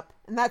messed up.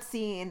 And that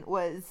scene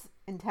was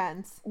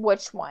intense.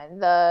 Which one?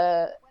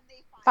 The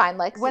find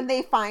Lexi? When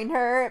they find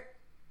her,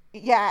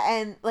 yeah,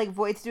 and like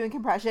Voight's doing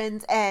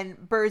compressions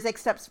and Burgess,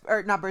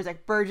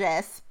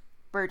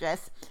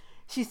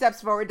 she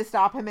steps forward to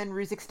stop him and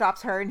Ruzek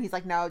stops her and he's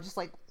like, no, just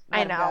like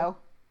let him go.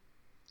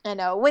 I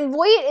know. When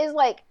Voight is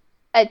like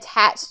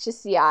attached to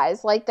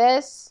CIs like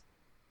this,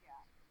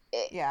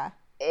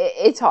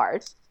 it's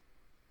hard.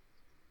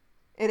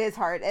 It is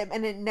hard,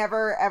 and it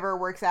never, ever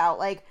works out.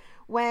 Like,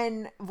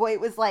 when Voight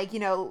was like,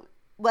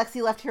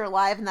 Lexi left here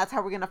alive, and that's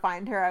how we're going to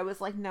find her, I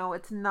was like, no,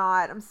 it's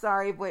not. I'm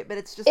sorry, Voight, but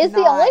it's just Is not.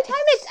 the only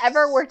time it's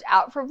ever worked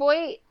out for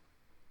Voight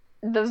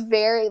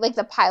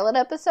the pilot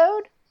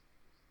episode?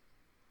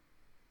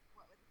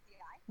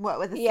 What,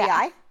 with the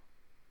Yeah. CI?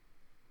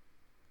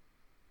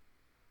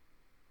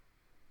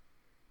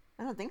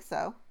 I don't think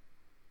so.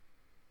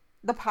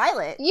 The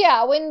pilot?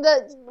 Yeah,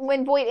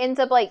 when Voight ends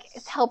up, like,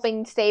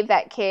 helping save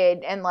that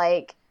kid and,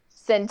 like,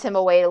 sends him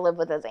away to live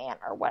with his aunt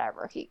or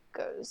whatever he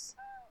goes.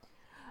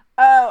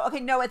 Oh, okay,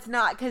 no, it's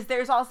not, because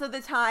there's also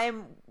the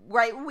time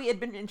right when we had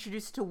been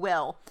introduced to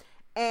Will,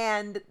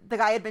 and the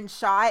guy had been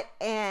shot,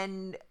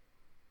 and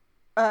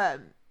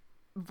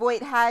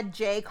Voight had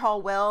Jay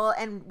call Will,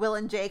 and Will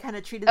and Jay kind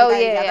of treated the guy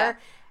together. Yeah.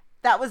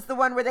 That was the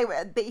one where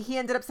he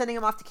ended up sending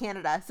him off to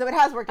Canada, so it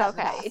has worked out.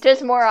 Okay,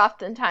 just more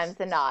often times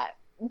than not,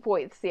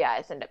 Voight's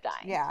CIs end up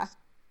dying. Yeah.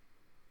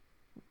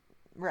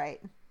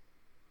 Right.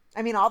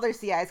 I mean, all their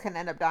CIs can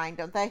end up dying,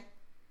 don't they?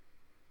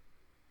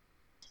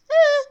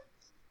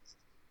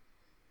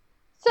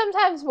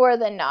 Sometimes more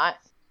than not.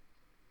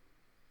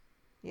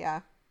 Yeah.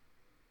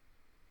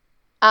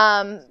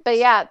 But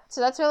yeah,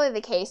 so that's really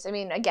the case. I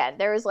mean, again,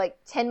 there was like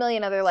 10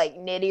 million other like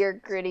nittier,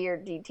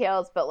 grittier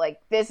details, but like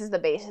this is the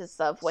basis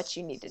of what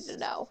you needed to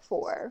know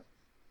for.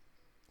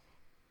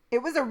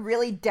 It was a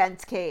really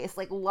dense case,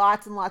 like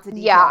lots and lots of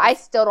details. Yeah, I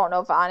still don't know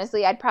if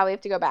honestly, I'd probably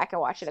have to go back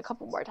and watch it a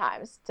couple more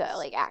times to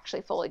like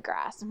actually fully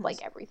grasp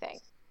like everything.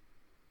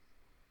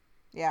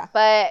 Yeah.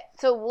 But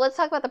so let's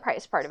talk about the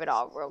price part of it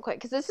all real quick,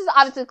 because this is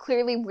obviously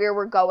clearly where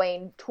we're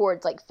going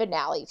towards like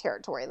finale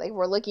territory. Like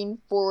we're looking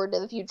forward to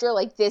the future.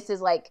 Like this is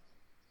like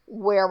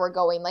where we're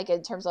going, like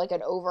in terms of like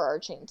an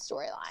overarching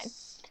storyline.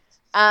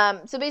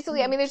 So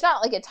basically, I mean, there's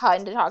not like a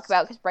ton to talk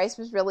about because Bryce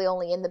was really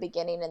only in the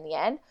beginning and the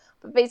end.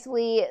 But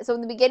basically, so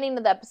in the beginning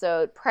of the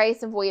episode,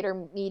 Price and Voight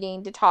are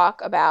meeting to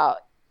talk about,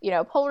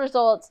 poll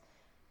results,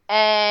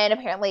 and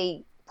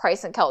apparently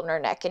Price and Kelton are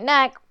neck and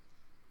neck.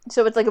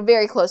 So it's like a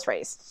very close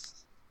race.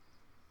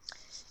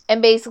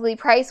 And basically,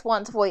 Price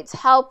wants Voight's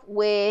help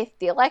with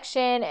the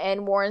election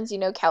and warns,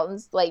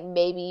 Kelton's, like,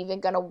 maybe even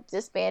going to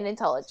disband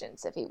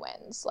intelligence if he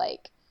wins.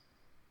 Like,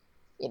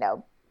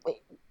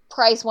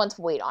 Price wants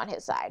Voight on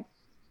his side.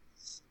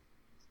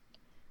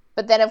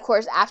 But then, of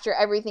course, after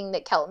everything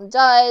that Kelton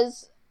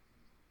does,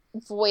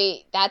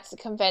 Voight, that's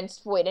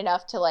convinced Voight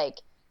enough to, like,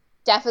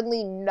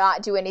 definitely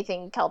not do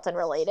anything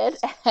Kelton-related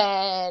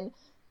and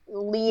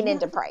lean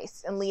into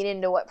Price and lean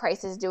into what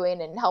Price is doing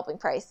and helping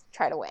Price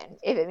try to win,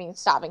 if it means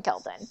stopping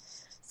Kelton.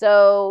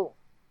 So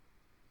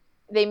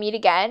they meet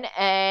again,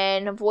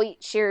 and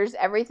Voight shares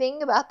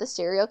everything about the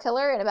serial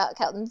killer and about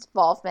Kelton's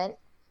involvement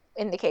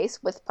in the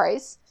case with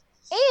Price,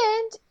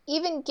 and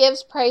even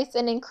gives Price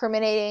an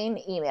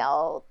incriminating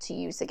email to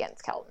use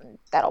against Kelton.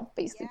 That'll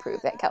basically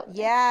prove that Kelton.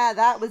 Yeah,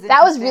 that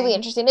was really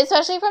interesting,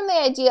 especially from the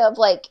idea of,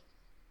 like,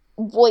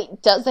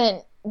 Voight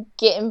doesn't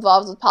get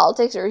involved with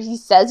politics, or he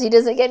says he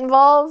doesn't get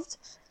involved,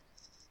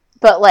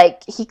 but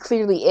like he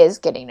clearly is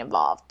getting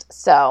involved.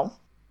 So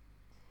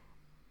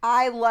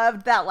I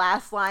loved that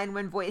last line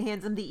when Voight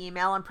hands him the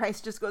email and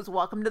Price just goes,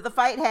 "Welcome to the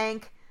fight,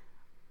 Hank."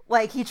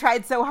 Like he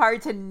tried so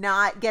hard to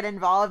not get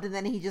involved, and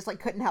then he just like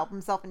couldn't help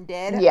himself and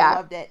did. Yeah. I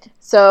loved it.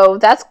 So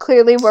that's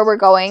clearly where we're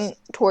going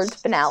towards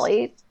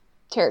finale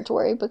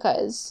territory,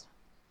 because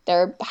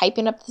they're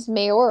hyping up this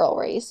mayoral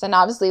race, and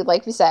obviously,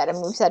 like we said,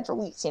 we've said for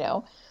weeks,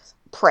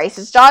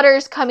 Price's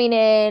daughter's coming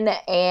in,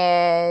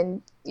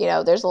 and,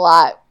 there's a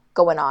lot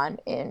going on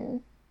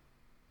in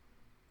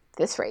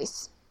this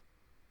race.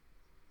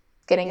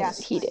 Getting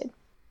heated.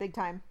 Big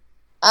time.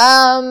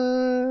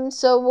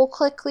 So we'll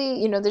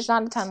quickly, there's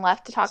not a ton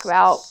left to talk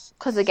about,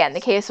 because, again,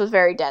 the case was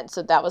very dense,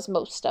 so that was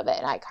most of it,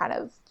 and I kind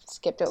of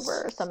skipped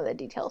over some of the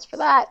details for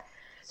that.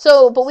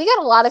 So, but we got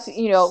a lot of,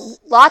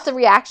 lots of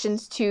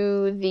reactions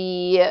to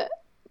the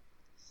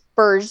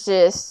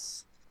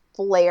Burgess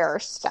Blair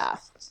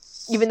stuff,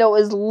 even though it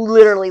was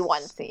literally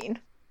one scene.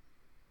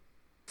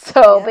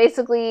 So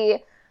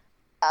basically,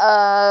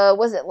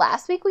 was it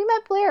last week we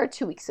met Blair or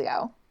 2 weeks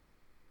ago?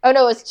 Oh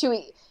no, it was 2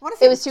 weeks.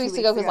 It was 2 weeks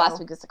ago because last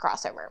week was the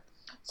crossover.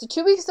 So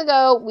 2 weeks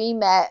ago we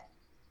met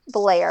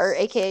Blair,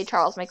 aka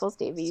Charles Michaels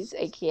Davies,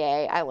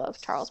 aka I love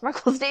Charles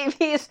Michaels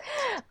Davies,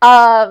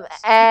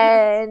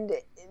 and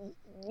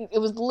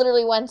it was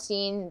literally one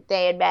scene.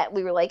 They had met.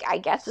 We were like, I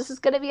guess this is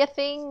going to be a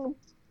thing.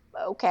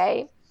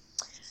 Okay.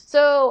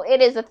 So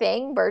it is a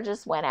thing.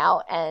 Burgess went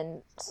out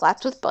and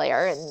slept with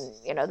Blair,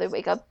 and, they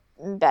wake up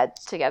in bed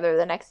together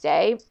the next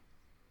day.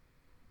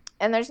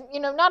 And there's,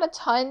 not a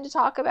ton to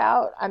talk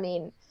about. I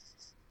mean,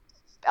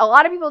 a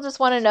lot of people just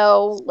want to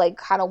know, like,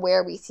 kind of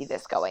where we see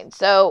this going.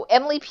 So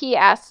Emily P.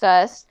 asked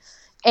us,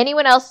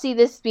 anyone else see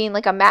this being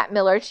like a Matt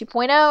Miller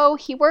 2.0?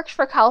 He works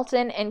for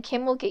Kelton, and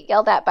Kim will get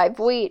yelled at by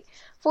Voight,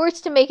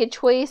 forced to make a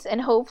choice, and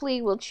hopefully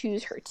will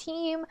choose her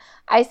team.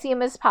 I see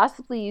him as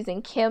possibly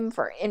using Kim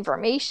for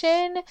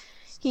information.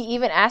 He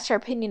even asked her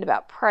opinion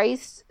about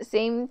Price.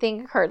 Same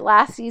thing occurred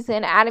last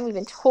season. Adam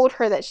even told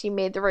her that she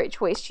made the right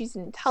choice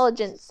choosing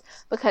intelligence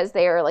because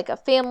they are like a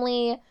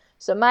family.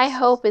 So my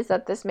hope is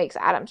that this makes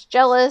Adams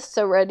jealous,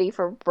 so ready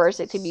for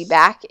Burzek to be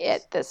back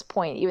at this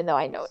point, even though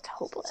I know it's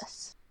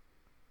hopeless.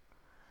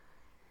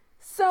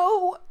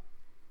 So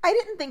I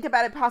didn't think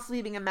about it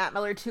possibly being a Matt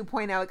Miller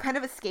 2.0. It kind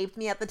of escaped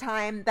me at the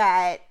time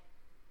that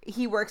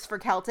he works for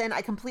Kelton.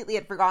 I completely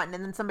had forgotten,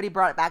 and then somebody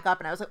brought it back up,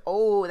 and I was like,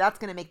 oh, that's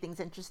going to make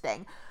things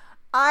interesting.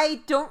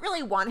 I don't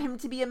really want him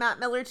to be a Matt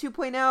Miller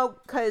 2.0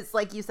 because,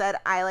 like you said,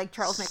 I like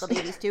Charles Michael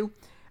Davies too.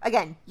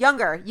 Again,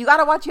 Younger. You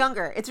gotta watch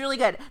Younger. It's really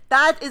good.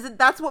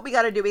 That's what we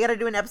gotta do. We gotta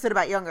do an episode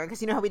about Younger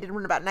because you know how we did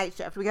one about Night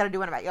Shift. We gotta do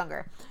one about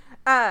Younger.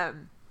 Yeah,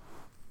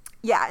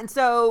 and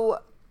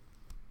so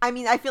I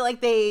mean, I feel like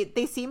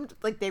they seemed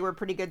like they were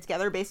pretty good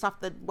together based off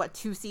the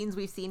 2 scenes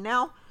we've seen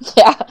now.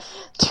 Yeah,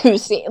 2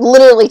 scenes,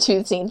 literally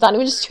 2 scenes, not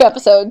even just 2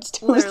 episodes,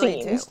 2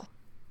 literally scenes. 2.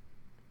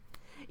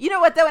 You know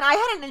what, though, and I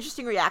had an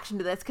interesting reaction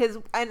to this,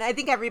 and I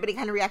think everybody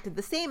kind of reacted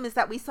the same, is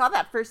that we saw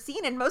that first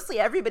scene, and mostly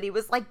everybody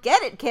was like,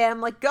 get it,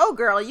 Kim, like, go,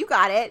 girl, you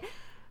got it.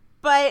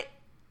 But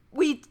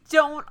we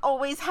don't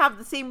always have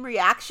the same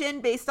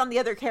reaction based on the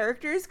other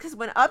characters, because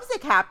when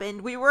Upsick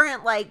happened, we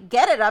weren't like,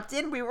 get it,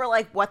 Upton, we were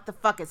like, what the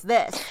fuck is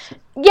this?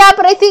 Yeah,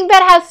 but I think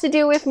that has to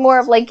do with more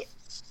of, like,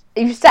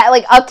 you said,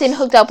 like, Upton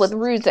hooked up with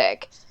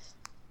Ruzek.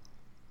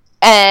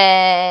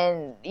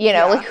 And, you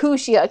know, like, who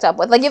she hooked up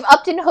with. Like, if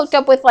Upton hooked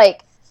up with,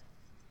 like,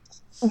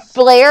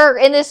 Blair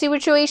in this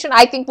situation,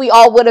 I think we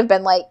all would have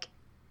been like,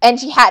 and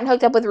she hadn't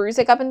hooked up with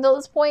Ruzek up until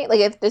this point, like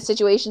if the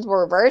situations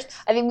were reversed,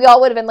 I think we all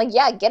would have been like,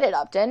 yeah, get it,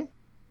 Upton.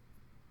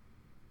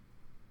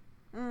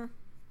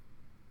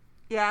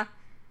 Yeah.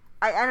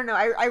 I don't know.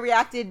 I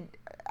reacted,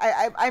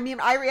 I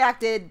mean, I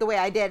reacted the way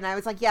I did, and I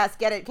was like, yes,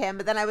 get it, Kim,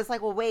 but then I was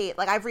like, well, wait,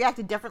 like, I've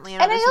reacted differently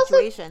in other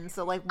situations,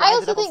 so like, why I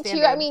also think,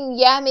 too, I mean,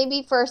 yeah,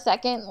 maybe for a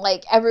second,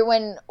 like,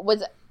 everyone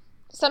was...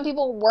 Some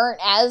people weren't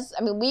as,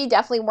 I mean, we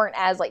definitely weren't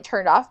as, like,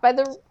 turned off by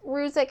the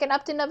Ruzek and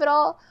Upton of it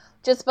all,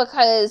 just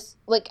because,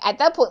 like, at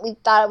that point, we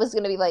thought it was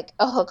going to be, like,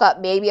 a hookup,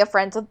 maybe a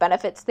friends with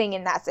benefits thing,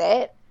 and that's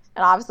it.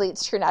 And obviously,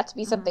 it's turned out to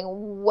be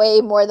something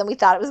way more than we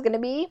thought it was going to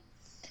be.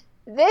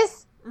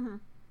 This,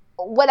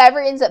 whatever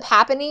ends up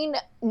happening,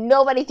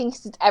 nobody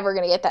thinks it's ever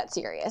going to get that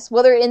serious.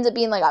 Whether it ends up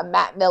being, like, a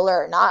Matt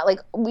Miller or not, like,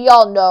 we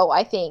all know,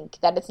 I think,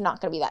 that it's not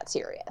going to be that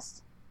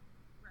serious.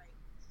 Right.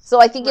 So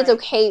I think it's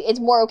okay, it's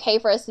more okay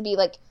for us to be,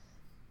 like,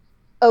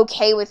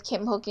 okay with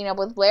Kim hooking up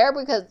with Blair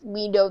because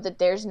we know that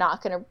there's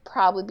not going to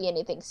probably be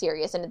anything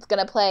serious, and it's going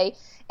to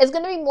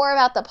be more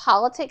about the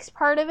politics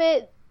part of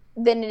it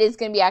than it is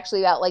going to be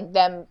actually about, like,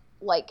 them,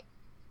 like,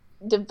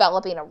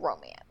 developing a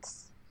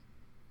romance.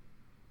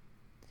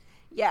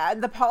 Yeah,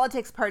 the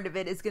politics part of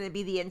it is going to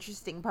be the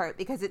interesting part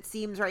because it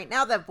seems right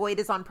now that Voight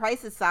is on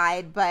Price's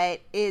side, but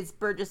is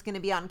Burgess going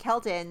to be on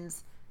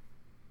Kelton's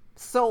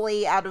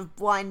solely out of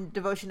blind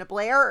devotion to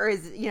Blair, or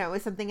is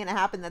something going to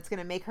happen that's going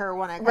to make her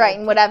want to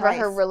and whatever Price.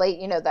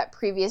 Her that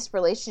previous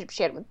relationship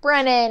she had with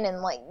Brennan,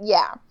 and like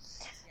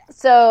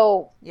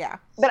so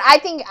but I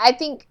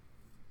think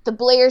the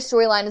Blair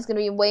storyline is going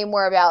to be way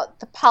more about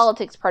the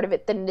politics part of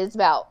it than it is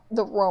about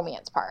the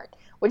romance part,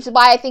 which is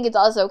why I think it's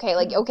also okay,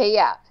 like, okay,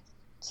 yeah,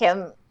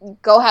 Kim,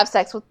 go have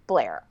sex with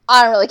Blair,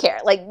 I don't really care,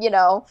 like,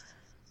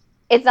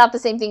 it's not the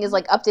same thing as,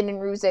 like, Upton and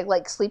Ruzek,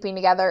 like, sleeping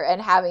together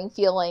and having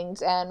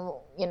feelings and,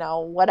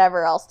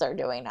 whatever else they're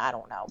doing. I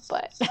don't know,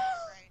 but...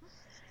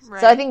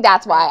 Right. So I think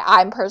that's why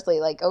I'm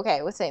personally, like,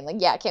 okay with saying, like,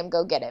 yeah, Kim,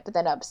 go get it. But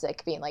then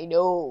Upsick being like,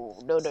 no.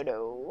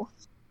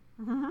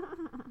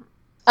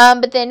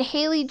 But then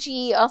Haley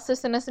G also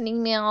sent us an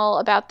email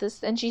about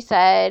this, and she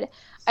said,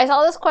 I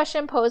saw this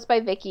question posed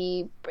by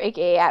Vicky,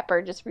 aka at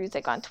Burgess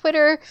Ruzek on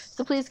Twitter,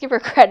 so please give her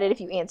credit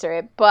if you answer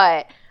it,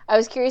 but I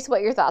was curious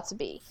what your thoughts would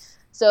be.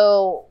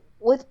 So...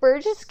 with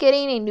Burgess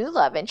getting a new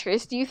love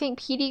interest, do you think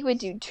PD would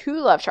do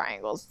 2 love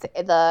triangles?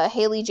 The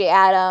Haley J.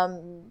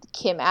 Adam,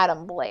 Kim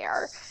Adam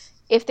Blair.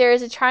 If there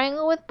is a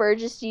triangle with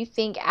Burgess, do you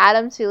think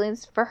Adam's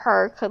feelings for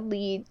her could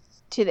lead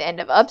to the end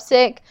of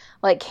Upsick?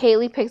 Like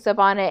Haley picks up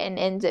on it and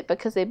ends it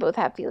because they both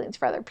have feelings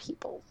for other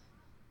people.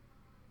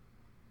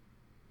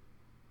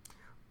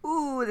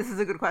 Ooh, this is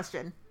a good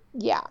question.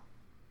 Yeah.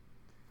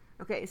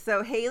 Okay,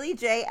 so Haley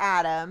J.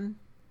 Adam.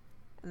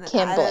 And then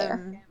Kim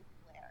Blair.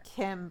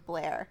 Kim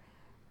Blair.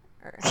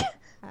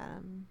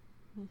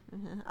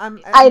 I'm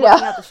working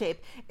out the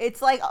shape.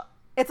 It's like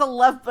it's a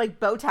love like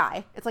bow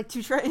tie. It's like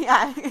two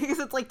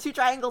it's like 2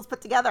 triangles put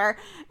together,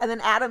 and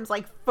then Adam's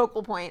like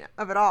focal point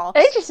of it all.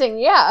 Interesting,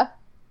 yeah.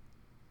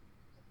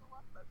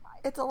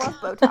 It's a love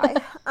bow tie.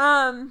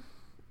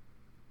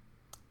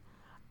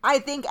 I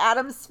think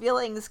Adam's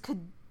feelings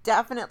could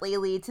definitely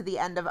lead to the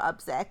end of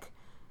Upsick.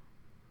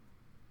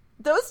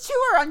 Those 2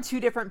 are on 2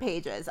 different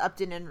pages,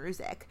 Upton and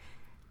Ruzek.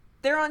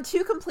 They're on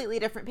 2 completely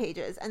different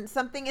pages, and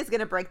something is going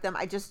to break them.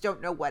 I just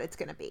don't know what it's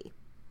going to be.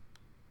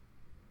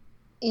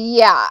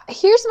 Yeah,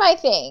 here's my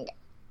thing.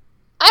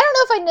 I don't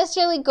know if I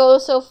necessarily go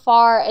so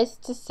far as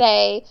to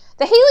say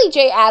the Haley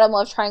J. Adam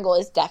love triangle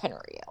is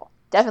definitely real.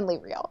 Definitely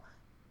real.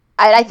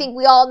 I think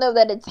we all know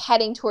that it's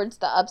heading towards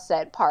the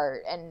upset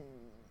part, and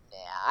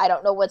I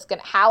don't know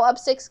how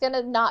Upsick's going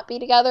to not be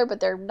together, but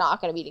they're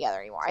not going to be together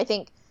anymore. I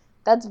think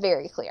that's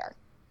very clear.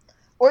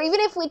 Or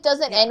even if it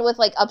doesn't end with,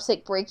 like,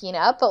 Upstick breaking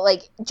up, but,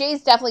 like,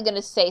 Jay's definitely going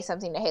to say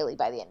something to Haley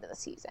by the end of the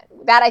season.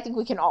 That I think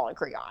we can all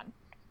agree on.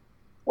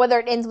 Whether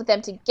it ends with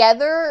them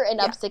together and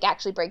Upstick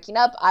actually breaking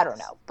up, I don't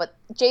know. But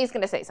Jay's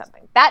going to say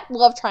something. That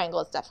love triangle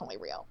is definitely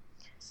real.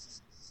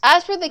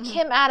 As for the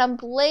Kim, Adam,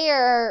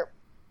 Blair,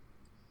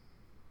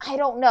 I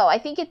don't know. I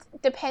think it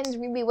depends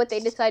really what they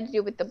decide to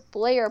do with the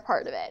Blair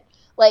part of it.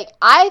 Like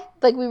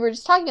we were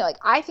just talking about, like,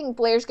 I think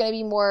Blair's going to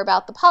be more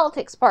about the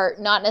politics part,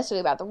 not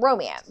necessarily about the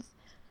romance.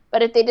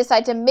 But if they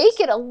decide to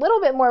make it a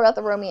little bit more about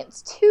the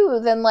romance,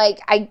 too, then, like,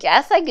 I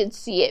guess I could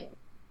see it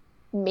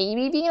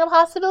maybe being a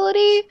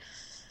possibility.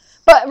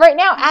 But right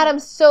now,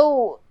 Adam's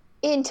so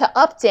into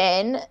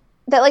Upton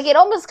that, like, it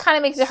almost kind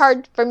of makes it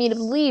hard for me to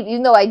believe,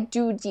 even though I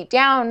do deep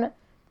down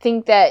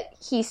think that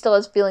he still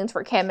has feelings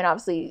for Kim, and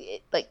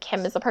obviously, like,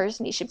 Kim is the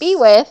person he should be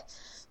with,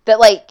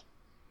 that, like,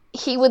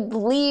 he would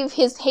leave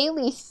his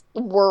Haley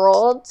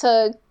world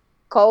to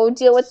go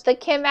deal with the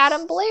Kim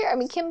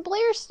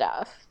Blair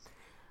stuff.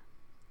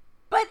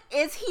 But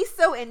is he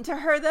so into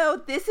her,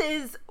 though? This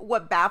is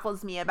what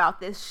baffles me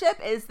about this ship,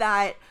 is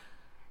that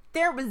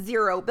there was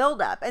zero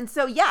buildup. And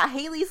so, yeah,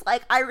 Haley's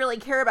like, I really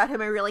care about him.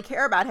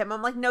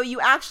 I'm like, no, you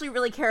actually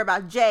really care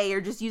about Jay.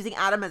 You're just using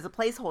Adam as a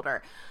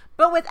placeholder.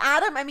 But with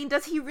Adam, I mean,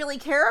 does he really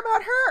care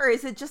about her? Or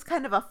is it just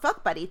kind of a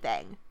fuck buddy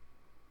thing?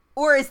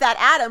 Or is that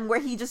Adam where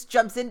he just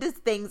jumps into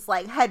things,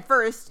 like, head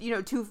first,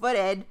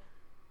 2-footed?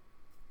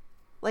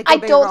 Like, I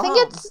don't think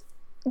it's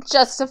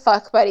just a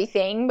fuck buddy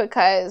thing,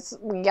 because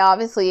we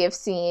obviously have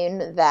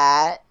seen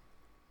that,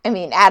 I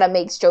mean, Adam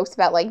makes jokes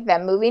about, like,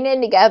 them moving in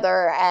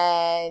together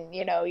and,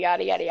 yada,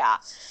 yada, yada.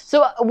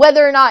 So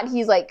whether or not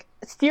he's, like,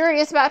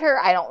 serious about her,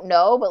 I don't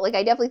know, but, like,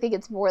 I definitely think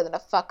it's more than a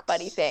fuck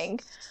buddy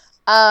thing.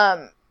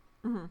 But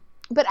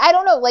I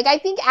don't know, like, I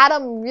think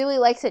Adam really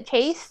likes to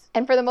chase,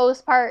 and for the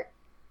most part,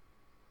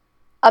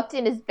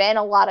 Upton has been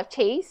a lot of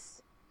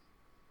chase.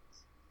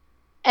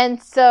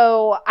 And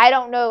so, I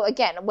don't know,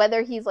 again,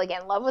 whether he's, like,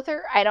 in love with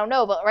her, I don't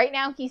know. But right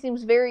now, he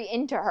seems very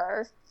into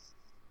her.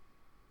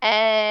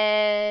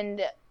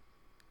 And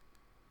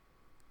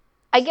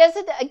I guess,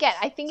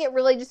 I think it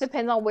really just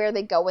depends on where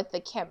they go with the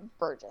Kim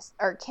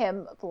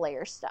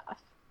Blair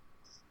stuff.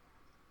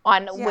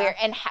 On where,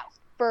 and how,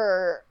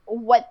 for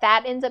what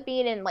that ends up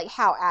being, and, like,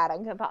 how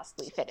Adam can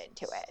possibly fit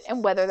into it.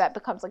 And whether that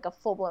becomes, like, a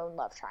full-blown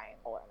love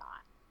triangle or not.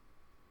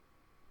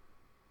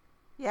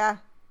 Yeah.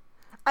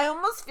 I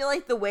almost feel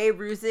like the way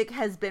Ruzek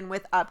has been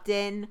with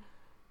Upton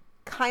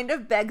kind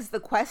of begs the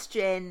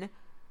question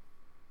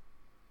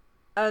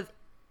of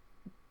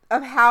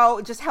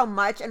how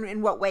much and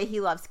in what way he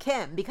loves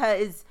Kim.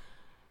 Because,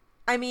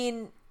 I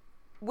mean,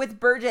 with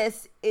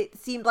Burgess, it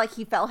seemed like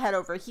he fell head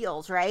over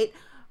heels, right?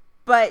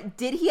 But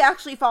did he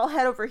actually fall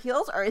head over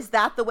heels? Or is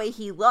that the way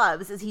he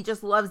loves? Is he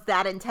just loves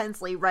that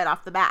intensely right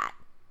off the bat?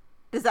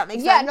 Does that make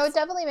sense? Yeah, no, it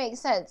definitely makes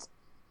sense.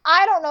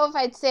 I don't know if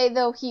I'd say,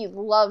 though, he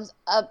loves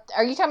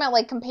Are you talking about,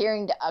 like,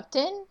 comparing to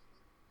Upton?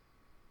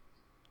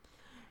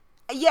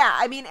 Yeah,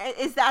 I mean,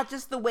 is that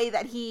just the way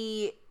that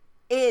he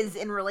is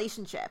in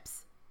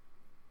relationships?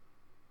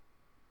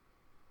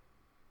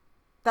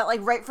 That,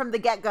 like, right from the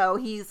get-go,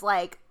 he's,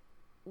 like,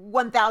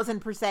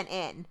 1,000%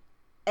 in.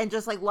 And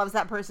just, like, loves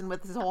that person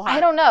with his whole heart.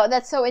 I don't know.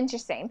 That's so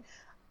interesting.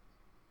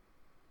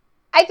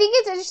 I think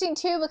it's interesting,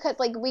 too, because,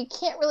 like, we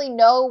can't really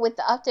know with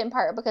the Upton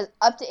part, because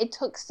it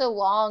took so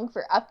long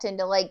for Upton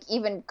to, like,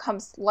 even come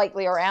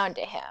slightly around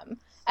to him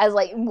as,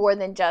 like, more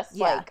than just,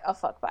 like, a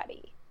fuck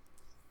buddy.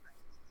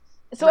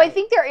 So I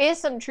think there is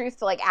some truth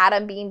to, like,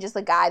 Adam being just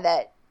a guy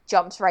that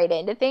jumps right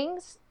into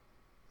things.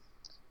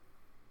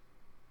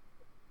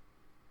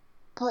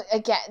 But,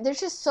 again, there's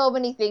just so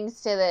many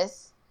things to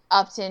this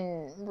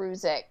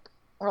Upton-Ruzek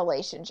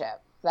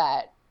relationship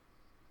that,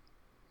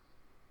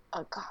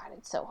 oh, God,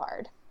 it's so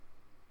hard.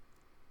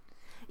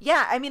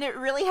 Yeah, I mean, it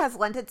really has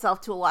lent itself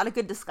to a lot of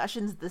good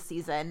discussions this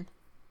season.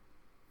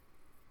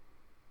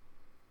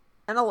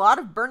 And a lot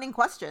of burning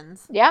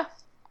questions. Yeah.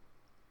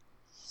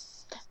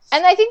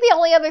 And I think the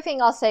only other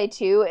thing I'll say,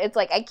 too, it's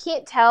like, I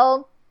can't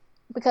tell,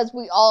 because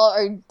we all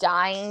are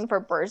dying for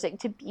Burzek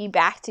to be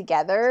back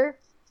together.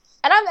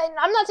 And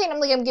I'm not saying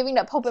I'm giving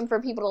up hoping for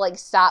people to, like,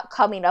 stop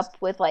coming up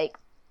with, like,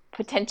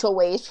 potential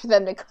ways for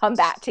them to come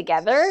back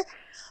together.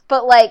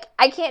 But, like,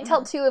 I can't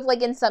tell, too, if,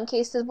 like, in some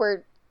cases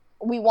where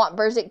we want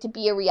Burzek to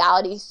be a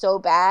reality so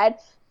bad,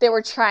 they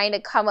were trying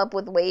to come up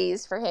with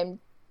ways for him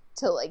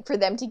to, like, for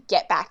them to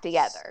get back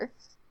together.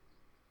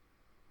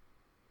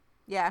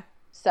 Yeah.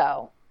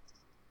 So,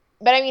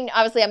 but I mean,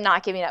 obviously I'm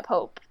not giving up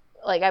hope.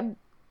 Like, I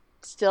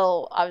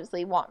still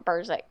obviously want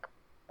Burzek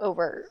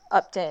over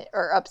Upton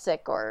or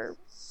Upstick or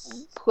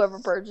whoever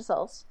Burgess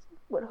else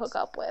would hook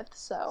up with,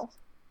 so.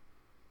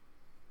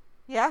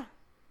 Yeah.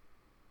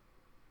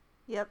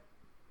 Yep.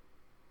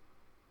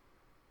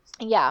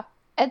 Yeah.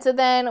 And so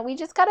then we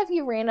just got a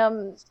few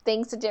random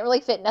things that didn't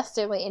really fit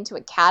necessarily into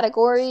a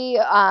category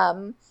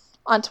on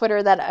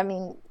Twitter that, I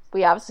mean,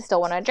 we obviously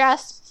still want to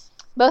address.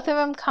 Both of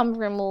them come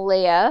from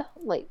Leia.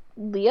 I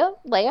think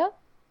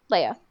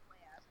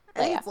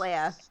it's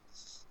Leia.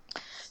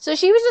 So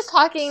she was just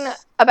talking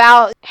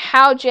about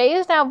how Jay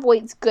is now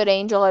Voight's good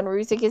angel and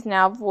Ruzek is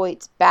now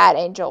Voight's bad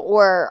angel.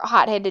 Or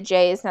hot-headed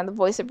Jay is now the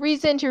voice of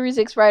reason to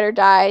Ruzek's ride or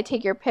die.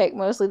 Take your pick.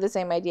 Mostly the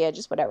same idea,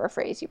 just whatever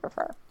phrase you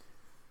prefer.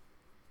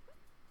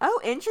 Oh,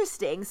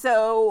 interesting.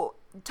 So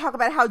talk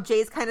about how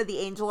Jay's kind of the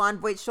angel on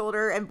Voight's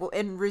shoulder and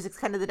Ruzek's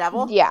kind of the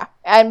devil. Yeah.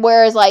 And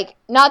whereas, like,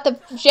 not that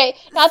Jay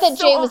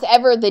was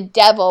ever the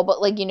devil, but,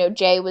 like, you know,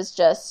 Jay was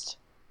just...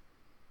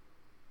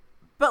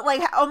 But,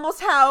 like,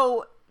 almost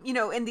how, you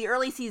know, in the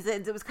early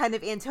seasons, it was kind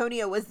of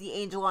Antonio was the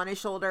angel on his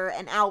shoulder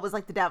and Al was,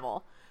 like, the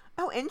devil.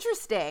 Oh,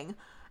 interesting.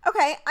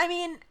 Okay, I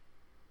mean,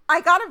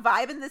 I got a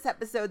vibe in this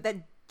episode that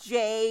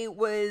Jay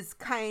was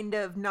kind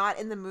of not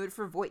in the mood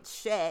for Voight's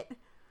shit.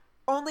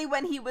 Only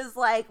when he was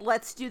like,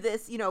 let's do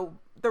this, you know,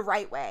 the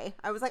right way.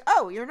 I was like,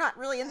 oh, you're not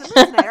really in the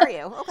mood tonight, are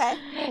you? Okay.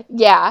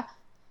 Yeah.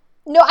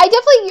 No,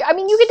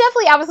 you could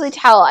definitely obviously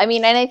tell. I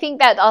mean, and I think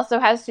that also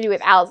has to do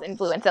with Al's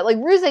influence. That, like,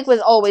 Ruzek was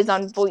always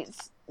on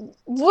Voight's...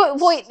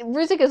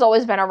 Ruzek has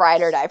always been a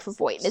ride or die for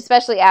Voight, and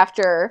especially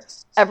after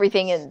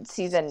everything in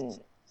season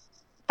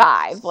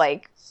 5.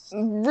 Like,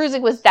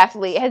 Ruzek has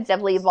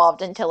definitely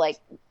evolved into, like,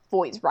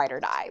 Voight's ride or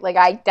die. Like,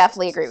 I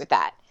definitely agree with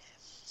that.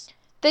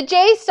 The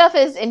Jay stuff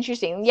is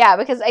interesting, yeah,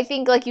 because I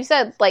think, like you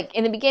said, like,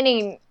 in the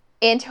beginning,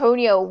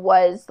 Antonio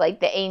was, like,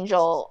 the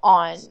angel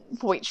on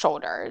Voight's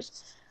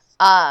shoulders.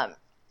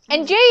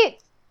 And Jay,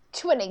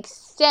 to an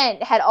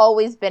extent, had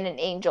always been an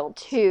angel,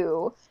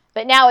 too.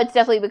 But now it's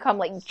definitely become,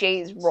 like,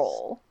 Jay's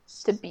role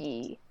to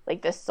be,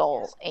 like, the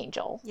sole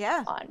angel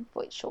on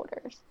Voight's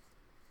shoulders.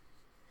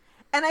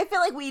 And I feel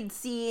like we'd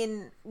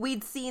seen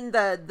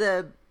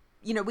the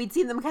you know, we'd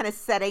seen them kind of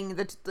setting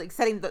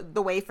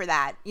the way for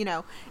that, you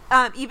know.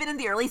 Even in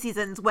the early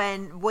seasons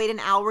when Voight and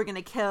Al were going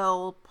to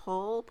kill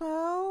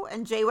Pulpo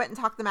and Jay went and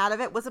talked them out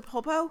of it. Was it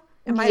Pulpo?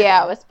 It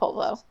was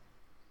Pulpo.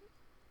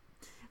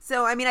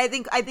 So, I mean, I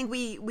think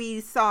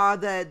we saw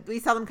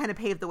them kind of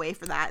pave the way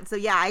for that. So,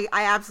 yeah, I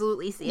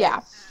absolutely see it.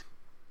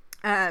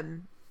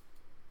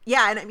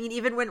 Yeah, and I mean,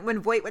 even when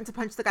Voight went to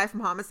punch the guy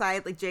from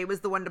Homicide, like, Jay was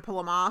the one to pull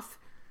him off.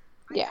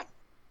 Yeah.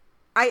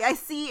 I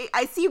see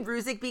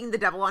Ruzek being the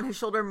devil on his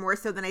shoulder more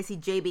so than I see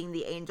Jay being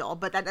the angel,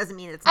 but that doesn't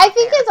mean it's not fair.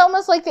 It's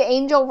almost like the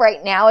angel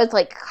right now is,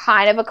 like,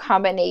 kind of a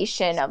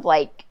combination of,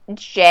 like,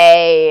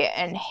 Jay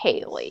and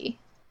Haley.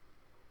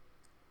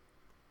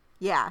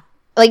 Yeah.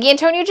 Like,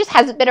 Antonio just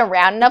hasn't been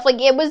around enough.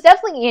 Like, it was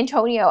definitely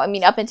Antonio, I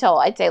mean, up until,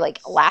 I'd say, like,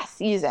 last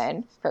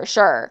season, for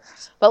sure.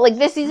 But, like,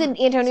 this season,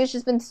 Antonio's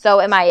just been so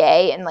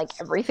MIA and, like,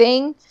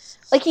 everything.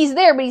 Like, he's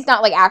there, but he's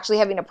not, like, actually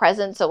having a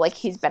presence, so, like,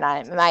 he's been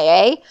on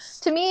MIA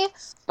to me.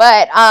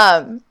 But,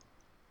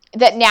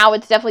 that now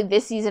it's definitely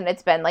this season,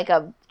 it's been, like,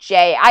 a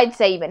Jay, I'd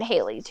say even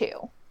Haley,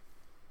 too.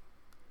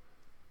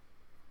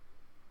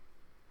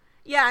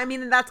 Yeah, I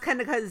mean, that's kind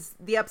of because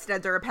the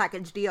Upsteads are a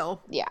package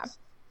deal. Yeah.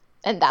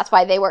 And that's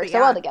why they work so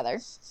well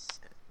together.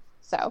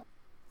 So.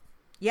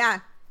 Yeah.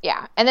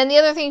 Yeah. And then the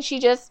other thing she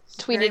just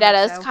tweeted at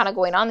us kind of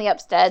going on the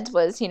Upsteads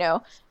was, you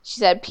know, she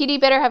said,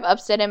 PD better have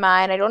Upstead in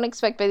mind. I don't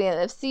expect by the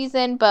end of the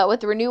season, but with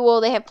the renewal,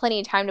 they have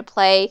plenty of time to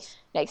play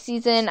next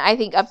season. I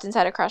think Upton's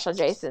had a crush on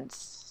Jay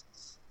since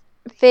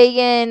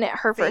Fagin.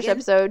 Her first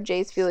episode,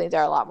 Jay's feelings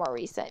are a lot more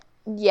recent.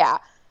 Yeah.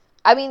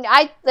 I mean,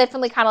 I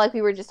definitely kind of like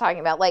we were just talking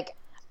about, like,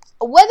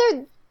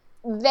 whether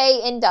they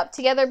end up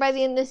together by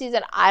the end of the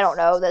season, I don't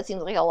know. That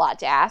seems like a lot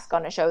to ask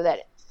on a show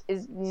that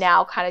is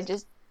now kind of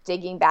just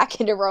digging back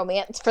into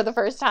romance for the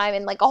first time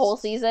in, like, a whole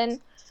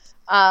season.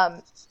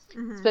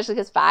 Especially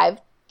because 5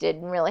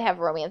 didn't really have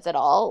romance at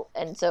all.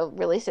 And so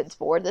really since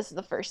 4, this is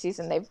the first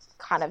season they've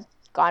kind of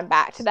gone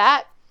back to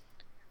that.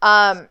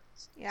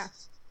 Yeah.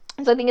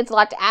 So I think it's a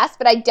lot to ask,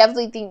 but I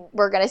definitely think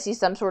we're going to see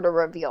some sort of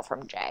reveal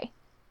from Jay.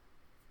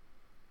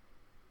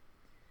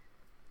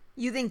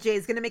 You think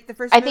Jay's going to make the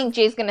first move? I think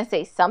Jay's going to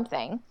say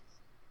something.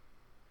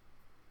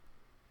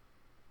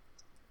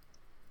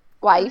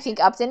 Why? You think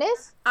Upton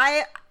is?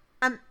 I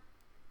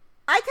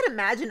could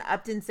imagine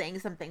Upton saying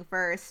something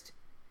first.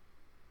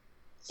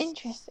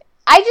 Interesting.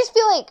 I just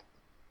feel like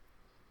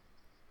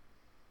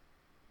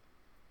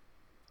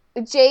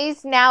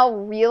Jay's now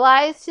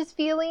realized his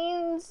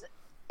feelings,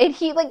 and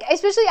he, like,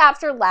 especially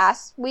after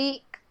last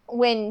week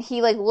when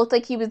he, like, looked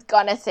like he was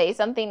gonna say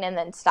something and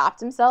then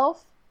stopped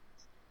himself.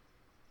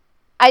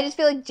 I just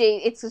feel like Jay,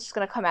 it's just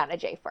gonna come out of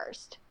Jay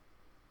first,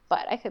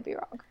 but I could be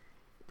wrong.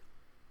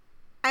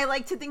 I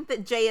like to think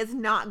that Jay is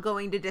not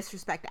going to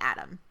disrespect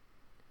Adam,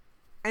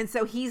 and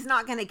so he's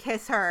not going to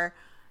kiss her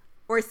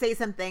or say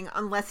something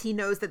unless he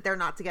knows that they're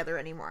not together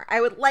anymore. I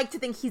would like to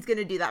think he's going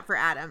to do that for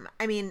Adam.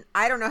 I mean,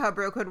 I don't know how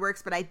bro code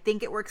works, but I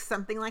think it works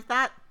something like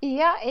that.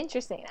 Yeah,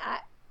 interesting.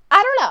 I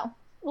don't know.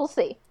 We'll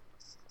see.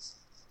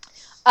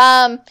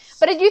 But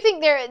I do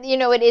think there, you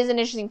know, it is an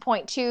interesting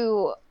point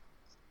too.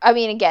 I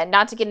mean, again,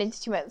 not to get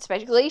into too much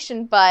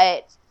speculation,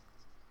 but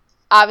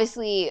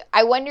obviously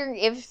I wonder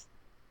if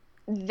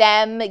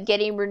them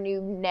getting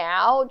renewed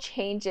now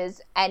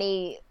changes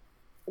any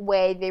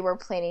way they were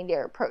planning to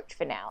approach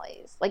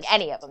finales. Like,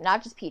 any of them,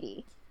 not just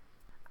PD.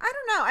 I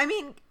don't know. I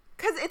mean,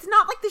 because it's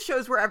not like the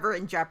shows were ever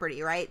in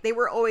jeopardy, right? They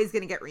were always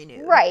going to get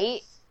renewed.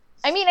 Right.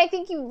 I mean, I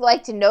think you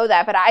like to know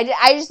that, but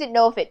I just didn't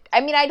know if it...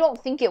 I mean, I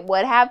don't think it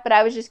would have, but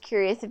I was just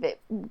curious if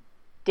it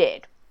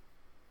did.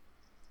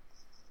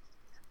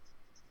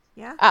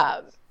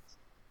 Yeah.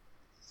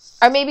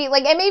 Or maybe,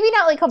 like, and maybe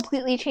not, like,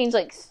 completely change,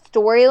 like,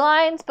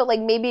 storylines, but,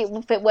 like, maybe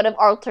if it would have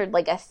altered,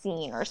 like, a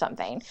scene or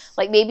something.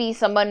 Like, maybe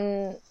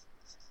someone...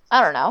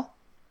 I don't know.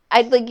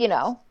 I'd, like, you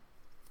know...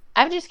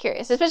 I'm just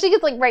curious, especially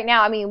because, like, right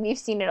now, I mean, we've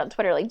seen it on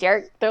Twitter, like,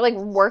 Derek, they're, like,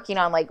 working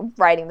on, like,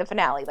 writing the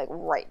finale, like,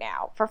 right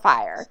now for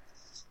Fire.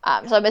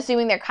 So I'm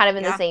assuming they're kind of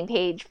in the same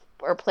page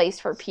or place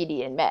for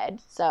PD and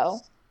Med, so.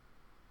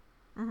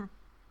 Mm-hmm.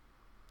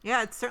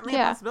 Yeah, it's certainly a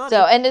possibility.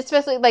 So, and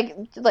especially, like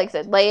I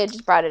said, Leia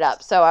just brought it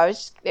up, so it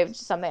was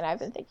just something I've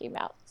been thinking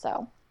about,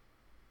 so.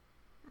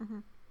 Mm-hmm.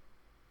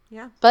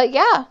 Yeah. But,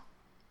 yeah,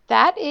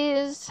 that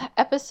is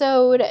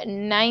episode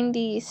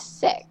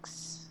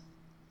 96.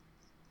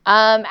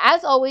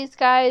 As always,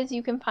 guys,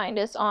 you can find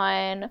us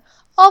on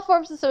all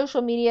forms of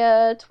social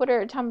media,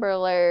 Twitter,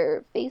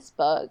 Tumblr,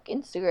 Facebook,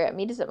 Instagram,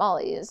 Meet Us at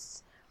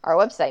Molly's, our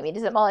website,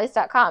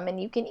 meetusatmolly's.com,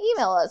 and you can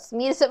email us,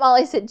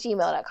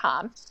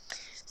 meetusatmolly's@gmail.com.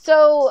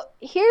 So,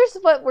 here's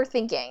what we're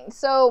thinking.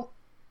 So,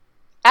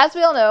 as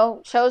we all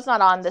know, show's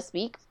not on this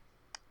week.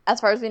 As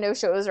far as we know,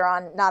 shows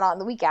are not on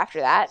the week after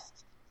that.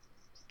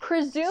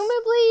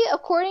 Presumably,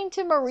 according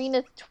to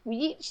Marina's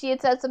tweet, she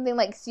had said something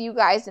like, see you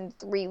guys in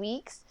 3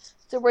 weeks.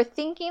 So we're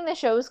thinking the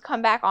shows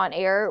come back on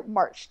air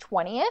March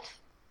 20th.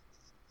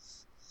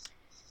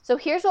 So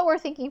here's what we're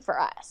thinking for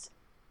us.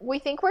 We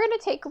think we're going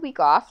to take a week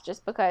off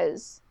just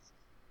because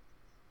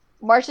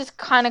March is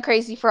kind of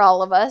crazy for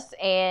all of us,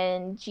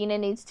 and Gina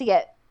needs to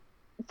get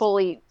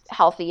fully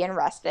healthy and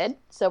rested.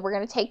 So we're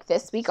going to take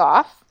this week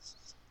off.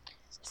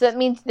 So that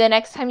means the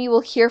next time you will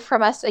hear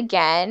from us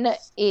again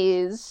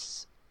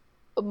is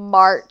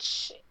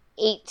March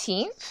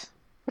 18th,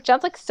 which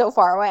sounds like so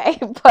far away,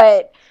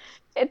 but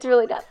it's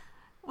really not.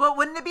 Well,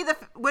 wouldn't it be the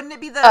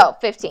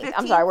 15th.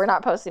 I'm sorry, we're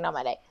not posting on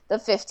Monday. The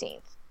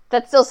 15th.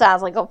 That still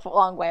sounds like a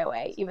long way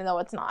away, even though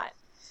it's not.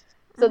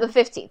 So the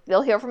 15th.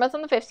 They'll hear from us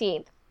on the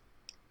 15th.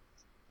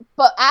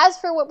 But as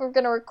for what we're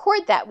going to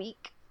record that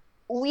week,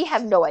 we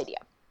have no idea.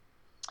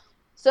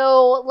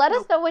 So let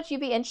us know what you'd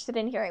be interested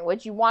in hearing.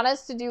 Would you want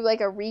us to do like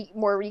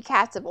more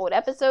recaps of old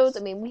episodes? I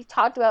mean, we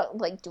talked about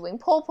like doing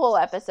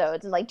Polpo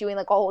episodes and like doing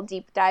like a whole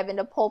deep dive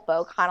into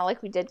Polpo, kind of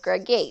like we did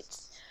Greg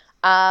Gates.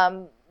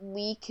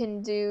 We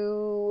can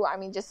do, I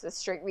mean, just a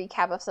straight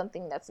recap of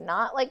something that's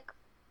not like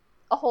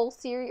a whole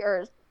series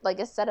or like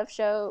a set of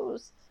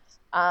shows.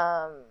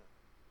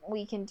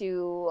 We can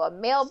do a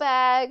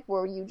mailbag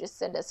where you just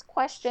send us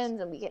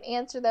questions and we can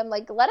answer them.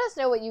 Like, let us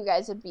know what you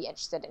guys would be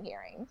interested in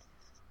hearing.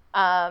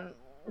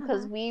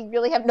 Because we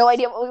really have no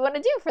idea what we want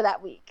to do for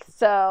that week.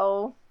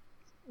 So,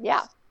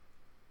 yeah.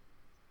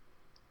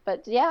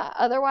 But yeah,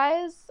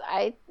 otherwise,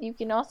 you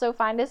can also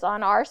find us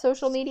on our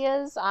social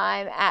medias.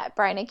 I'm at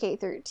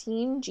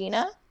BrianandK13.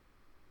 Gina?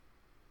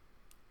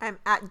 I'm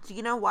at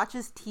Gina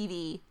Watches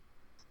TV.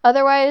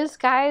 Otherwise,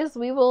 guys,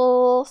 we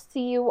will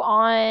see you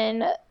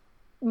on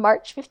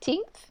March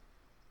 15th.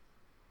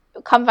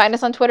 Come find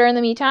us on Twitter in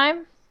the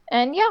meantime.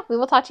 And yeah, we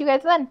will talk to you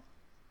guys then.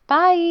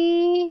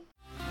 Bye!